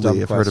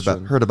 Absolutely. I've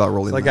heard about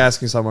Rolling It's like Loud.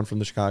 asking someone from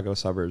the Chicago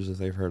suburbs if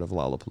they've heard of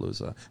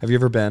Lollapalooza. Have you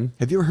ever been?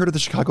 Have you ever heard of the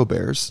Chicago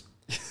Bears?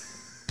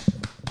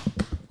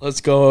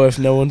 Let's go. If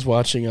no one's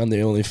watching on the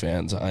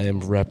OnlyFans, I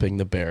am repping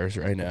the Bears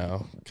right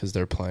now because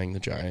they're playing the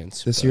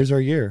Giants. This but year's our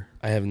year.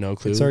 I have no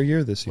clue. It's our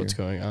year this year. What's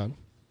going on?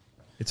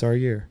 It's our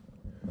year.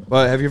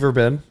 But have you ever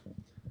been?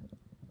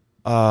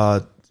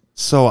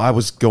 So I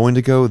was going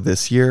to go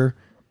this year,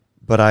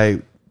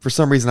 but for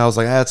some reason I was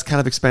like, it's kind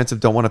of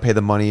expensive. Don't want to pay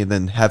the money and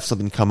then have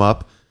something come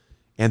up.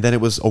 And then it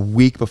was a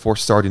week before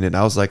starting it. And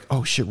I was like,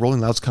 oh shit, Rolling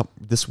Loud's come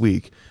this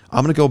week.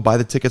 I'm going to go buy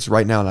the tickets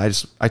right now.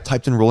 And I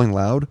typed in Rolling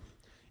Loud,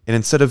 and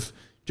instead of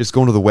just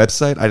going to the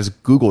website, I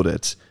just Googled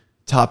it.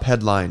 Top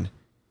headline,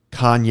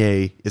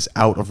 Kanye is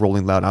out of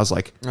Rolling Loud. And I was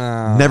like,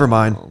 never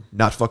mind,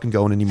 not fucking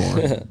going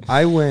anymore.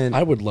 I went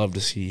I would love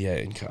to see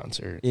Ye in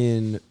concert.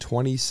 in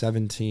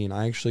 2017.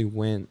 I actually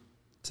went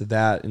to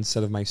that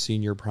instead of my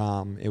senior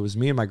prom. It was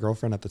me and my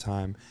girlfriend at the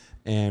time,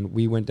 and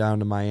we went down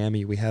to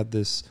Miami. We had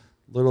this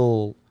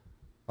little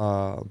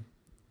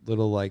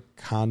like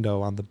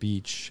condo on the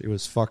beach. It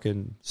was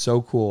fucking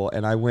so cool.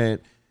 And I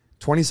went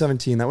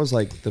 2017. That was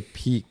like the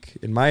peak,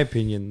 in my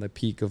opinion, the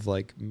peak of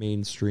like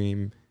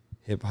mainstream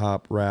hip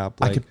hop rap.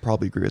 Like, I could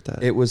probably agree with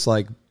that. it was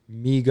like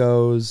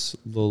Migos,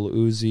 Lil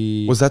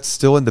Uzi. Was that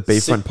still in the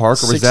Bayfront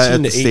Park, or was that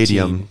at the 16 to 18.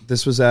 stadium?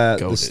 This was at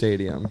the Goated.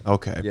 stadium.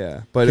 Okay.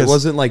 Yeah, but it 'Cause-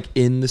 wasn't like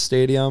in the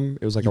stadium.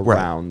 It was like Right.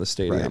 around the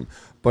stadium. Right.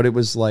 But it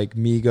was like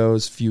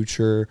Migos,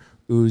 Future,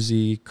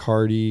 Uzi,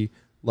 Cardi,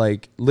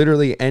 like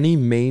literally any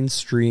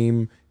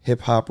mainstream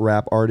hip hop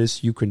rap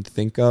artist you can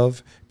think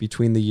of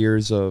between the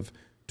years of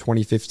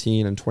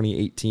 2015 and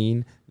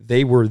 2018,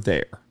 they were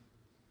there.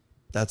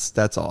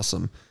 That's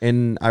awesome.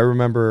 And I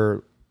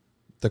remember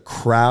the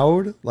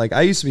crowd. Like,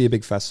 I used to be a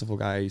big festival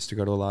guy. I used to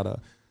go to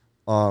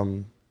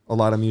a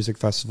lot of music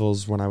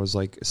festivals when I was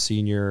like a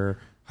senior,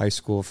 high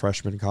school,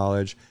 freshman,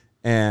 college.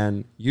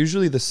 And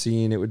usually the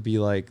scene, it would be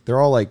like, they're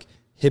all like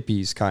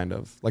hippies, kind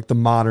of like the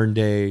modern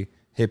day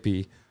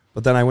hippie.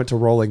 But then I went to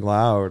Rolling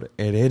Loud,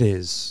 and it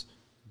is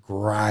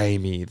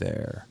grimy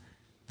there.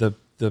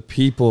 The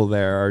people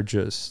there are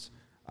just,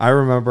 I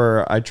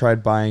remember I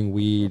tried buying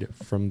weed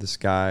from this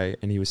guy,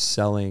 and he was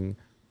selling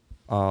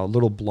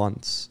little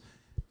blunts.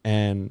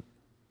 And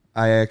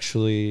I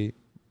actually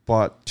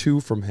bought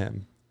 2 from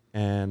him,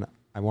 and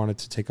I wanted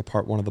to take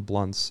apart one of the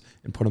blunts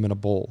and put them in a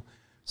bowl.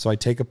 So I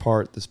take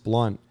apart this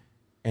blunt,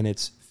 and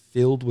it's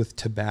filled with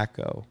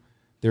tobacco.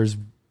 There's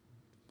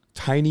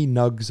tiny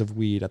nugs of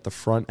weed at the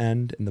front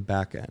end and the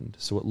back end,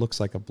 so it looks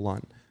like a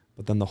blunt.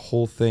 But then the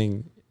whole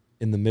thing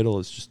in the middle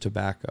is just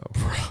tobacco.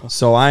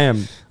 So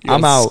I'm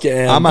out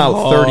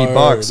 $30.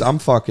 hard. I'm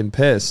fucking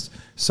pissed.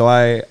 So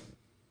I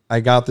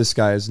got this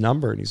guy's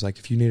number, and he's like,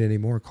 if you need any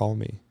more, call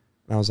me.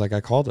 And I was like,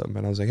 I called him,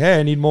 and I was like, hey,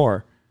 I need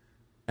more.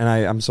 And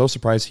I'm so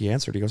surprised he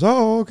answered. He goes,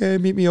 oh, okay,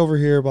 meet me over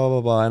here, blah,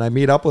 blah, blah. And I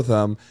meet up with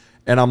him,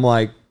 and I'm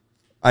like,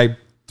 I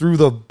threw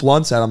the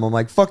blunts at him. I'm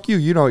like, fuck you,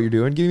 you know what you're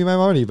doing. Give me my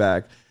money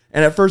back.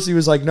 And at first he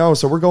was like, no.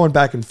 So we're going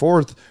back and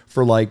forth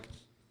for like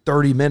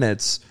 30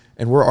 minutes,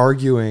 and we're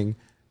arguing,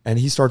 and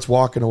he starts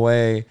walking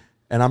away,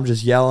 and I'm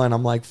just yelling.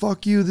 I'm like,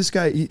 fuck you, this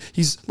guy.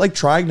 He's like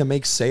trying to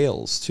make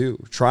sales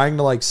too, trying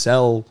to like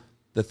sell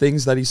the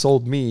things that he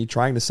sold me,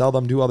 trying to sell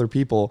them to other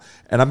people.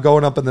 And I'm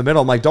going up in the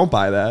middle. I'm like, don't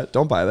buy that.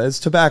 Don't buy that. It's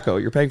tobacco.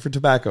 You're paying for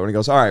tobacco. And he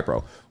goes, all right,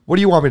 bro, what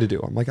do you want me to do?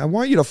 I'm like, I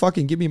want you to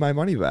fucking give me my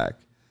money back.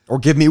 Or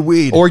give me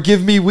weed. Or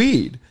give me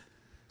weed.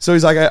 So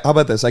he's like, how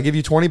about this? I give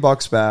you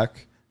 $20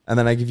 back, and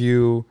then I give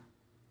you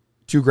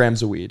 2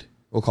 grams of weed.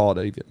 We'll call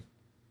it even. I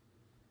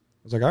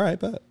was like, all right,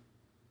 bet.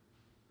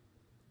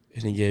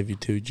 And he gave you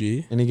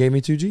 2G? And he gave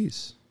me 2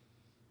 G's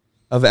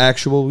of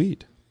actual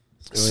weed.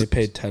 You only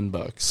paid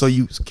 $10. So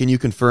can you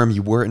confirm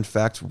you were in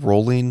fact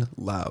rolling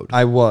loud?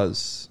 I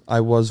was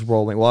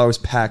rolling. Well, I was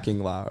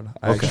packing loud.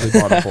 I actually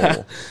bought a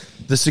bowl.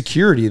 The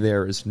security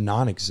there is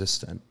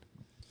non-existent.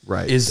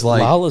 Right. Is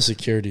like Lala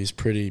security is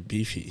pretty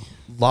beefy.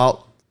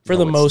 For No,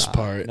 the it's most not.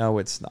 part. No,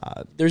 it's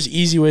not. There's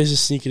easy ways to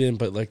sneak it in,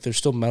 but like there's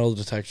still metal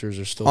detectors.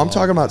 There's still. I'm all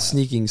talking about that.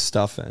 sneaking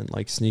stuff in,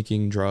 like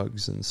sneaking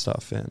drugs and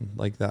stuff in,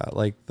 like that.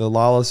 Like the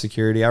Lala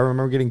security, I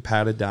remember getting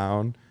patted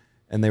down,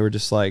 and they were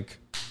just like,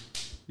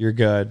 "You're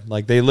good."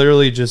 Like they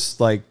literally just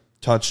like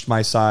touched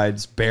my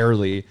sides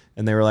barely,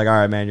 and they were like, "All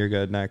right, man, you're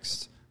good."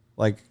 Next,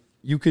 like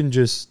you can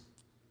just.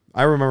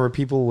 I remember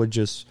people would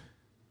just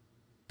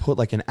put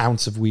like an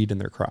ounce of weed in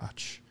their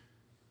crotch,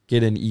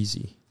 get in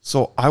easy.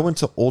 So I went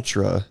to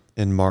Ultra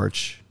in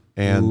March,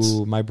 and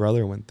Ooh, my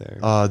brother went there.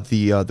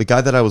 the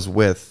guy that I was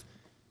with,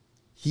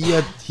 he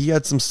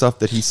had some stuff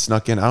that he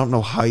snuck in. I don't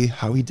know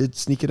how he did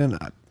sneak it in.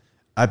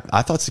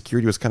 I thought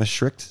security was kind of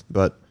strict,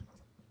 but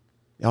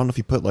I don't know if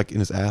he put like in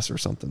his ass or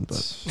something.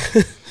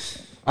 But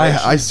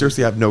I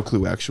seriously have no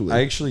clue. Actually,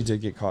 I actually did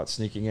get caught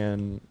sneaking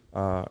in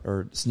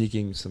or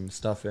sneaking some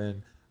stuff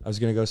in. I was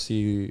gonna go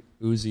see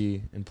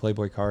Uzi and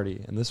Playboy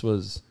Cardi, and this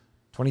was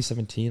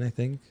 2017, I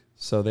think.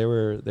 So they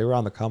were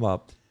on the come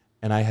up,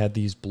 and I had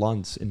these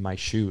blunts in my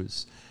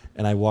shoes,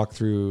 and I walked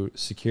through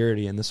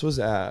security, and this was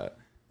at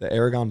the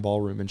Aragon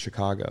Ballroom in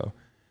Chicago.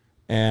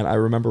 And I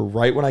remember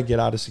right when I get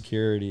out of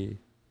security,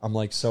 I'm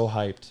like so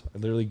hyped. I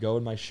literally go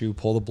in my shoe,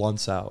 pull the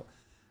blunts out,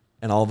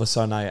 and all of a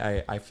sudden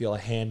I feel a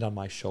hand on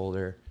my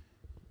shoulder.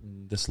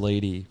 This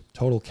lady,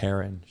 total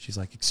Karen, she's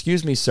like,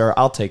 "Excuse me, sir,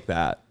 I'll take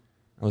that."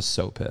 I was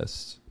so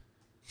pissed.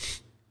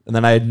 And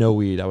then I had no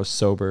weed. I was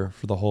sober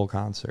for the whole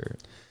concert.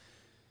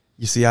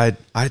 You see, I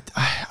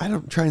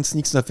don't try and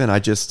sneak stuff in. I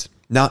just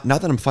now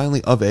that I'm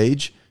finally of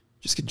age,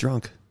 just get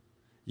drunk.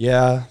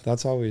 Yeah,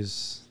 that's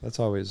always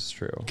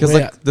true. Because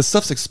like the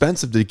stuff's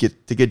expensive to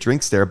get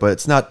drinks there, but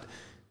it's not.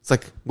 It's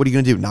like, what are you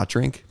gonna do? Not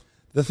drink?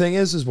 The thing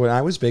is when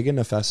I was big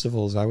into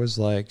festivals, I was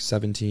like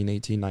 17,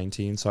 18,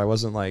 19. So I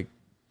wasn't like,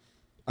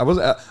 I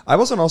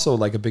wasn't also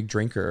like a big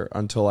drinker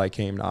until I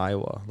came to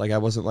Iowa. Like I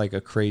wasn't like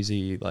a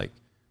crazy, like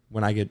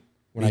when I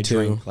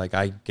drink, like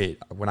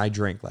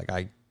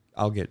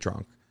I'll get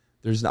drunk.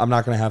 I'm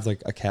not going to have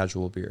like a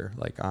casual beer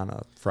like on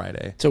a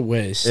Friday. It's a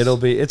waste. It's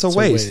a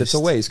waste. It's a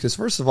waste. Because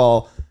first of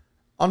all,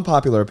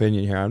 unpopular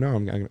opinion here. I know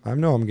I'm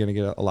going to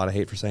get a lot of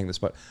hate for saying this,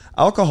 but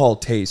alcohol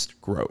tastes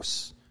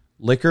gross.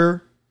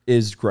 Liquor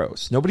is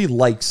gross. Nobody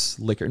likes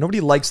liquor.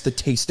 Nobody likes the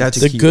taste of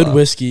tequila. The good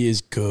whiskey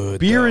is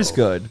good. Beer is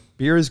good.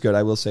 Beer is good.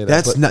 I will say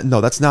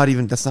that. That's not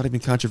even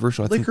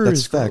controversial. I think liquor that's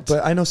is fact. good,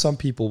 but I know some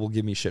people will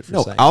give me shit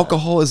for saying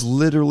alcohol is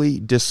literally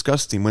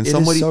disgusting. When that.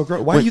 somebody, It is so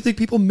gross. Why do you think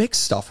people mix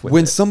stuff with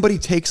when it? somebody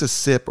takes a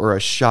sip or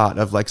a shot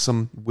of like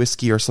some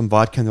whiskey or some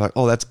vodka, and they're like,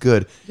 "Oh, that's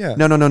good." Yeah.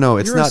 No.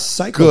 It's You're a not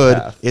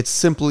psychopath. good. It's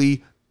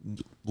simply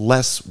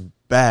less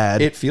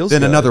bad. It feels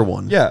than good. another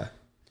one. Yeah,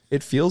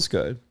 it feels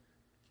good.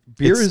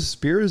 Beer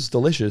is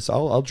delicious.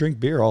 I'll drink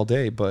beer all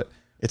day, but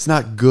it's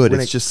not good. when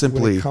It's just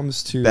simply when it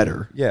comes to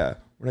better. Yeah,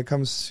 when it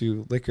comes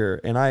to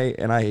liquor, and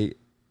I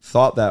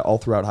thought that all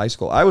throughout high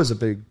school. I was a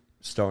big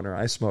stoner.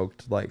 I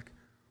smoked like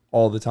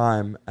all the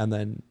time, and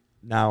then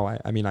now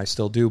I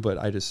still do, but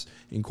I just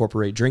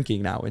incorporate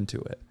drinking now into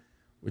it,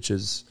 which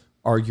is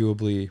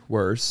arguably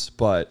worse.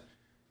 But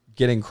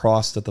getting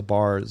crossed at the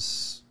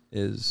bars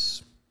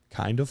is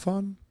kind of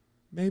fun,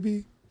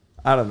 maybe.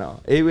 I don't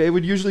know. It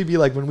would usually be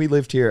like when we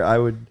lived here, I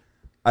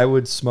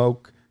would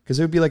smoke because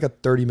it would be like a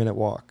 30-minute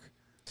walk.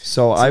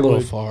 So It's I a little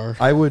would far.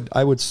 I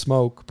would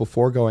smoke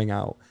before going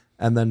out,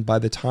 and then by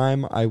the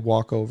time I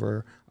walk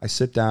over, I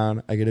sit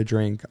down, I get a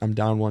drink, I'm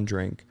down one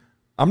drink.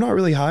 I'm not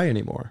really high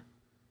anymore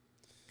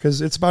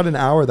because it's about an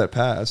hour that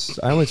passed.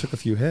 I only took a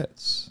few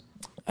hits.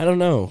 I don't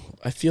know.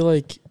 I feel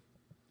like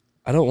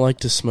I don't like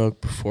to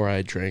smoke before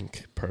I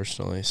drink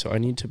personally, so I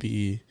need to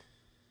be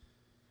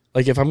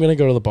like if I'm going to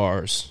go to the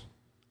bars,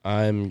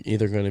 I'm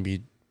either going to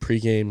be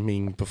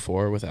pre-gaming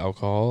before with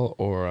alcohol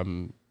or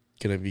I'm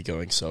going to be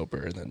going sober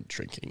and then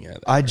drinking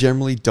it. I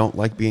generally don't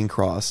like being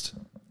crossed.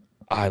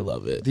 I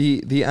love it.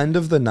 The end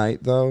of the night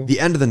though. The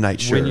end of the night,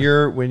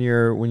 sure. When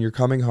you're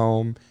coming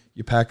home,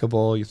 you pack a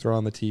bowl, you throw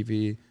on the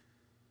TV,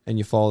 and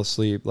you fall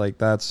asleep. Like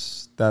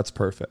that's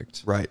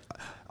perfect. Right.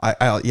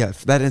 Yeah,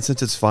 for that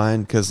instance it's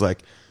fine because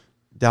like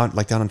down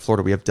in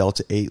Florida we have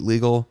Delta 8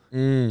 legal.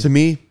 To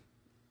me,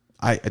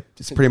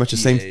 it's pretty much the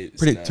same.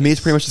 To me, it's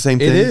pretty much the same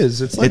thing. It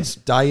is. It's like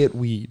diet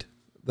weed.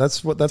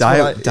 That's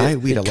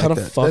diet weed. I It kind like of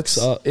that.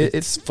 fucks up. It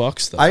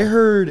fucks though. I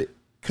heard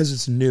because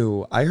it's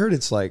new. I heard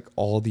it's like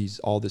all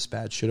this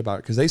bad shit about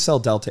it because they sell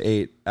Delta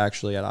 8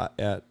 actually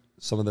at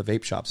some of the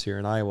vape shops here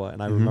in Iowa.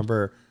 And I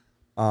remember,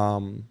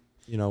 when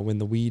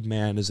the weed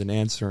man isn't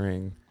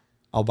answering,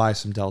 I'll buy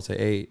some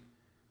Delta 8.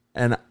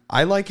 And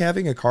I like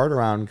having a card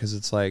around because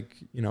it's like,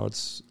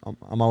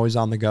 I'm always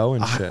on the go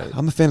and shit.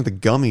 I'm a fan of the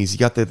gummies. You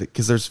got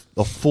because there's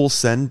a Full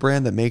Send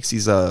brand that makes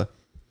these Delta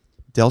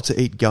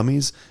 8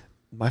 gummies.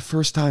 My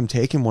first time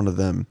taking one of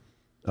them,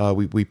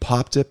 we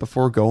popped it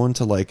before going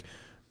to like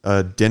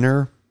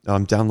dinner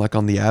down like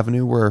on the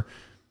avenue where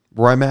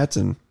I'm at,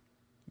 and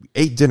we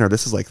ate dinner.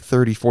 This is like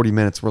 30-40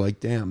 minutes. We're like,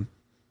 damn,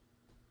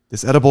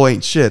 this edible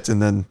ain't shit.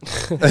 And then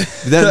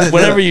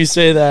whenever you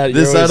say that,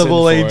 this you're always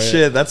edible in for ain't it.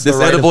 shit. That's this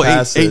the rite of edible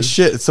passage. ain't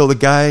shit. So the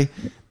guy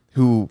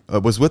who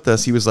was with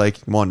us, he was like,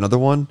 "Want another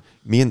one?"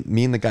 Me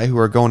and the guy who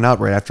are going out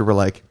right after, we're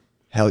like,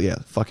 "Hell yeah,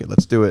 fuck it,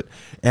 let's do it."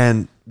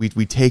 And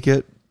we take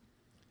it.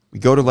 We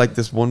go to like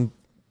this one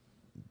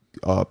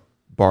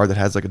bar that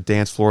has like a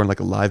dance floor and like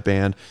a live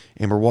band,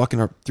 and we're walking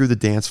up through the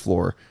dance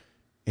floor,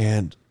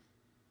 and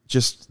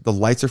just the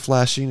lights are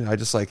flashing. And I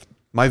just like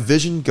my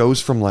vision goes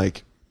from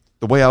like.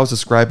 The way I was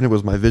describing it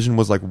was my vision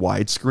was like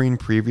widescreen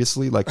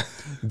previously, like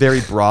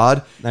very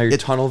broad. Now you're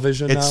tunnel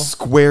vision. It's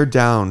squared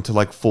down to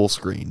like full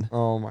screen.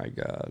 Oh my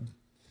god,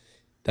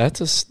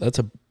 That's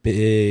a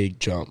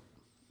big jump,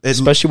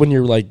 especially when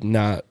you're like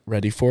not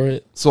ready for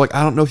it. So like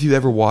I don't know if you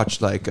ever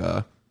watched like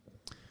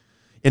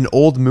an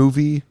old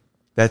movie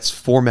that's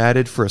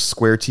formatted for a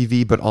square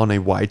TV but on a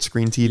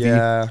widescreen TV.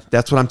 Yeah,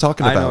 that's what I'm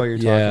talking about. I know what you're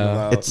talking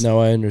about. No,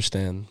 I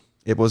understand.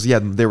 It was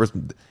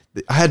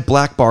I had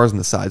black bars on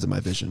the sides of my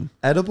vision.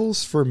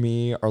 Edibles for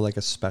me are like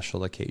a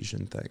special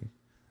occasion thing.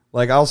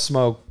 Like I'll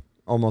smoke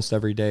almost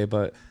every day,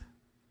 but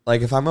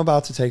like if I'm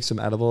about to take some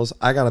edibles,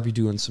 I gotta be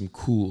doing some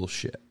cool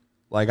shit.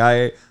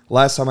 Like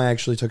last time I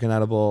actually took an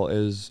edible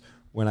is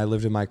when I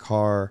lived in my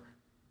car.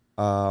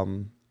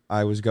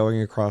 I was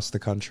going across the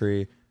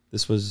country.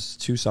 This was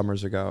 2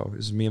 summers ago. It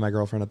was me and my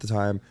girlfriend at the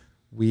time.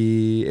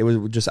 It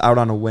was just out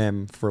on a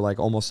whim for like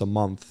almost a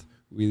month.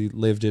 We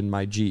lived in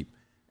my Jeep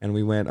and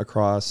we went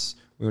across.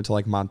 We went to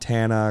like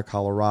Montana,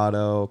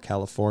 Colorado,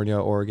 California,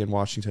 Oregon,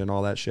 Washington,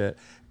 all that shit.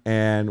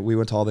 And we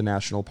went to all the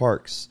national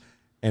parks.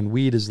 And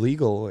weed is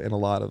legal in a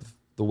lot of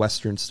the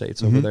western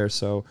states over there.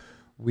 So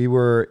we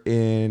were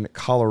in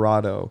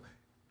Colorado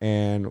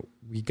and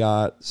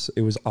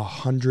it was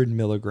 100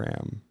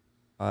 milligram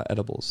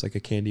edibles, like a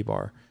candy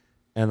bar.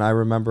 And I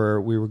remember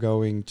we were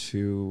going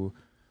to,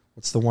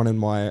 what's the one in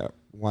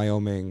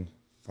Wyoming?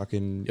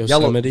 Fucking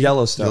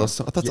Yellowstone. I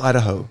thought it's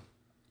Idaho.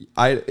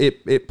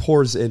 It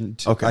pours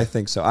into, Okay. I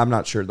think so. I'm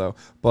not sure though.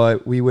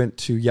 But we went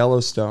to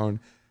Yellowstone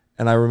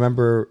and I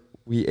remember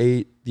we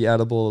ate the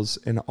edibles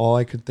and all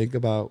I could think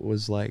about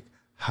was like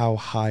how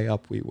high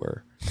up we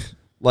were.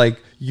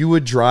 Like you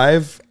would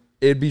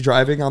it'd be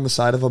driving on the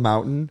side of a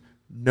mountain,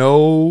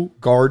 no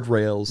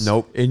guardrails.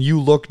 Nope. And you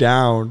look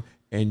down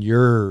and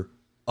you're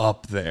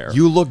up there.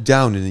 You look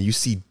down and you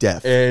see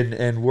death. And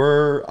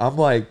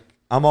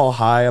I'm all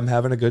high. I'm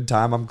having a good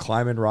time. I'm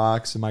climbing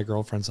rocks. And my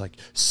girlfriend's like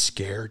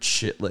scared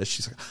shitless.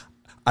 She's like,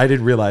 I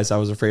didn't realize I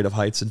was afraid of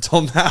heights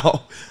until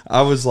now.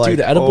 I was like, dude,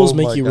 edibles oh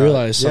make my you God.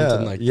 realize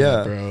something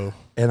that, bro.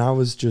 And I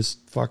was just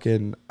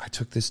I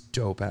took this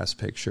dope ass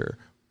picture,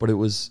 but it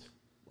was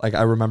like,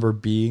 I remember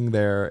being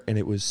there and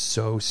it was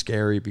so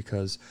scary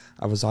because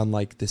I was on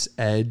like this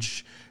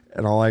edge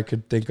and all I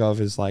could think of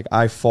is like,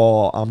 I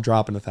fall, I'm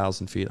dropping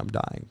 1,000 feet. I'm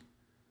dying.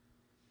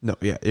 No,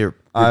 yeah, you're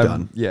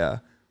done. Yeah.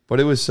 But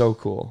it was so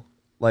cool.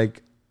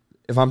 Like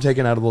if I'm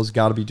taking edibles,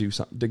 gotta be doing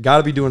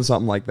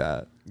something like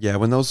that. Yeah,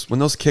 when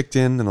those kicked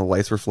in and the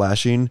lights were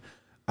flashing,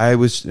 I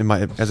was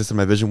as I said,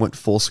 my vision went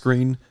full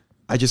screen.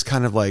 I just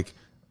kind of like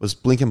was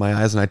blinking my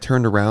eyes and I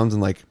turned around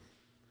and like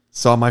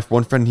saw my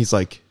one friend. And he's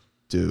like,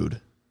 "Dude,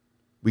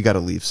 we got to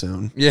leave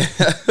soon." Yeah.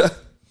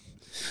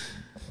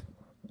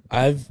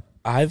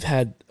 I've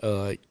had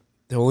the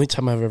only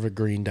time I've ever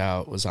greened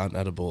out was on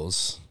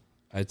edibles.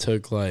 I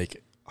took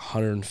like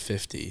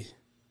 150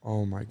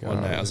 Oh my God.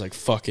 one night. I was like,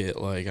 "Fuck it!"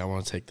 Like I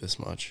want to take this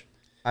much.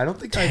 I don't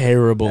think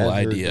Terrible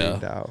I've ever idea.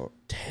 greened out.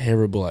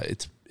 Terrible.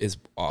 It's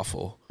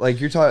awful. Like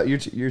you're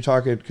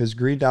talking because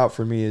greened out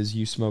for me is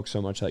you smoke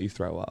so much that you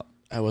throw up.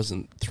 I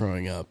wasn't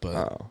throwing up, but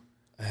Oh.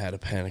 I had a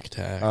panic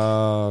attack.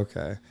 Oh,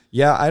 okay.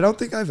 Yeah, I don't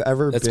think I've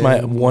ever. That's been,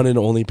 my one and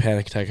only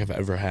panic attack I've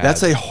ever had.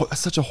 That's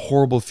such a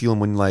horrible feeling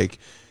when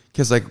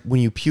because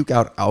when you puke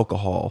out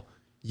alcohol,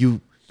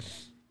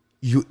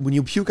 when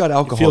you puke out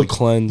alcohol, feel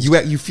cleansed.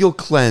 You feel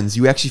cleansed.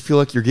 You actually feel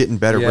like you're getting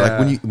better. Yeah.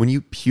 But like when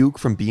you puke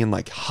from being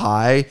like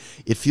high,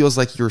 it feels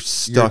like you're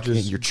stuck and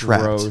you're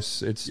trapped.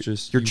 Gross. It's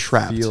just You're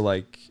trapped. Feel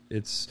like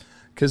it's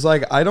because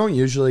like I don't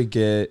usually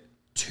get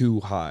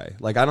too high.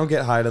 Like I don't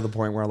get high to the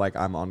point where like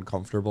I'm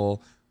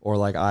uncomfortable or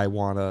like I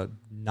want to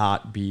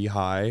not be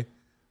high.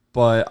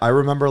 But I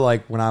remember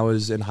like when I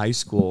was in high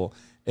school,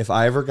 if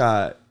I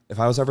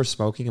was ever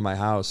smoking in my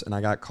house and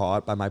I got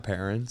caught by my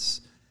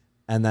parents.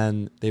 And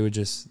then they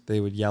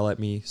would yell at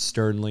me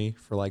sternly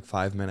for like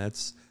 5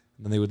 minutes.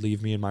 And then they would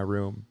leave me in my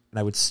room and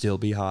I would still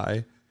be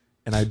high.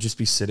 And I'd just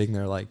be sitting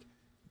there like,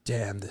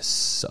 damn, this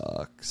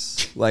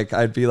sucks. Like,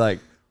 I'd be like,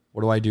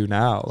 what do I do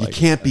now? Like,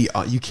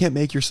 you can't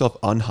make yourself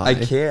unhigh. I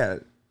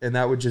can't. And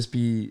it would just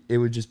be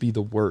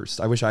the worst.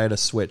 I wish I had a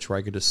switch where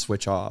I could just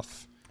switch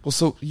off. Well,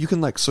 so you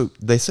can so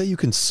they say you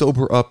can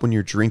sober up when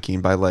you're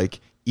drinking by like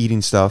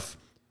eating stuff,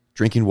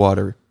 drinking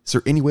water. Is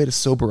there any way to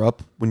sober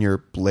up when you're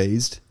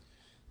blazed?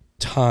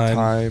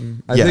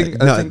 Time. I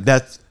think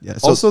that's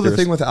So also the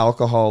thing with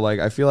alcohol, like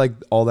I feel like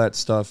all that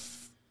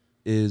stuff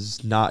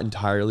is not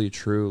entirely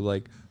true.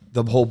 Like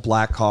the whole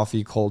black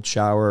coffee, cold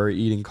shower,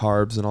 eating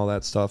carbs and all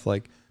that stuff.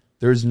 Like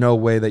there's no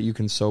way that you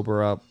can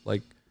sober up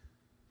like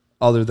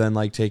other than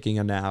like taking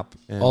a nap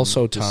and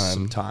Also just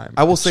some time. time.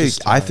 I will say,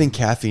 just I time. think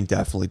caffeine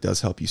definitely does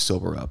help you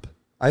sober up.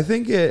 I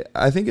think it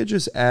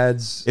just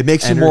adds. It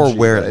makes you more energy,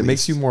 aware, but at It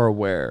makes least. you more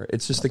aware.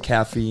 It's just the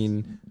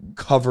caffeine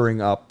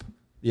covering up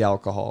the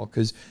alcohol.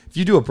 Because if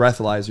you do a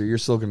breathalyzer, you're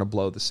still going to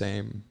blow the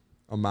same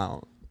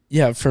amount.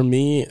 Yeah, for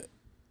me,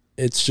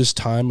 it's just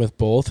time with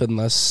both,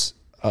 unless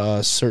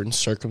certain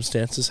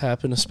circumstances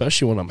happen,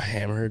 especially when I'm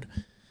hammered.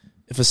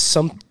 If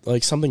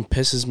something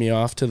pisses me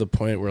off to the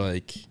point where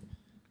like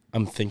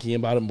I'm thinking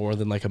about it more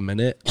than like a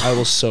minute, I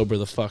will sober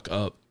the fuck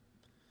up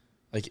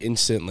like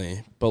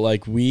instantly. But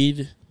like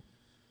weed,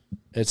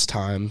 it's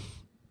time.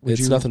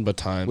 It's nothing but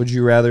time. Would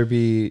you rather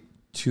be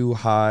too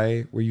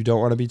high where you don't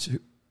want to be too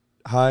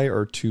high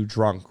or too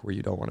drunk where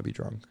you don't want to be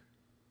drunk?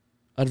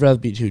 I'd rather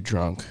be too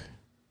drunk.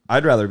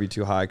 I'd rather be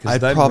too high.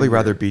 I'd probably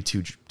rather be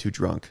too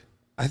drunk.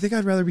 I think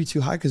I'd rather be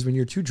too high because when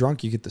you're too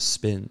drunk, you get the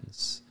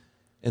spins.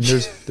 And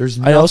there's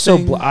I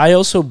nothing,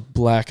 also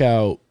black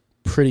out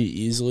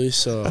pretty easily,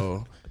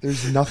 so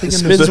there's nothing the in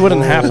spins this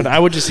wouldn't world. happen. I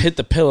would just hit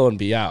the pillow and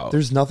be out.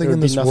 There's nothing There in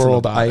would be this nothing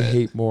world about I it.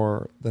 hate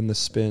more than the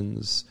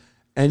spins.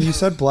 And you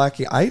said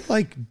blacking. I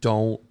like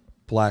don't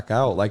black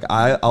out. Like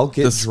I'll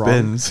get The drunk.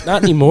 spins.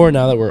 Not anymore.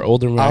 Now that we're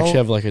older, and we I'll- actually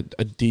have like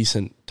a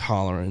decent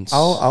tolerance.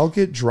 I'll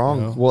get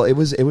drunk. You know? Well, it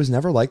was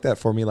never like that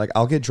for me. Like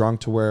I'll get drunk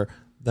to where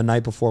the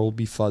night before will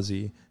be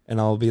fuzzy, and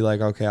I'll be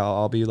like, okay,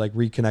 I'll be like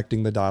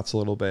reconnecting the dots a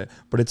little bit.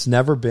 But it's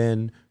never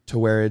been to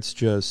where it's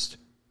just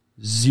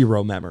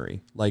zero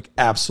memory. Like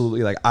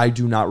absolutely, like I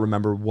do not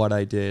remember what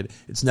I did.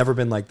 It's never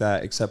been like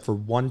that, except for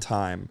one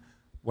time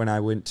when I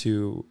went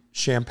to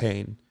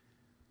Champaign,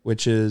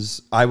 which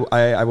is I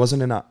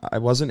wasn't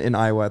in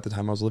Iowa at the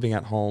time. I was living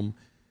at home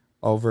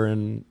over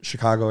in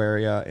Chicago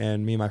area,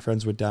 and me and my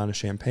friends went down to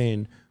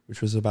Champaign,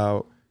 which was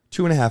about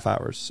 2.5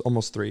 hours,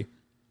 almost 3.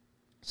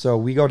 So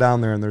we go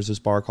down there, and there's this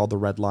bar called the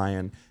Red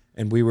Lion,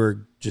 and we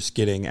were just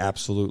getting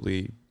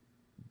absolutely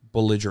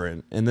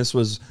belligerent. And this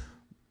was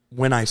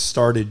when I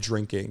started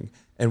drinking.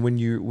 And when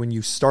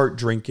you start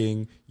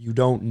drinking, you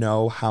don't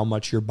know how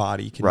much your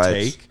body can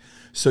take.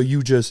 So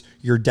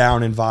you're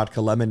down in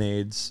vodka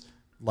lemonades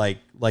like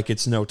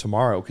it's no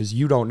tomorrow, because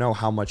you don't know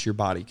how much your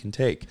body can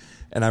take.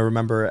 And I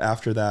remember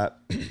after that,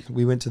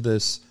 we went to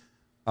this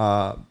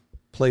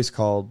place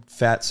called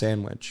Fat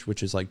Sandwich,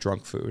 which is like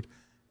drunk food,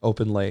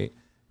 open late.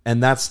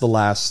 And that's the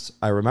last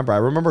I remember. I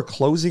remember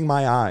closing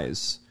my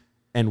eyes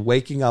and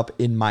waking up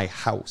in my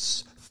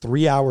house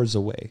 3 hours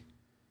away.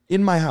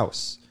 In my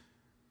house.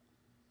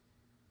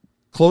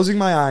 Closing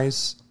my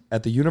eyes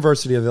at the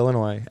University of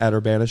Illinois at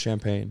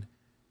Urbana-Champaign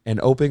and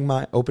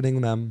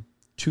opening them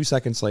 2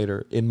 seconds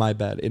later in my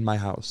bed, in my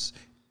house,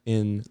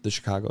 in the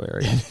Chicago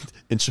area.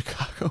 In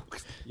Chicago.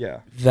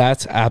 Yeah.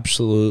 That's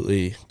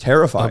absolutely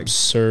Terrifying.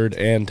 absurd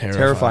and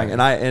terrifying.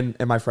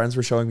 And my friends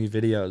were showing me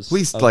videos.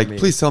 Please, of like, me.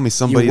 please tell me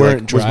somebody You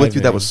weren't like, was with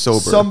you that driving. was sober.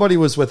 Somebody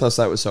was with us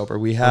that was sober.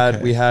 We had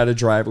Okay. we had a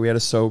driver. We had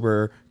a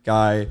sober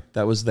guy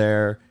that was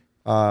there.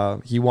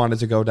 He wanted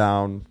to go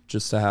down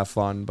just to have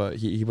fun, but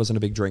he wasn't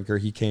a big drinker.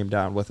 He came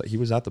down with it. He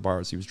was at the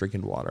bars. He was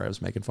drinking water. I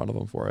was making fun of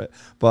him for it.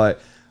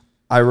 But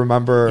I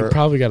remember You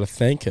probably got to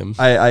thank him.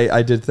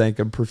 I did thank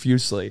him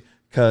profusely,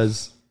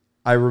 because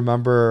I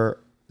remember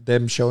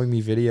them showing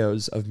me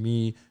videos of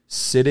me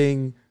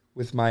sitting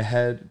with my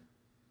head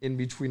in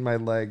between my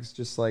legs,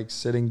 just like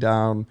sitting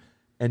down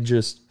and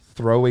just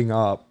throwing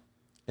up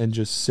and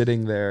just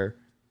sitting there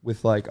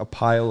with like a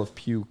pile of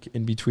puke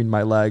in between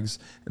my legs,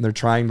 and they're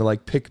trying to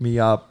like pick me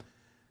up,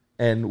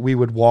 and we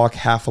would walk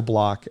half a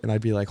block, and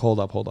I'd be like, hold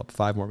up,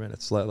 5 more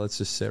minutes. Let's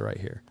just sit right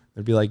here.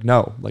 They'd be like,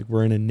 no, like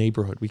we're in a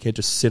neighborhood. We can't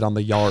just sit on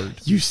the yard.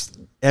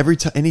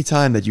 Any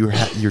time that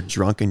you're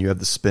drunk and you have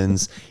the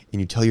spins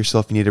and you tell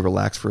yourself you need to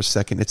relax for a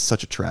second, it's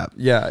such a trap.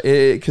 Yeah,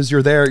 because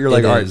you're there, you're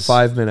like, It all right, is.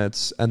 5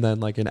 minutes, and then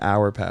like an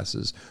hour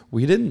passes.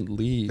 We didn't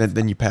leave.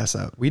 Then you pass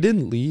out. We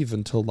didn't leave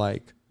until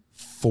like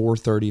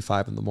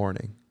 4:35 in the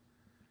morning,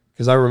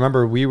 because I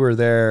remember we were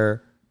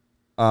there.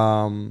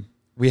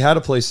 We had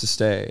a place to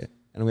stay,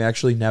 and we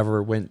actually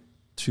never went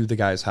to the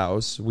guy's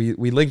house. We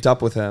linked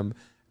up with him,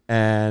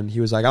 and he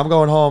was like, I'm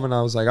going home, and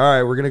I was like, all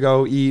right, we're gonna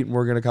go eat, and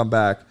we're gonna come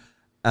back.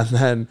 And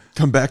then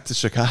Come back to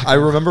Chicago. I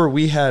remember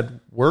we had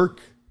work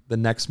the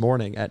next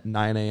morning at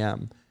 9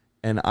 a.m.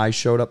 and I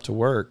showed up to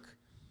work.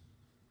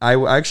 I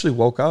actually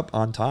woke up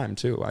on time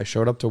too. I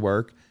showed up to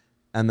work,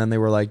 and then they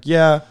were like,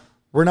 yeah,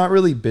 we're not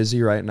really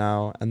busy right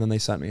now. And then they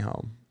sent me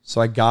home. So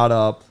I got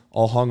up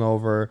all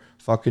hungover,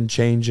 fucking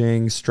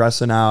changing,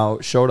 stressing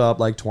out, showed up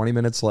like 20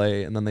 minutes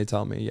late. And then they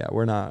tell me, yeah,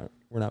 we're not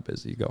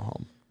busy. Go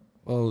home.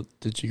 Well,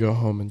 did you go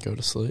home and go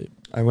to sleep?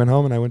 I went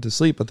home and I went to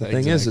sleep. But the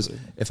thing is Exactly.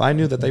 if I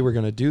knew that they were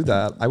going to do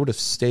that, I would have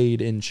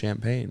stayed in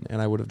Champaign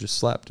and I would have just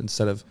slept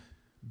instead of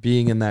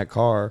being in that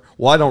car.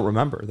 Well, I don't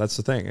remember. That's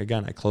the thing.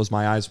 Again, I closed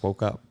my eyes,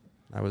 woke up.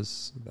 That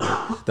was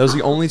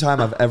the only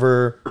time I've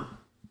ever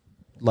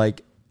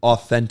like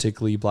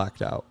authentically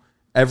blacked out.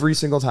 Every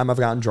single time I've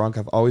gotten drunk,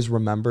 I've always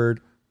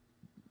remembered.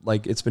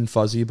 Like it's been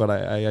fuzzy, but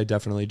I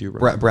definitely do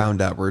remember.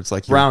 browned out, where it's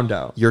like Browned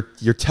out.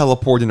 You're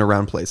teleporting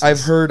around places. I've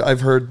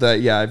heard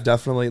that. Yeah, I've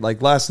definitely,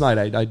 like last night,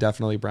 I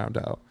definitely browned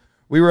out.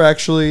 We were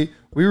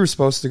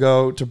supposed to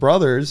go to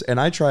Brothers, and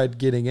I tried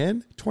getting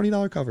in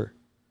 $20 cover.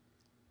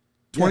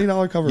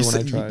 $20 cover You when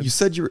said, I tried.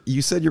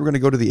 you said you were going to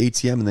go to the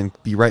ATM and then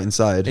be right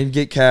inside. And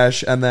get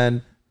cash, and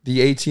then the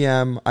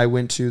ATM I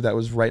went to that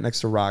was right next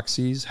to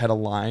Roxy's had a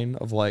line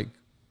of like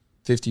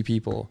 50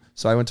 people.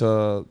 So I went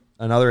to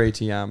another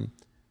ATM,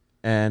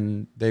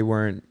 and they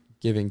weren't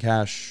giving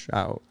cash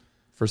out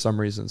for some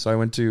reason. So I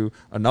went to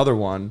another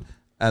one,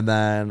 and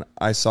then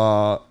I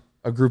saw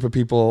a group of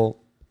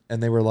people,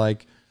 and they were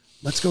like,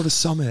 let's go to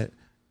Summit.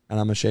 And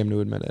I'm ashamed to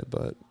admit it,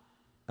 but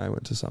I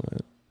went to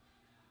Summit.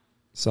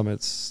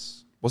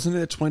 Summit's... Wasn't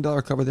it a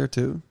 $20 cover there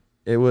too?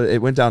 It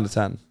went down to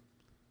 10.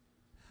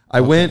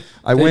 I went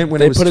when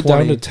they it was put it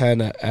 20. down to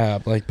 10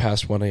 at like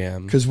past 1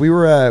 a.m. Because we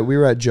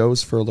were at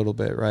Joe's for a little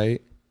bit,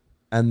 right?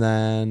 And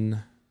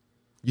then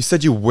You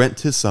said you went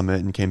to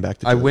Summit and came back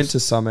to I Joe's. went to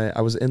Summit.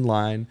 I was in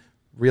line.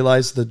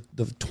 Realized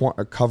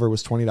the cover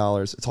was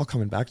 $20. It's all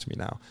coming back to me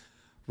now.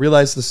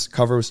 Realized this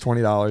cover was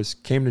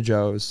 $20. Came to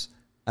Joe's,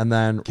 and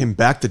then Came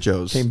back to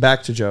Joe's.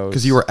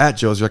 because You were at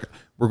Joe's. You're like,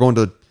 we're going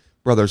to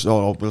Brothers.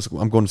 Oh,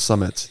 I'm going to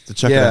Summit to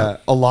check it yeah.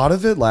 out. A lot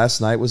of it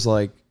last night was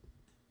like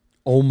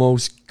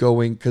almost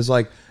going, because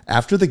like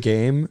after the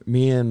game,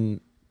 me and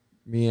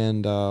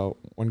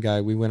one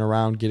guy, we went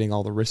around getting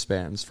all the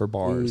wristbands for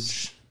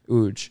bars.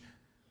 Ooj.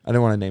 I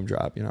didn't want to name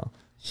drop, you know.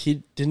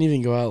 He didn't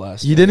even go out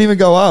last He night. didn't even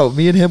go out.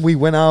 Me and him, we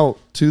went out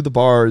to the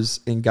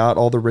bars and got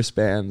all the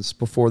wristbands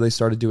before they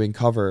started doing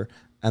cover.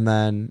 And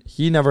then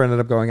he never ended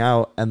up going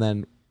out. And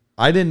then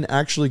I didn't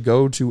actually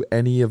go to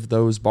any of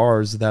those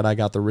bars that I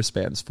got the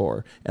wristbands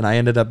for. And I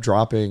ended up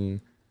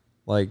dropping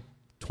like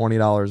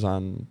 $20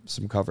 on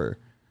some cover.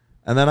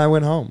 And then I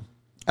went home.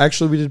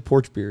 Actually, we did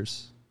porch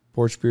beers.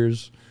 Porch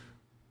beers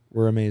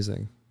were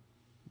amazing.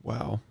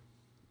 Wow.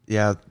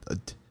 Yeah.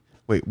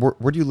 Wait,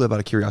 where do you live out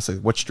of curiosity?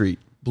 What street?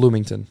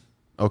 Bloomington.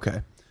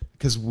 Okay.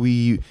 Because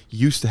we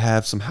used to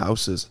have some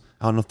houses.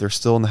 I don't know if they're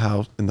still in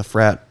the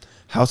frat.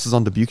 Houses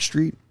on Dubuque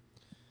Street.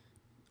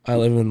 I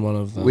live in one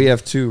of them. We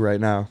have 2 right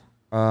now.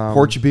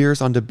 Porch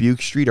beers on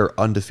Dubuque Street are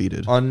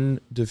undefeated.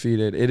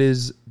 Undefeated. It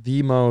is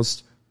the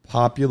most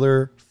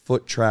popular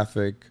foot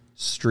traffic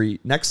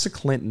street next to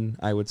Clinton,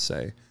 I would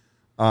say.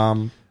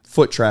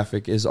 Foot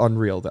traffic is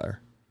unreal there.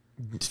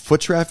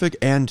 Foot traffic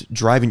and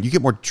driving. You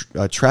get more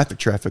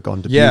traffic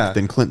on Dubuque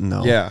than Clinton,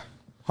 though. Yeah,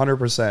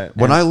 100%.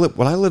 When I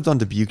lived on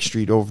Dubuque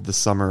Street over the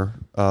summer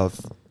of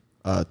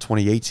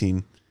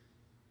 2018,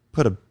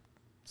 put a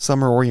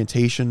summer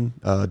orientation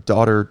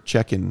daughter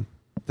check-in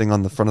thing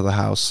on the front of the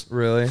house.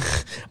 Really?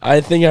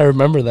 I think I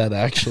remember that,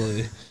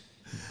 actually.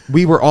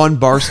 We were on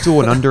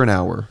Barstool in under an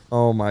hour.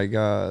 Oh my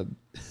god.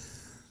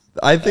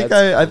 I think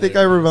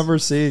I remember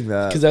seeing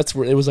that. Because that's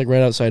where it was, like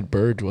right outside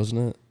Burge,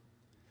 wasn't it?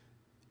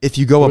 If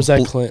you go Or was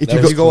that Clint? if That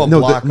you was go a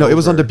block it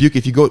was on over. Dubuque.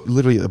 If you go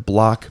literally a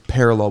block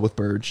parallel with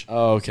Burge,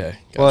 Oh, okay.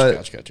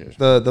 But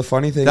Gotcha. the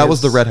funny thing that is,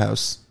 was the Red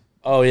House.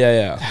 Oh,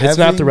 yeah. It's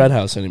not the Red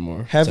House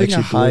anymore. Having it's a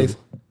actually high blue.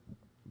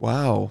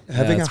 Wow.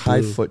 having a it's high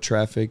blue. foot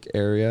traffic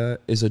area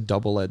is a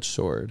double-edged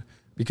sword,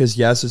 because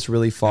yes, it's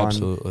really fun.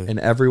 Absolutely. And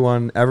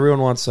everyone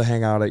wants to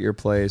hang out at your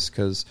place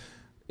because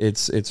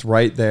it's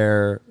right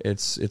there.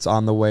 It's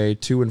on the way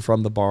to and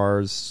from the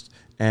bars,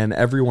 and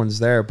everyone's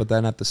there. But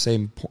then at the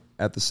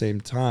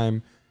same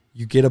time,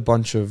 you get a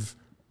bunch of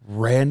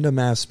random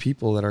ass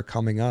people that are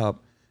coming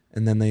up,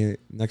 and then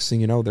next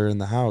thing you know, they're in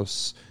the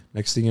house.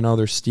 Next thing you know,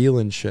 they're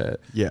stealing shit.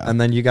 Yeah. And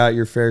then you got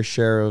your fair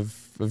share of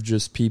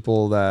just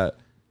people that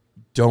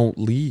don't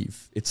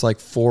leave. It's like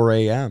 4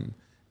 a.m.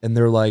 and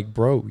they're like,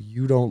 bro,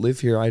 you don't live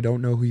here. I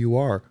don't know who you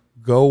are.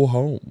 Go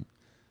home.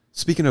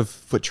 Speaking of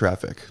foot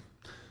traffic,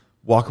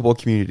 walkable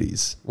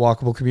communities.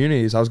 Walkable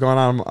communities. I was going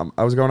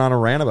on a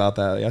rant about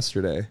that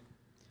yesterday.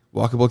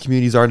 Walkable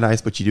communities are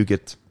nice, but you do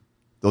get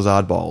those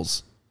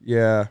oddballs.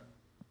 Yeah.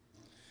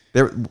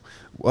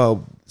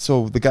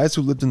 So the guys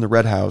who lived in the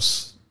Red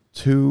House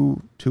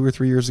 2 or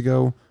 3 years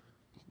ago,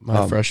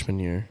 My freshman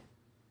year.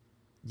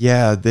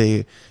 yeah,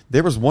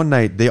 there was one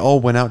night they all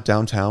went out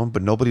downtown,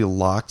 but nobody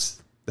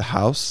locked the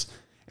house,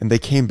 and they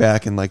came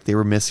back and like they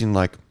were missing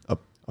like a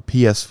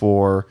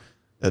PS4,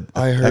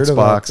 I heard Xbox,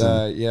 about and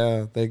that.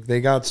 Yeah. They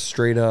got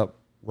straight up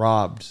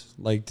robbed.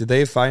 Like, did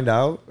they find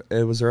out?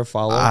 Was there a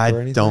follow-up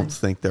or anything? I don't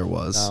think there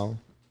was. No.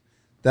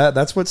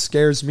 That's what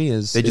scares me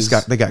is They just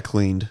got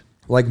cleaned.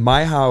 like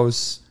my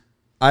house.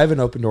 I have an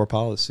open door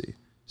policy.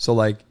 So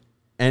like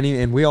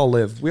and we all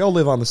live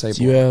on the same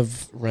Do you block.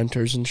 have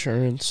renter's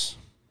insurance?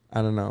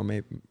 I don't know,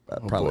 maybe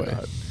probably boy.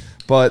 not.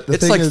 But the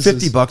It's thing like is,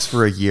 $50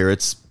 for a year.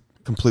 It's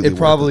completely. it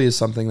probably is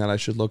something that I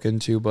should look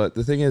into. But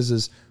the thing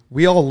is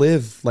we all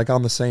live like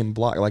on the same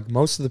block. Like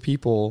most of the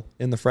people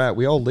in the frat,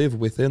 we all live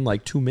within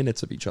like 2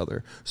 minutes of each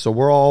other. So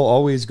we're all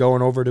always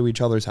going over to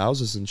each other's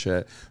houses and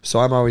shit. So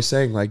I'm always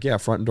saying like, yeah,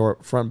 front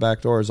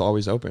back door is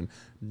always open.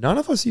 None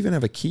of us even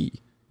have a key.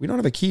 We don't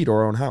have a key to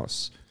our own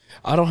house.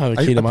 I don't have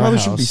a I key to my probably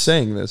house. shouldn't be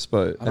saying this,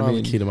 but I don't have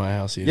a key to my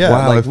house either. yeah,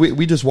 Wow, like if-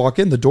 we just walk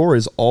in, the door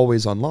is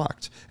always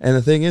unlocked. And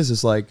the thing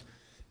is like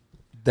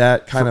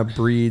that kind of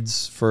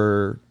breeds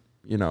for,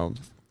 you know,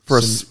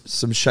 For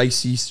some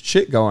shicey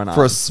shit going on.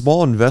 For a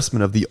small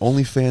investment of the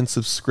OnlyFans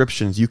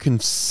subscriptions, you can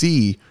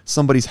see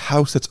somebody's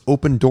house that's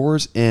open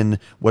doors in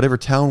whatever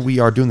town we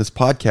are doing this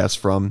podcast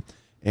from,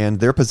 and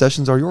their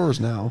possessions are yours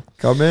now.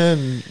 Come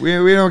in. We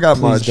don't got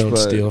Please much. don't but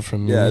steal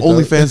from me. yeah,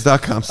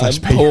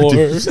 OnlyFans.com/pay your poor.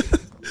 dues.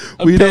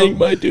 I'm We paying don't-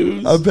 my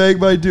dues. I'm paying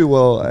my due.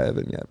 Well, I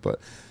haven't yet, but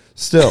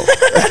still.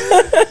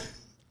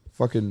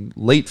 Fucking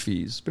late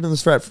fees. Been in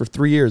this frat for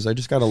 3 years. I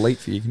just got a late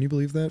fee. Can you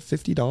believe that?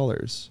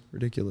 $50.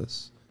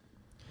 Ridiculous.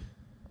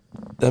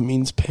 That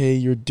means pay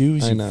your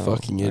dues, I you know.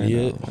 fucking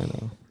idiot. I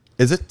know.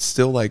 Is it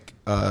still like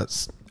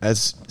as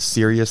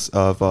serious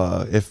of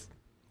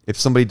if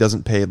somebody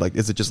doesn't pay, like,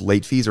 is it just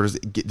late fees, or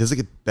does it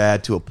get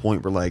bad to a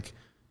point where like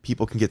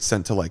people can get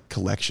sent to like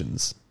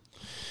collections?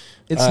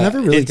 It's never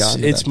really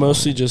gotten to It's that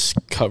mostly just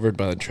covered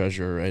by the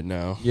treasurer right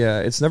now. Yeah,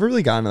 it's never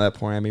really gotten to that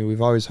point. I mean,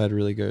 we've always had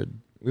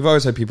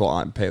people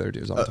on pay their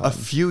dues on time. A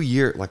few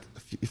years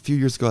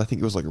ago, I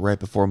think it was like right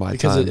before my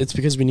Because time. it's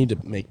because we need to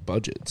make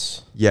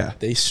budgets. Yeah,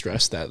 They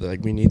stress that. They're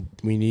like, we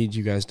need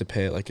you guys to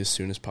pay it like as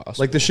soon as possible.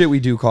 Like the shit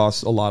we do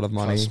costs a lot of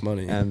money. Costs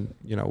money. And,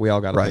 you know, we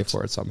all got to pay Right.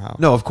 for it somehow.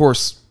 no, of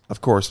course.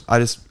 I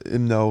just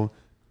know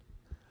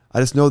I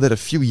just know that a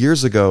few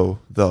years ago,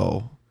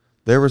 though,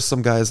 there were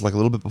some guys like a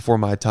little bit before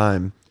my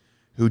time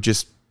who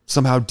just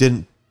somehow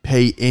didn't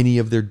pay any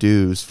of their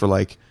dues for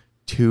like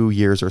 2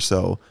 years or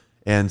so.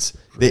 And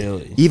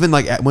they, even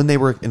like when they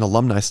were in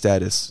alumni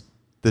status,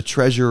 the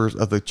treasurers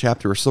of the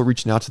chapter are still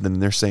reaching out to them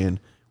and they're saying,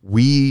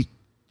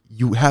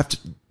 you have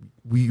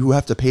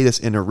to pay this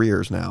in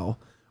arrears now,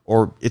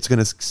 or it's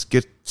going to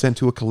get sent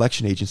to a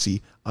collection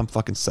agency. I'm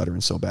fucking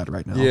stuttering so bad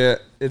right now. Yeah,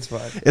 it's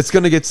fine. It's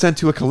going to get sent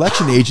to a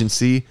collection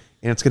agency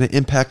and it's going to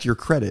impact your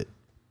credit.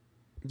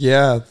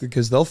 Yeah,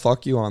 because they'll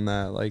fuck you on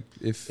that. Like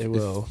if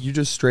will. you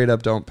just straight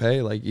up don't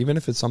pay, like even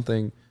if it's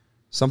something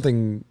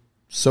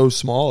so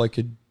small, it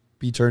could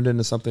be turned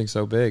into something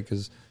so big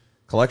because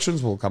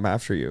collections will come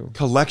after you.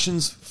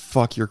 Collections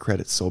fuck your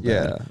credit so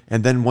bad. Yeah.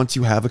 And then once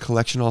you have a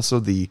collection, also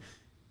the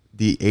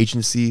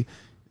agency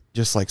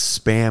just like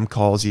spam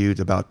calls you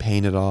about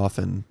paying it off.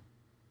 And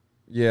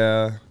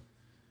Yeah.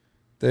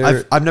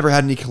 I've never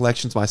had any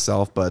collections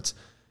myself, but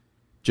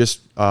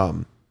just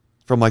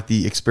from like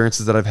the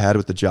experiences that I've had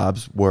with the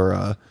jobs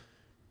where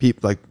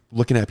people like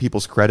looking at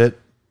people's credit,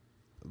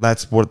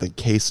 that's what the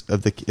case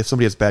of if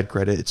somebody has bad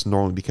credit, it's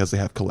normally because they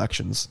have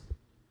collections.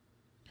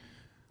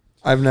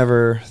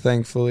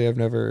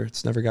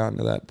 it's never gotten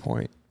to that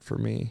point for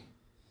me.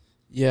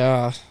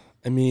 Yeah,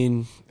 I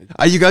mean,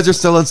 You guys are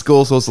still in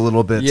school, so it's a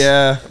little bit.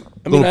 Yeah.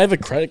 I mean, I have a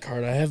credit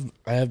card. I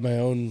have my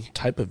own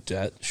type of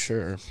debt,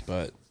 sure,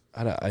 but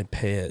I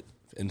pay it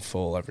in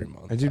full every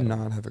month. I do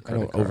not have a I credit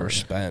don't card.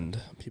 overspend.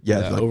 People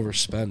Yeah, that like-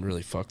 overspend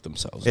really fuck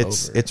themselves over.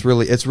 It's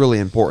really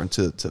important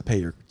to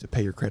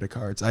pay your credit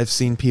cards. I've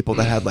seen people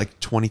that had like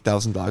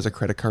 $20,000 of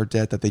credit card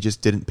debt that they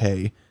just didn't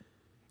pay,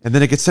 and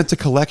then it gets sent to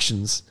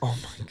collections. Oh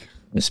my god.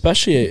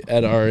 Especially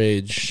at our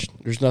age,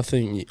 there's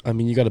nothing. I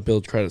mean, you got to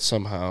build credit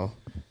somehow.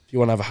 If you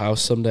want to have a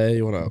house someday,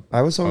 you want to.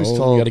 I was always you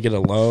told got to get a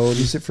loan.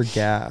 use it for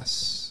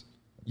gas.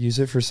 Use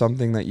it for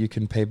something that you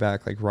can pay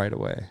back like right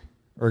away,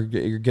 or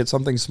get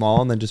something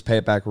small and then just pay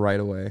it back right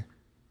away.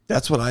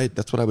 That's what I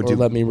would Or do.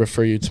 let me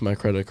refer you to my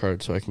credit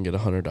card so I can get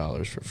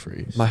 $100 for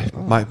free.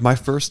 My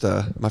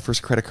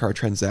first credit card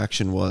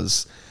transaction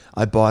was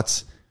I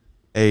bought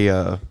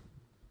a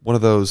one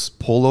of those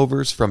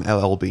pullovers from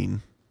LL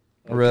Bean.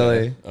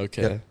 Really?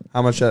 Okay. Yep.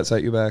 How much that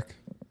set you back?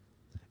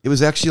 It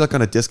was actually like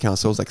on a discount,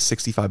 so it was like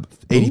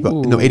 80 bucks.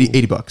 Ooh. No,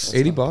 80 bucks.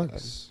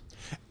 $80.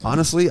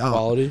 Honestly,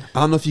 Quality.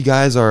 I don't know if you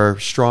guys are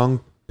strong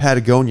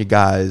Patagonia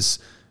guys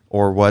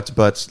or what,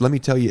 but let me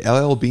tell you,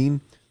 LL Bean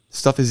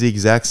stuff is the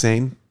exact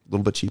same, a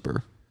little bit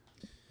cheaper.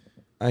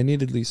 I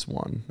need at least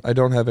one. I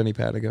don't have any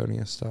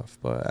Patagonia stuff,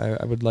 but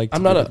I would like to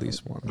I'm not get a- at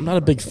least one. I'm not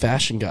a big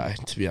fashion guy,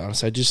 to be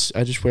honest. I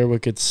just wear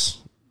what gets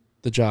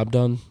the job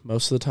done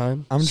most of the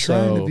time. I'm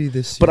trying to be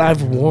this. But year,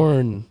 I've you know?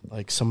 worn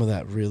like some of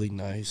that really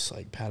nice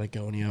like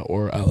Patagonia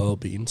or LL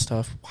Bean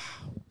stuff. Wow.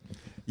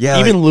 Yeah,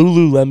 Even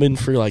Lululemon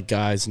for like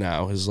guys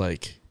now is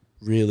like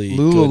really good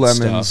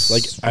Lululemon's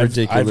stuff. Like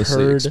ridiculously I've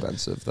heard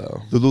expensive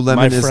though. Lululemon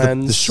my is the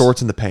friends-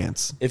 shorts and the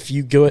pants. if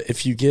you get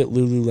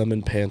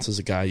Lululemon pants as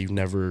a guy, you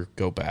never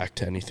go back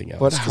to anything else.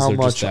 But 'cause how they're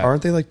just much? that-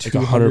 Aren't they like like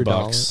 $200?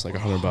 $100? Like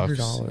 $100.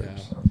 $100.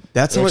 Yeah.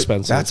 That's They're how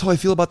expensive. that's how I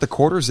feel about the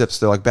quarter zips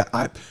though. Like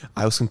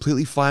I was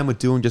completely fine with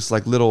doing just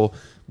like little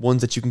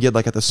ones that you can get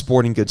like at the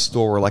sporting goods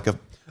store, or like a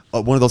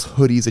one of those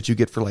hoodies that you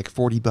get for like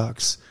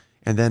 $40.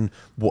 And then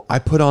I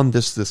put on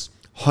this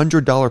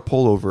 $100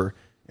 pullover,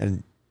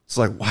 and it's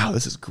like, wow,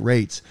 this is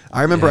great.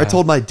 I remember I Yeah.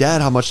 told my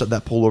dad how much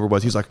that pullover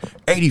was. He's like,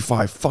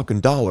 $85 fucking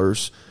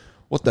dollars.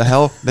 What the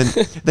hell?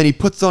 Then he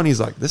puts it on.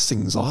 He's like, this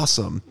thing's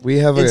awesome. We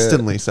have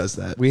Instantly says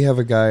that. We have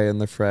a guy in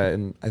the frat,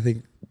 and I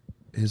think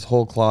his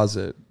whole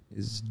closet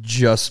is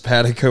just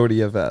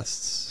Patagonia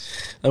vests.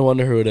 I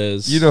wonder who it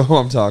is. You know who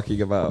I'm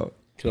talking about.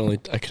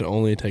 I could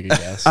only take a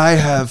guess. I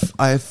have.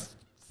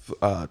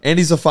 And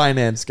he's a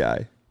finance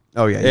guy.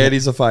 Oh yeah, And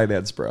he's a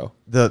finance bro.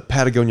 the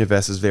Patagonia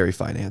vest is very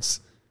finance.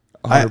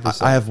 I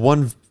 100%. have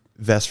one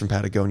vest from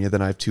Patagonia, then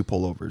I have two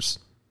pullovers.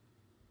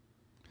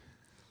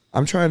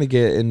 I'm trying to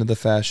get into the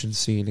fashion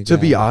scene again. To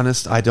be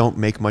honest, I don't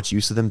make much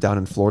use of them down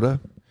in Florida.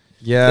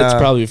 Yeah. It's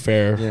probably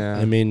fair. Yeah.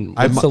 I mean,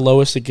 I'm- what's the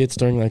lowest it gets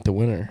during like the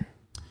winter?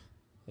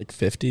 Like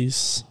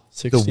 50s,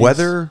 60s? The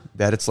weather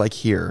that it's like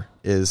here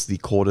is the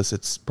coldest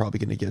it's probably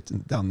going to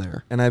get down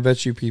there. And I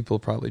bet you people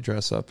probably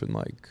dress up in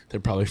like They're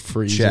probably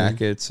freezing.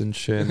 jackets and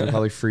shit. And they're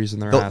probably freezing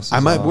their They'll- asses I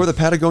might off. wear the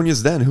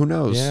Patagonias then. Who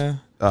knows? Yeah.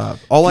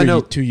 All I You're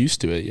know, too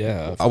used to it,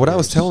 yeah. what I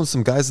was telling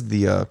some guys at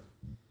the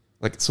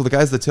the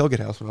guys at the tailgate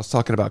house when I was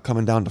talking about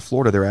coming down to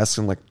Florida, they were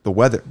asking like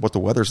what the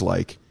weather's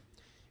like,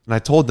 and I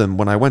told them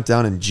when I went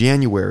down in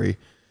January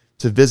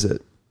to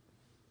visit,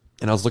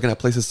 and I was looking at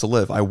places to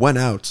live. I went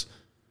out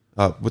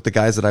with the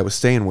guys that I was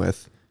staying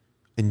with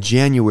in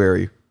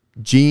January,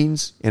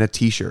 jeans and a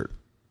t-shirt,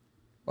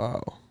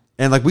 Wow.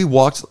 and like we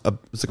walked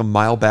it's like a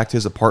mile back to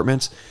his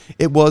apartment.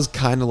 It was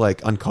kind of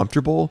like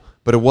uncomfortable,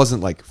 but it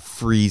wasn't like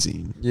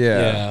freezing.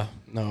 Yeah,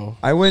 no.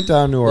 I went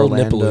down to little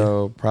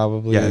Orlando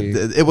probably. Yeah,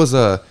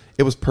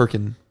 it was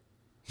perking.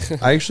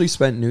 I actually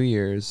spent New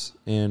Year's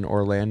in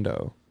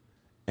Orlando.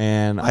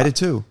 And I did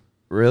too.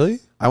 Really?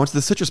 I went to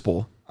the Citrus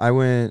Bowl. I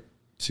went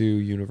to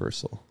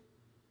Universal.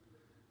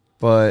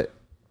 but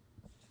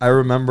I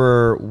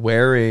remember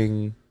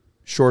wearing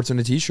shorts and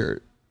a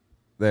t-shirt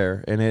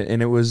there, and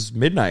it was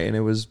midnight, and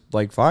it was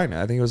like fine.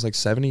 I think it was like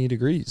 70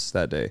 degrees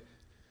that day,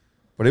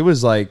 but it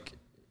was like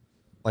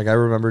I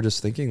remember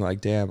just thinking like,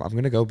 damn, I'm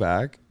gonna go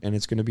back, and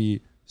it's gonna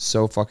be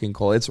so fucking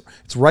cold.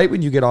 It's right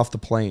when you get off the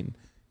plane,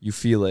 you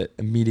feel it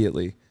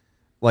immediately.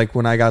 Like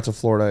when I got to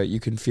Florida, you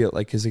can feel it,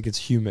 like, because it gets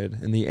humid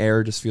and the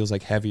air just feels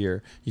like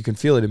heavier. You can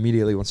feel it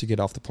immediately once you get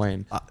off the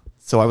plane.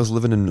 So I was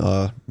living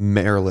in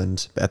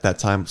Maryland at that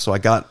time. So I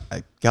got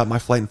my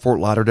flight in Fort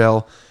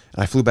Lauderdale,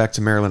 and I flew back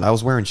to Maryland. I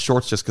was wearing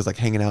shorts just because like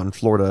hanging out in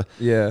Florida.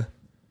 Yeah.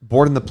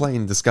 Boarding the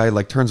plane, this guy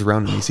like turns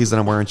around and he sees that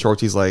I'm wearing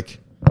shorts. He's like,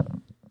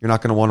 "You're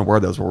not going to want to wear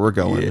those where we're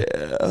going."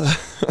 Yeah.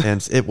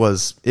 And it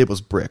was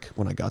brick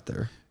when I got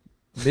there.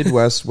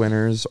 Midwest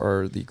winters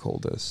are the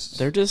coldest.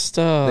 They're just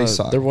They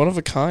suck. they're one of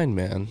a kind,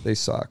 man. They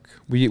suck.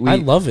 We I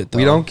love it though.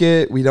 We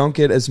don't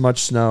get as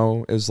much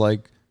snow as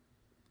like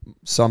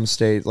some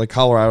states, like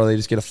Colorado. They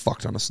just get a fuck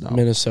ton of snow.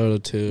 Minnesota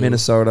too.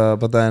 Minnesota,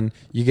 but then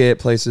you get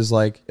places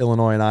like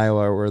Illinois and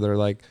Iowa where they're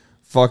like,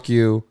 "Fuck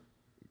you,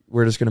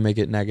 we're just gonna make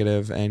it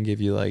negative and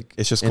give you like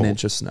It's just an cold.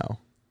 inch of snow."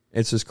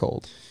 It's just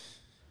cold.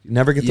 You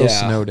never get those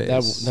snow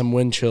days. Them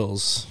wind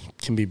chills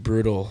can be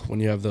brutal when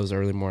you have those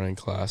early morning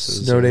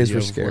classes. Snow or days you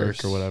were have work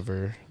scarce. or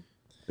whatever.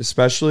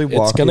 Especially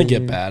walking. It's gonna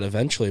get bad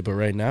eventually, but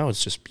right now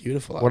it's just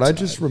beautiful. What I outside.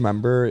 just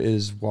remember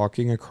is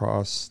walking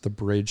across the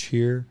bridge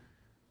here,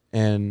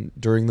 and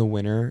during the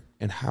winter,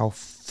 and how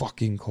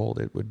fucking cold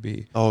it would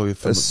be. Oh,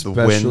 from the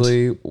wind.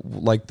 Especially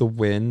like the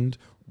wind.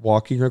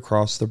 Walking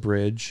across the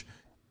bridge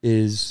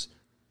is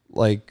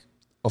like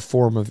a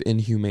form of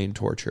inhumane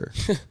torture.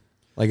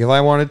 Like if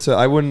I wanted to,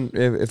 I wouldn't.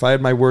 If I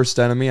had my worst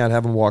enemy, I'd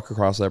have him walk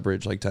across that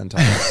bridge like 10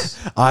 times.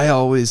 I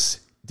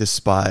always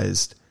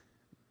despised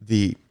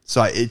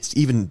it's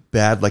even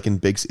bad like in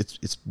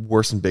it's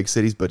worse in big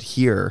cities, but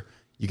here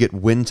you get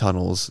wind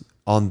tunnels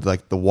on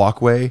like the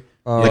walkway.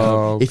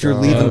 Oh, like, if you're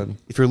God.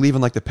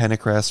 leaving like the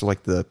Pennicrest or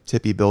like the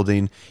Tippy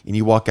building and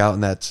you walk out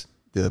in that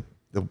the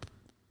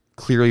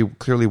Cleary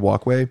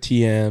walkway,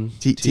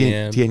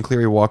 TN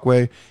Cleary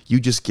walkway, you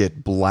just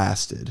get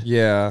blasted.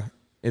 Yeah,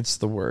 it's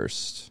the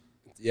worst.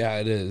 Yeah,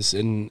 it is.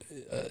 And,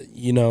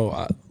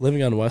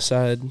 living on the West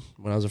Side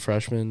when I was a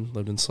freshman,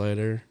 lived in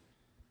Slater,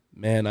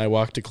 man, I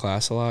walked to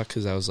class a lot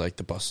because I was like,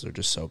 the buses are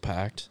just so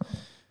packed.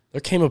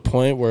 There came a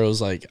point where it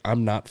was like,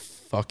 I'm not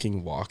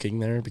fucking walking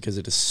there because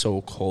it is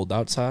so cold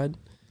outside.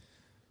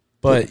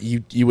 But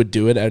you would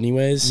do it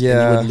anyways. Yeah.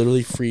 And you would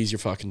literally freeze your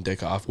fucking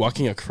dick off.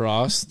 Walking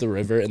across the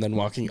river and then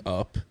walking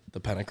up the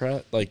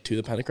Pennicrest, like to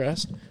the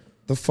Pennicrest.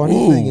 The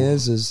funny thing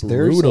is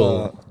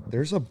brutal.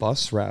 there's a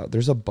bus route.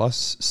 There's a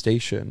bus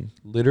station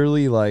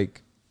literally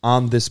like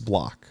on this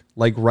block,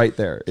 like right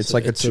there. It's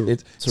like it's a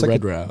like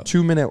red route.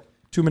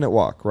 2-minute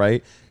walk,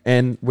 right?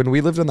 And when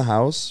we lived in the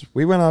house,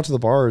 we went out to the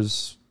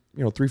bars,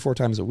 3-4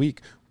 times a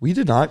week. We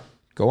did not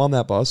go on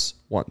that bus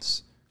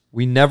once.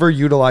 We never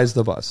utilized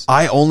the bus.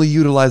 I only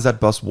utilized that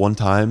bus one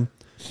time.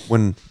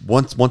 One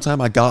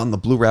time I got on the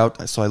blue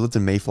route. So I lived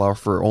in Mayflower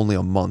for only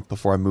a month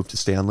before I moved to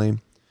Stanley.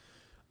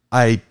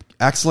 I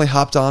accidentally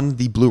hopped on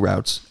the blue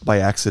route by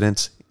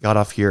accident, got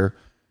off here,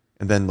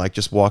 and then like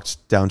just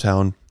walked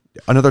downtown.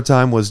 Another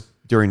time was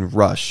during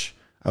rush.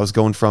 I was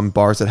going from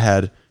bars that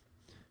had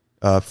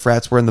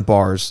frats were in the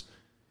bars,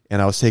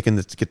 and I was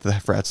taking to get to the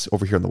frats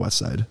over here on the west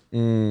side.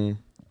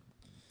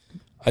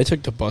 I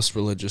took the bus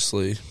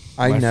religiously.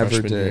 I my never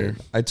freshman did. year.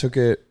 I took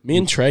it Me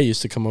and Trey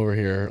used to come over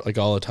here like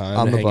all the time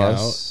On to the hang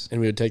bus. out,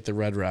 and we would take the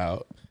red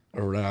route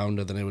around,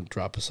 and then they would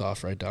drop us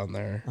off right down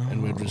there,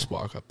 and we'd just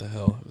walk up the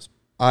hill. It was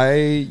I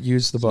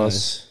used the It's bus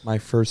nice. my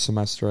first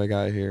semester I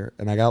got here,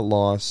 and I got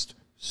lost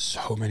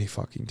so many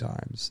fucking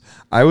times.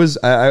 I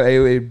it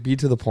would be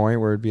to the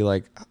point where it'd be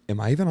like, am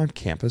I even on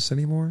campus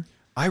anymore?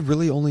 I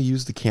really only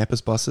used the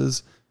campus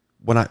buses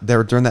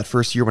during that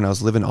first year when I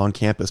was living on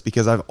campus,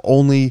 because I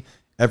only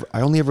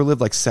ever lived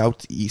like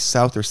south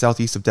or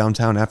southeast of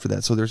downtown after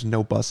that. So there's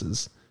no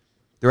buses.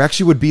 There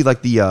actually would be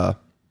like the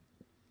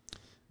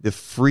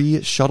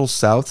free shuttle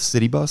south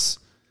city bus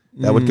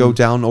that would go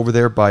down over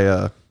there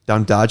by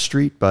down Dodge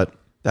Street, but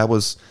that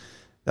was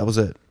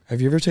it.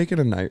 Have you ever taken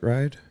a night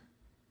ride?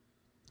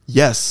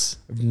 Yes,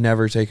 I've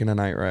never taken a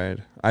night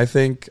ride. I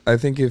think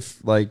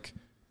if like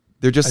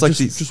they're just I like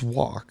these. just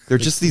walk. They're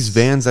just these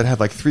vans that have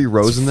like 3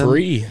 rows in them.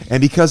 free.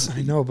 And because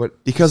I know, but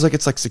like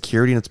it's like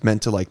security and it's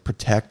meant to like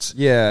protect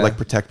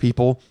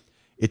people,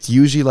 it's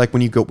usually like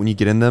when you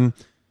get in them,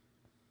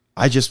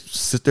 I just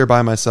sit there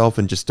by myself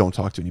and just don't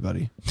talk to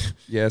anybody.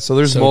 yeah. So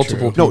there's So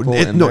multiple true. people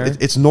in there.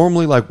 It's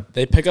normally like,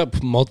 They pick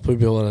up multiple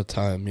people at a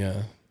time.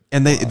 Yeah,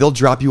 and they'll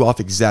drop you off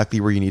exactly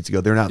where you need to go.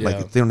 They're not Yeah.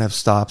 like, they don't have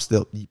stops.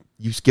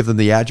 You just give them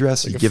the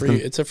address. like You give them.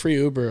 it's a free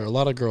Uber. A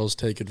lot of girls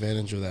take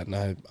advantage of that,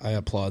 and I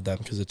applaud them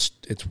because it's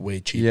way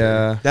cheaper.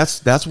 yeah.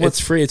 That's it's what's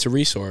free. It's a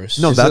resource.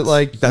 no. Is That's it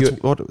like that's you,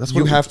 what that's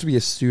you what have to be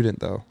a student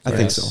though. I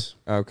think Yes.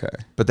 so. Okay.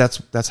 But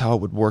that's how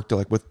it would work. To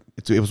like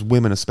it was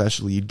women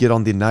especially. You'd get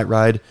on the night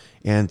ride,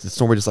 and it's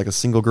normally just like a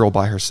single girl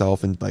by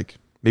herself, and like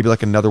maybe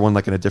like another one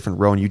like in a different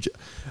row. And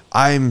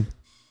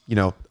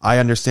I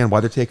understand why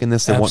they're taking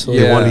this. They want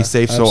Absolutely. they want to be Yeah,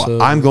 safe, so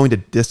absolutely. I'm going to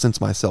distance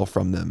myself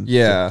from them.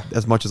 Yeah.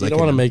 as much as You I don't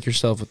can. want to make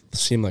yourself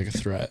seem like a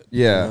threat.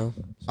 Yeah. You know?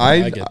 So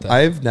I get that.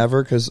 I've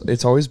never, because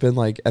it's always been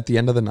like at the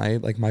end of the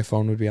night, like my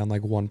phone would be on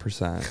like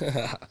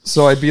 1%.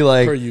 So I'd be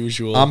like, Per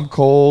usual. I'm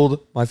cold.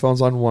 My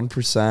phone's on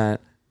 1%.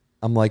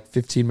 I'm like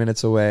 15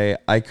 minutes away.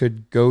 I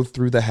could go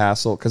through the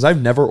hassle because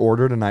I've never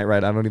ordered a night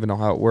ride. I don't even know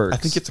how it works. I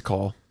think it's a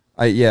call.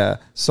 Yeah.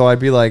 So I'd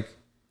be like,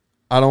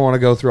 I don't want to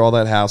go through all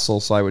that hassle.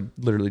 So I would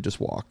literally just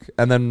walk.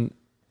 And then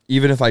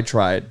even if I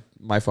tried,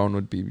 my phone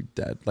would be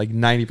dead like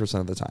 90%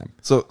 of the time.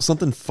 So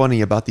something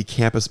funny about the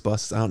campus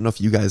bus. I don't know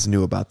if you guys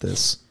knew about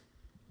this.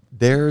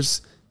 I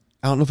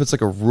don't know if it's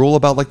like a rule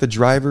about like the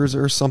drivers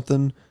or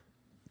something,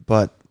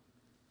 but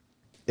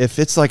if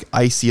it's like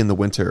icy in the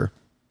winter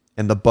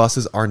and the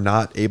buses are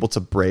not able to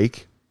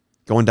brake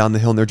going down the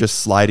hill and they're just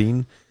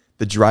sliding,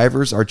 the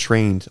drivers are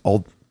trained.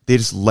 They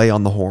just lay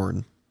on the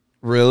horn.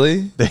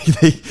 Really?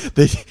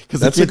 Because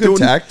That's a good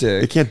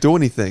tactic. They can't do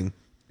anything.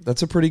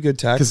 That's a pretty good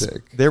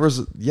tactic. There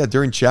was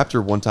during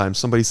chapter one time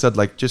somebody said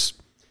like just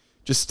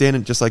stand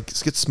and just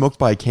get smoked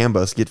by a CAN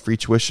bus, get free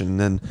tuition. And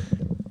then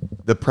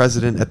the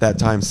president at that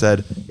time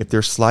said if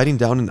they're sliding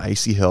down an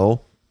icy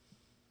hill,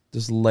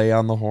 Just lay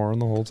on the horn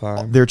the whole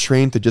time. they're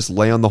trained to just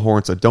lay on the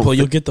horn. So don't. Well,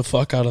 you'll get the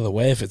fuck out of the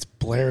way if it's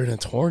blaring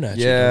its horn at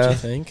you, Yeah. don't you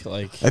think?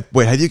 Like,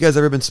 Wait, have you guys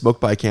ever been smoked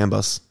by a CAN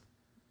bus?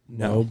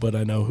 no, but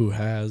I know who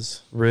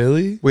has.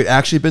 Really? Wait,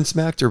 actually been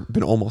smacked or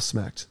been almost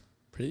smacked?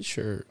 Pretty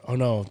sure. Oh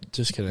no,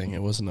 just kidding.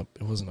 It wasn't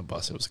a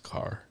bus. It was a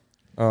car.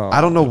 Oh,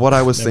 I don't know what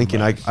I was Never thinking.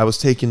 mind. I was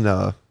taking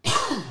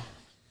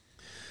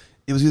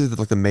it was either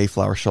like the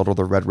Mayflower shuttle,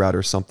 the red route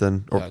or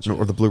something, Gotcha.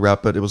 or the blue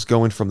route, but it was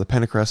going from the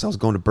Pentecost. I was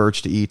going to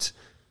Birch to eat,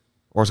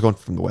 or I was going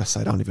from the west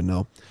side. I don't even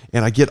know.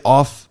 And I get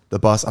off the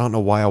bus. I don't know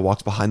why I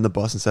walked behind the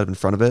bus instead of in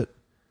front of it.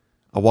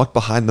 I walked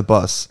behind the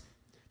bus,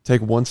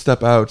 take one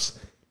step out.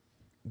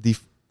 The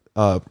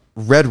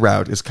red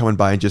route is coming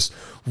by and just,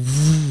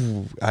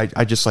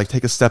 I just like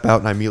take a step out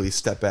and I immediately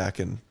step back,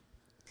 and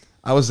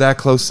I was that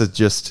close to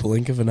just.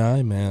 Blink of an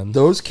eye, man.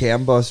 Those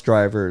CAN bus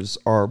drivers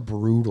are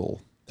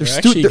brutal. They're stu-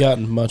 actually they're-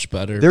 gotten much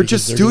better. They're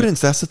because just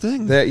students. That's the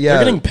thing. They're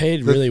getting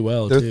paid really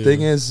well, The too.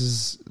 thing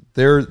is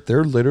they're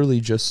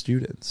literally just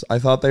students. I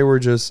thought they were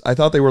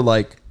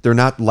like They're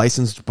not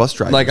licensed bus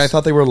drivers. I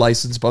thought they were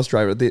licensed bus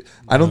drivers.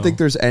 I don't No. think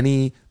there's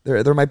any.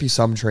 There might be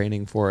some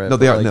training for it. No,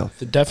 they but, are like, no.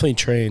 They're definitely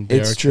trained. They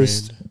It's are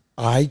just trained.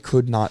 I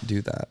could not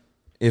do that.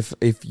 If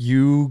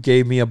you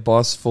gave me a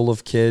bus full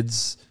of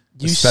kids,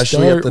 You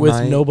especially start at the with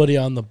night, nobody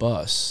on the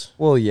bus.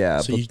 Well, yeah,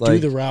 So but you like, do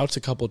the routes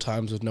a couple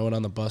times with no one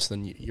on the bus,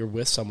 then you're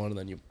with someone, and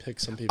then you pick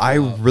some people I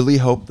up. really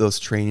hope those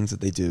trainings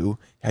that they do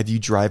have you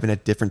driving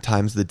at different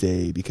times of the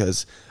day,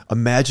 because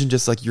imagine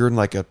just like you're in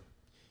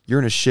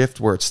a shift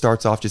where it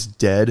starts off just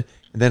dead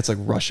and then it's like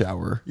rush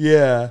hour.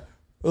 yeah,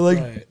 like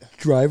Right.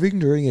 driving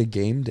during a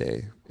game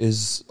day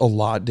is a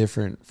lot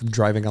different from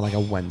driving on like a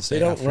Wednesday. They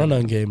don't run afternoon.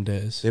 on game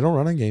days. They don't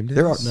run on game days.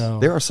 No.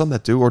 There are some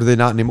that do, or do they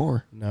not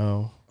anymore?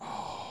 No.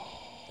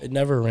 It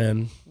never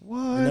ran.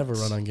 What? They never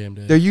run on game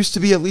days. There used to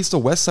be at least a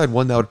West Side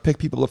one that would pick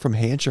people up from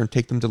Hampshire and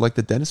take them to like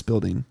the dentist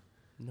building.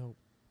 No.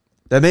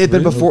 That may have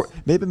been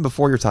Really?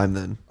 before your time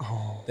then.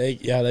 They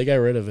got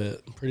rid of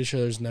it. I'm pretty sure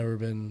there's never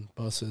been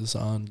buses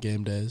on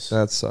game days.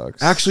 That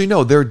sucks. Actually,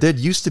 no, there did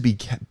used to be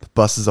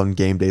buses on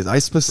game days. I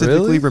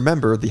specifically Really?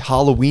 remember the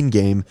Halloween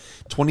game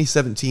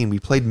 2017. We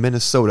played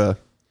Minnesota,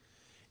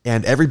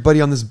 and everybody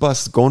on this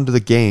bus going to the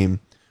game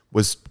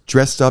was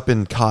dressed up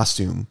in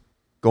costume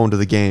going to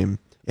the game.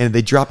 And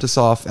they dropped us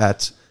off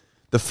at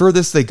the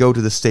furthest they go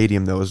to the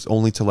stadium, though, is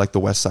only to like the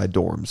West Side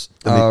dorms.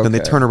 Then they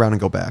Okay. turn around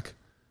and go back.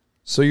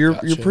 So you're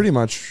Gotcha. pretty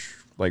much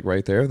like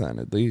right there then,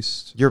 at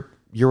least.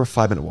 You're a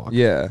 5-minute walk.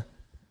 Yeah.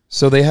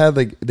 So they had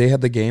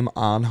the game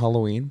on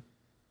Halloween.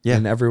 Yeah.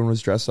 And everyone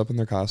was dressed up in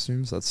their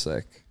costumes. That's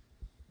sick.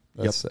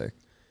 That's sick.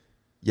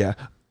 Yeah.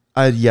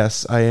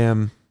 Yes, I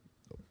am.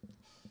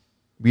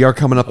 We are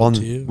coming up Up on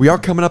to you.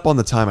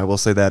 the time. I will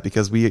say that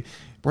because we're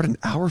at an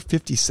hour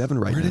 57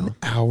 right We're at now. an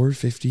hour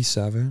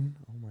 57.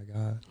 Oh my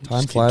god. Time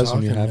Just keep flies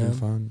when you're talking, having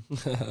man.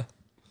 fun.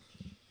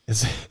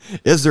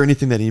 Is there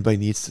anything that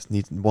anybody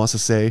wants to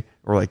say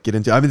or like get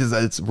into? I mean,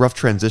 it's a rough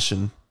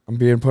transition. I'm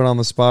being put on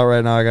the spot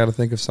right now. I got to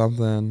think of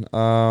something.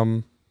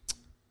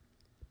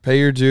 Pay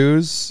your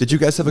dues. Did you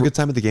guys have a good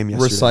time at the game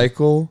yesterday?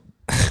 Recycle.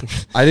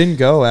 I didn't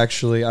go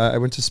actually. I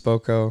went to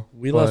Spoko.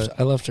 but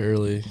I left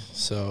early,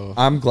 so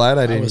I'm glad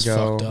I I didn't was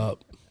go. fucked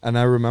up. And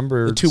I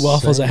remember The 2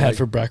 waffles I saying, had like,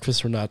 for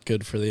breakfast were not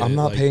good for the. I'm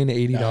not like, paying 9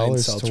 $80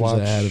 to seltzers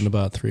watch. I had in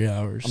about 3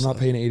 hours. I'm not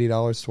so. paying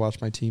 $80 to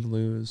watch my team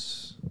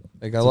lose.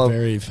 Like I It's love. a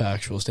very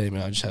factual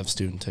statement. I just have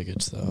student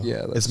tickets though.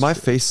 Yeah. Is my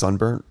face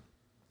sunburnt?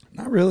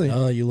 not really?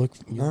 Oh, you look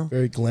No.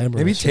 very glamorous.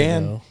 Maybe right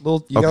tan. now.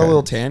 You got a Okay.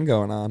 little tan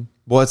going on.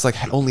 Well, it's like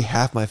only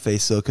half my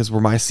face though, because where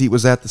my seat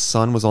was at, the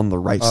sun was on the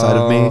right side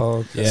of me.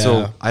 Okay. Yeah.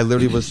 So I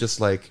literally was just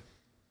like,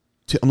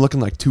 I'm looking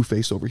like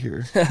Two-Face over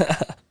here.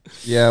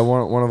 Yeah,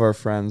 one of our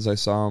friends, I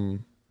saw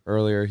him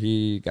earlier.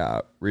 He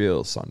got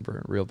real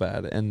sunburnt, real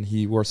bad, and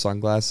he wore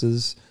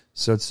sunglasses,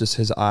 so it's just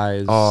his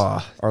eyes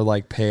Ah. are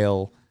like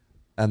pale.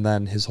 and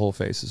then his whole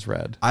face is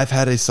red. I've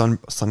had a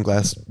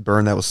sunglass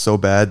burn that was so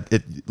bad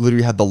it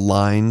literally had the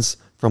lines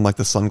from like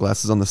the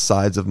sunglasses on the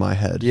sides of my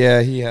head.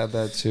 Yeah, he had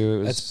that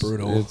too. That's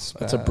brutal.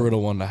 That's a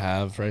brutal one to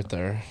have right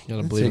there. You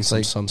gotta bleed in some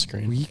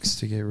sunscreen. Weeks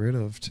to get rid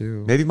of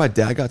too. Maybe my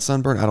dad got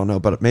sunburned. I don't know,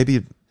 but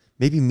maybe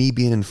me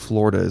being in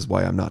Florida is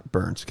why I'm not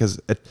burnt. Because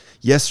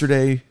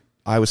yesterday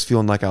I was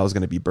feeling like I was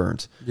going to be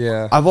burnt.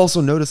 Yeah. I've also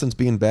noticed since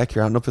being back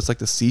here, I don't know if it's like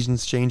the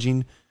seasons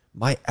changing.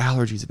 My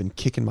allergies have been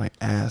kicking my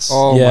ass.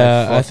 Oh,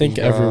 yeah, my I think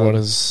fucking everyone God.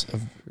 is.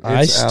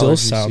 I It's still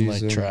allergy sound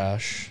season. like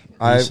trash.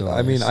 I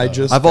recently, mean, I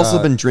just I've also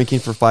got- been drinking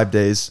for 5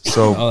 days,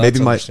 so Oh, that's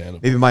understandable.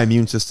 maybe my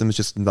immune system is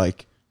just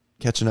like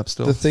catching up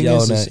still. The thing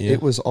Yelling is at you.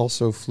 it was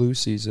also flu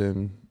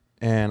season,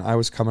 and I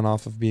was coming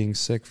off of being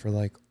sick for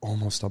like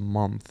almost a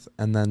month,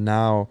 and then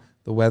now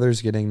the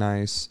weather's getting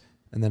nice,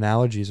 and then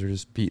allergies are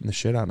just beating the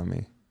shit out of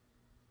me.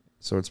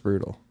 So it's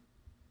brutal.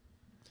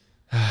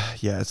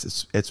 Yeah,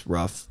 it's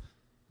rough.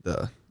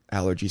 The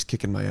allergies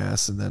kicking my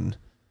ass, and then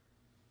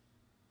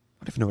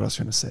I don't even know what I was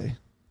trying to say.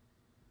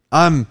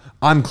 I'm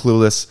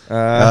clueless.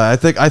 I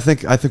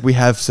think we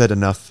have said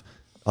enough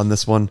on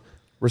this one.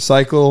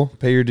 Recycle,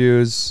 pay your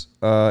dues,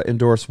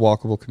 endorse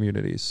walkable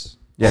communities.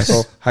 Yes.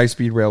 Also,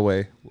 high-speed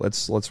railway.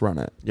 Let's run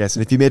it. Yes,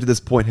 and if you made it to this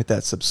point, hit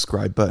that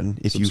subscribe button.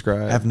 If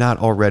Subscribe. you have not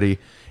already,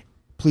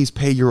 please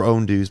pay your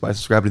own dues by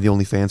subscribing to the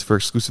OnlyFans for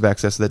exclusive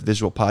access to that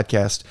visual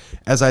podcast.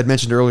 As I had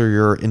mentioned earlier,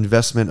 your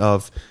investment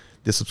of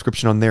the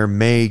subscription on there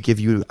may give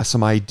you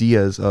some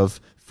ideas of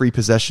free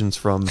possessions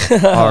from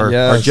our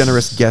Yes.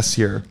 generous guests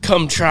here.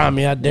 Come try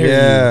me, I dare you.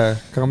 Yeah,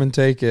 come and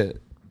take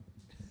it.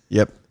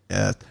 Yep.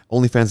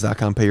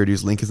 OnlyFans.com, pay your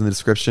dues. Link is in the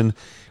description.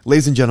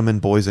 Ladies and gentlemen,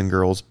 boys and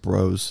girls,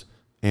 bros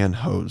and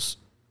hoes.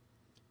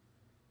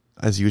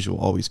 As usual,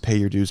 always pay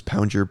your dues,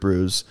 pound your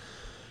brews.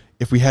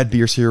 If we had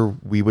beers here,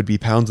 we would be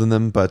pounding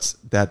them, but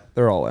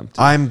They're all empty.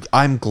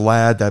 I'm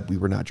glad that we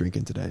were not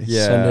drinking today.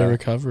 Yeah. Sunday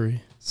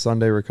recovery.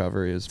 Sunday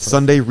recovery is perfect.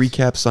 Sunday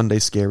recap, Sunday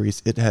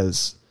scaries. It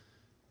has,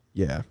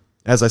 yeah.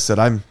 As I said,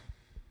 I'm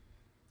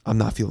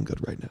not feeling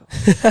good right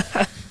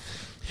now.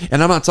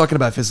 And I'm not talking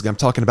about physically. I'm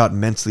talking about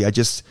mentally. I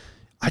just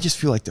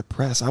feel like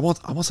depressed. I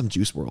want some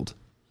Juice World.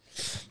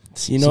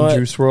 So you know Some what?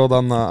 Juice World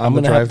on the I'm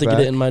the gonna have drive to back.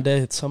 get it in my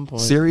day at some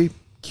point. Siri,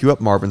 cue up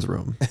Marvin's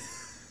Room.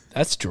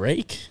 That's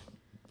Drake.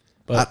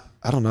 But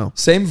I don't know.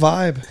 Same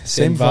vibe.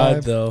 same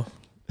vibe though.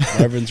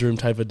 Marvin's Room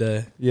type of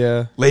day.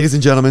 Yeah. Ladies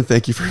and gentlemen,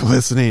 thank you for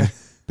listening.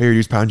 Pay your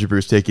dues, pound your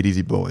brews, take it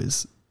easy,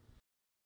 boys.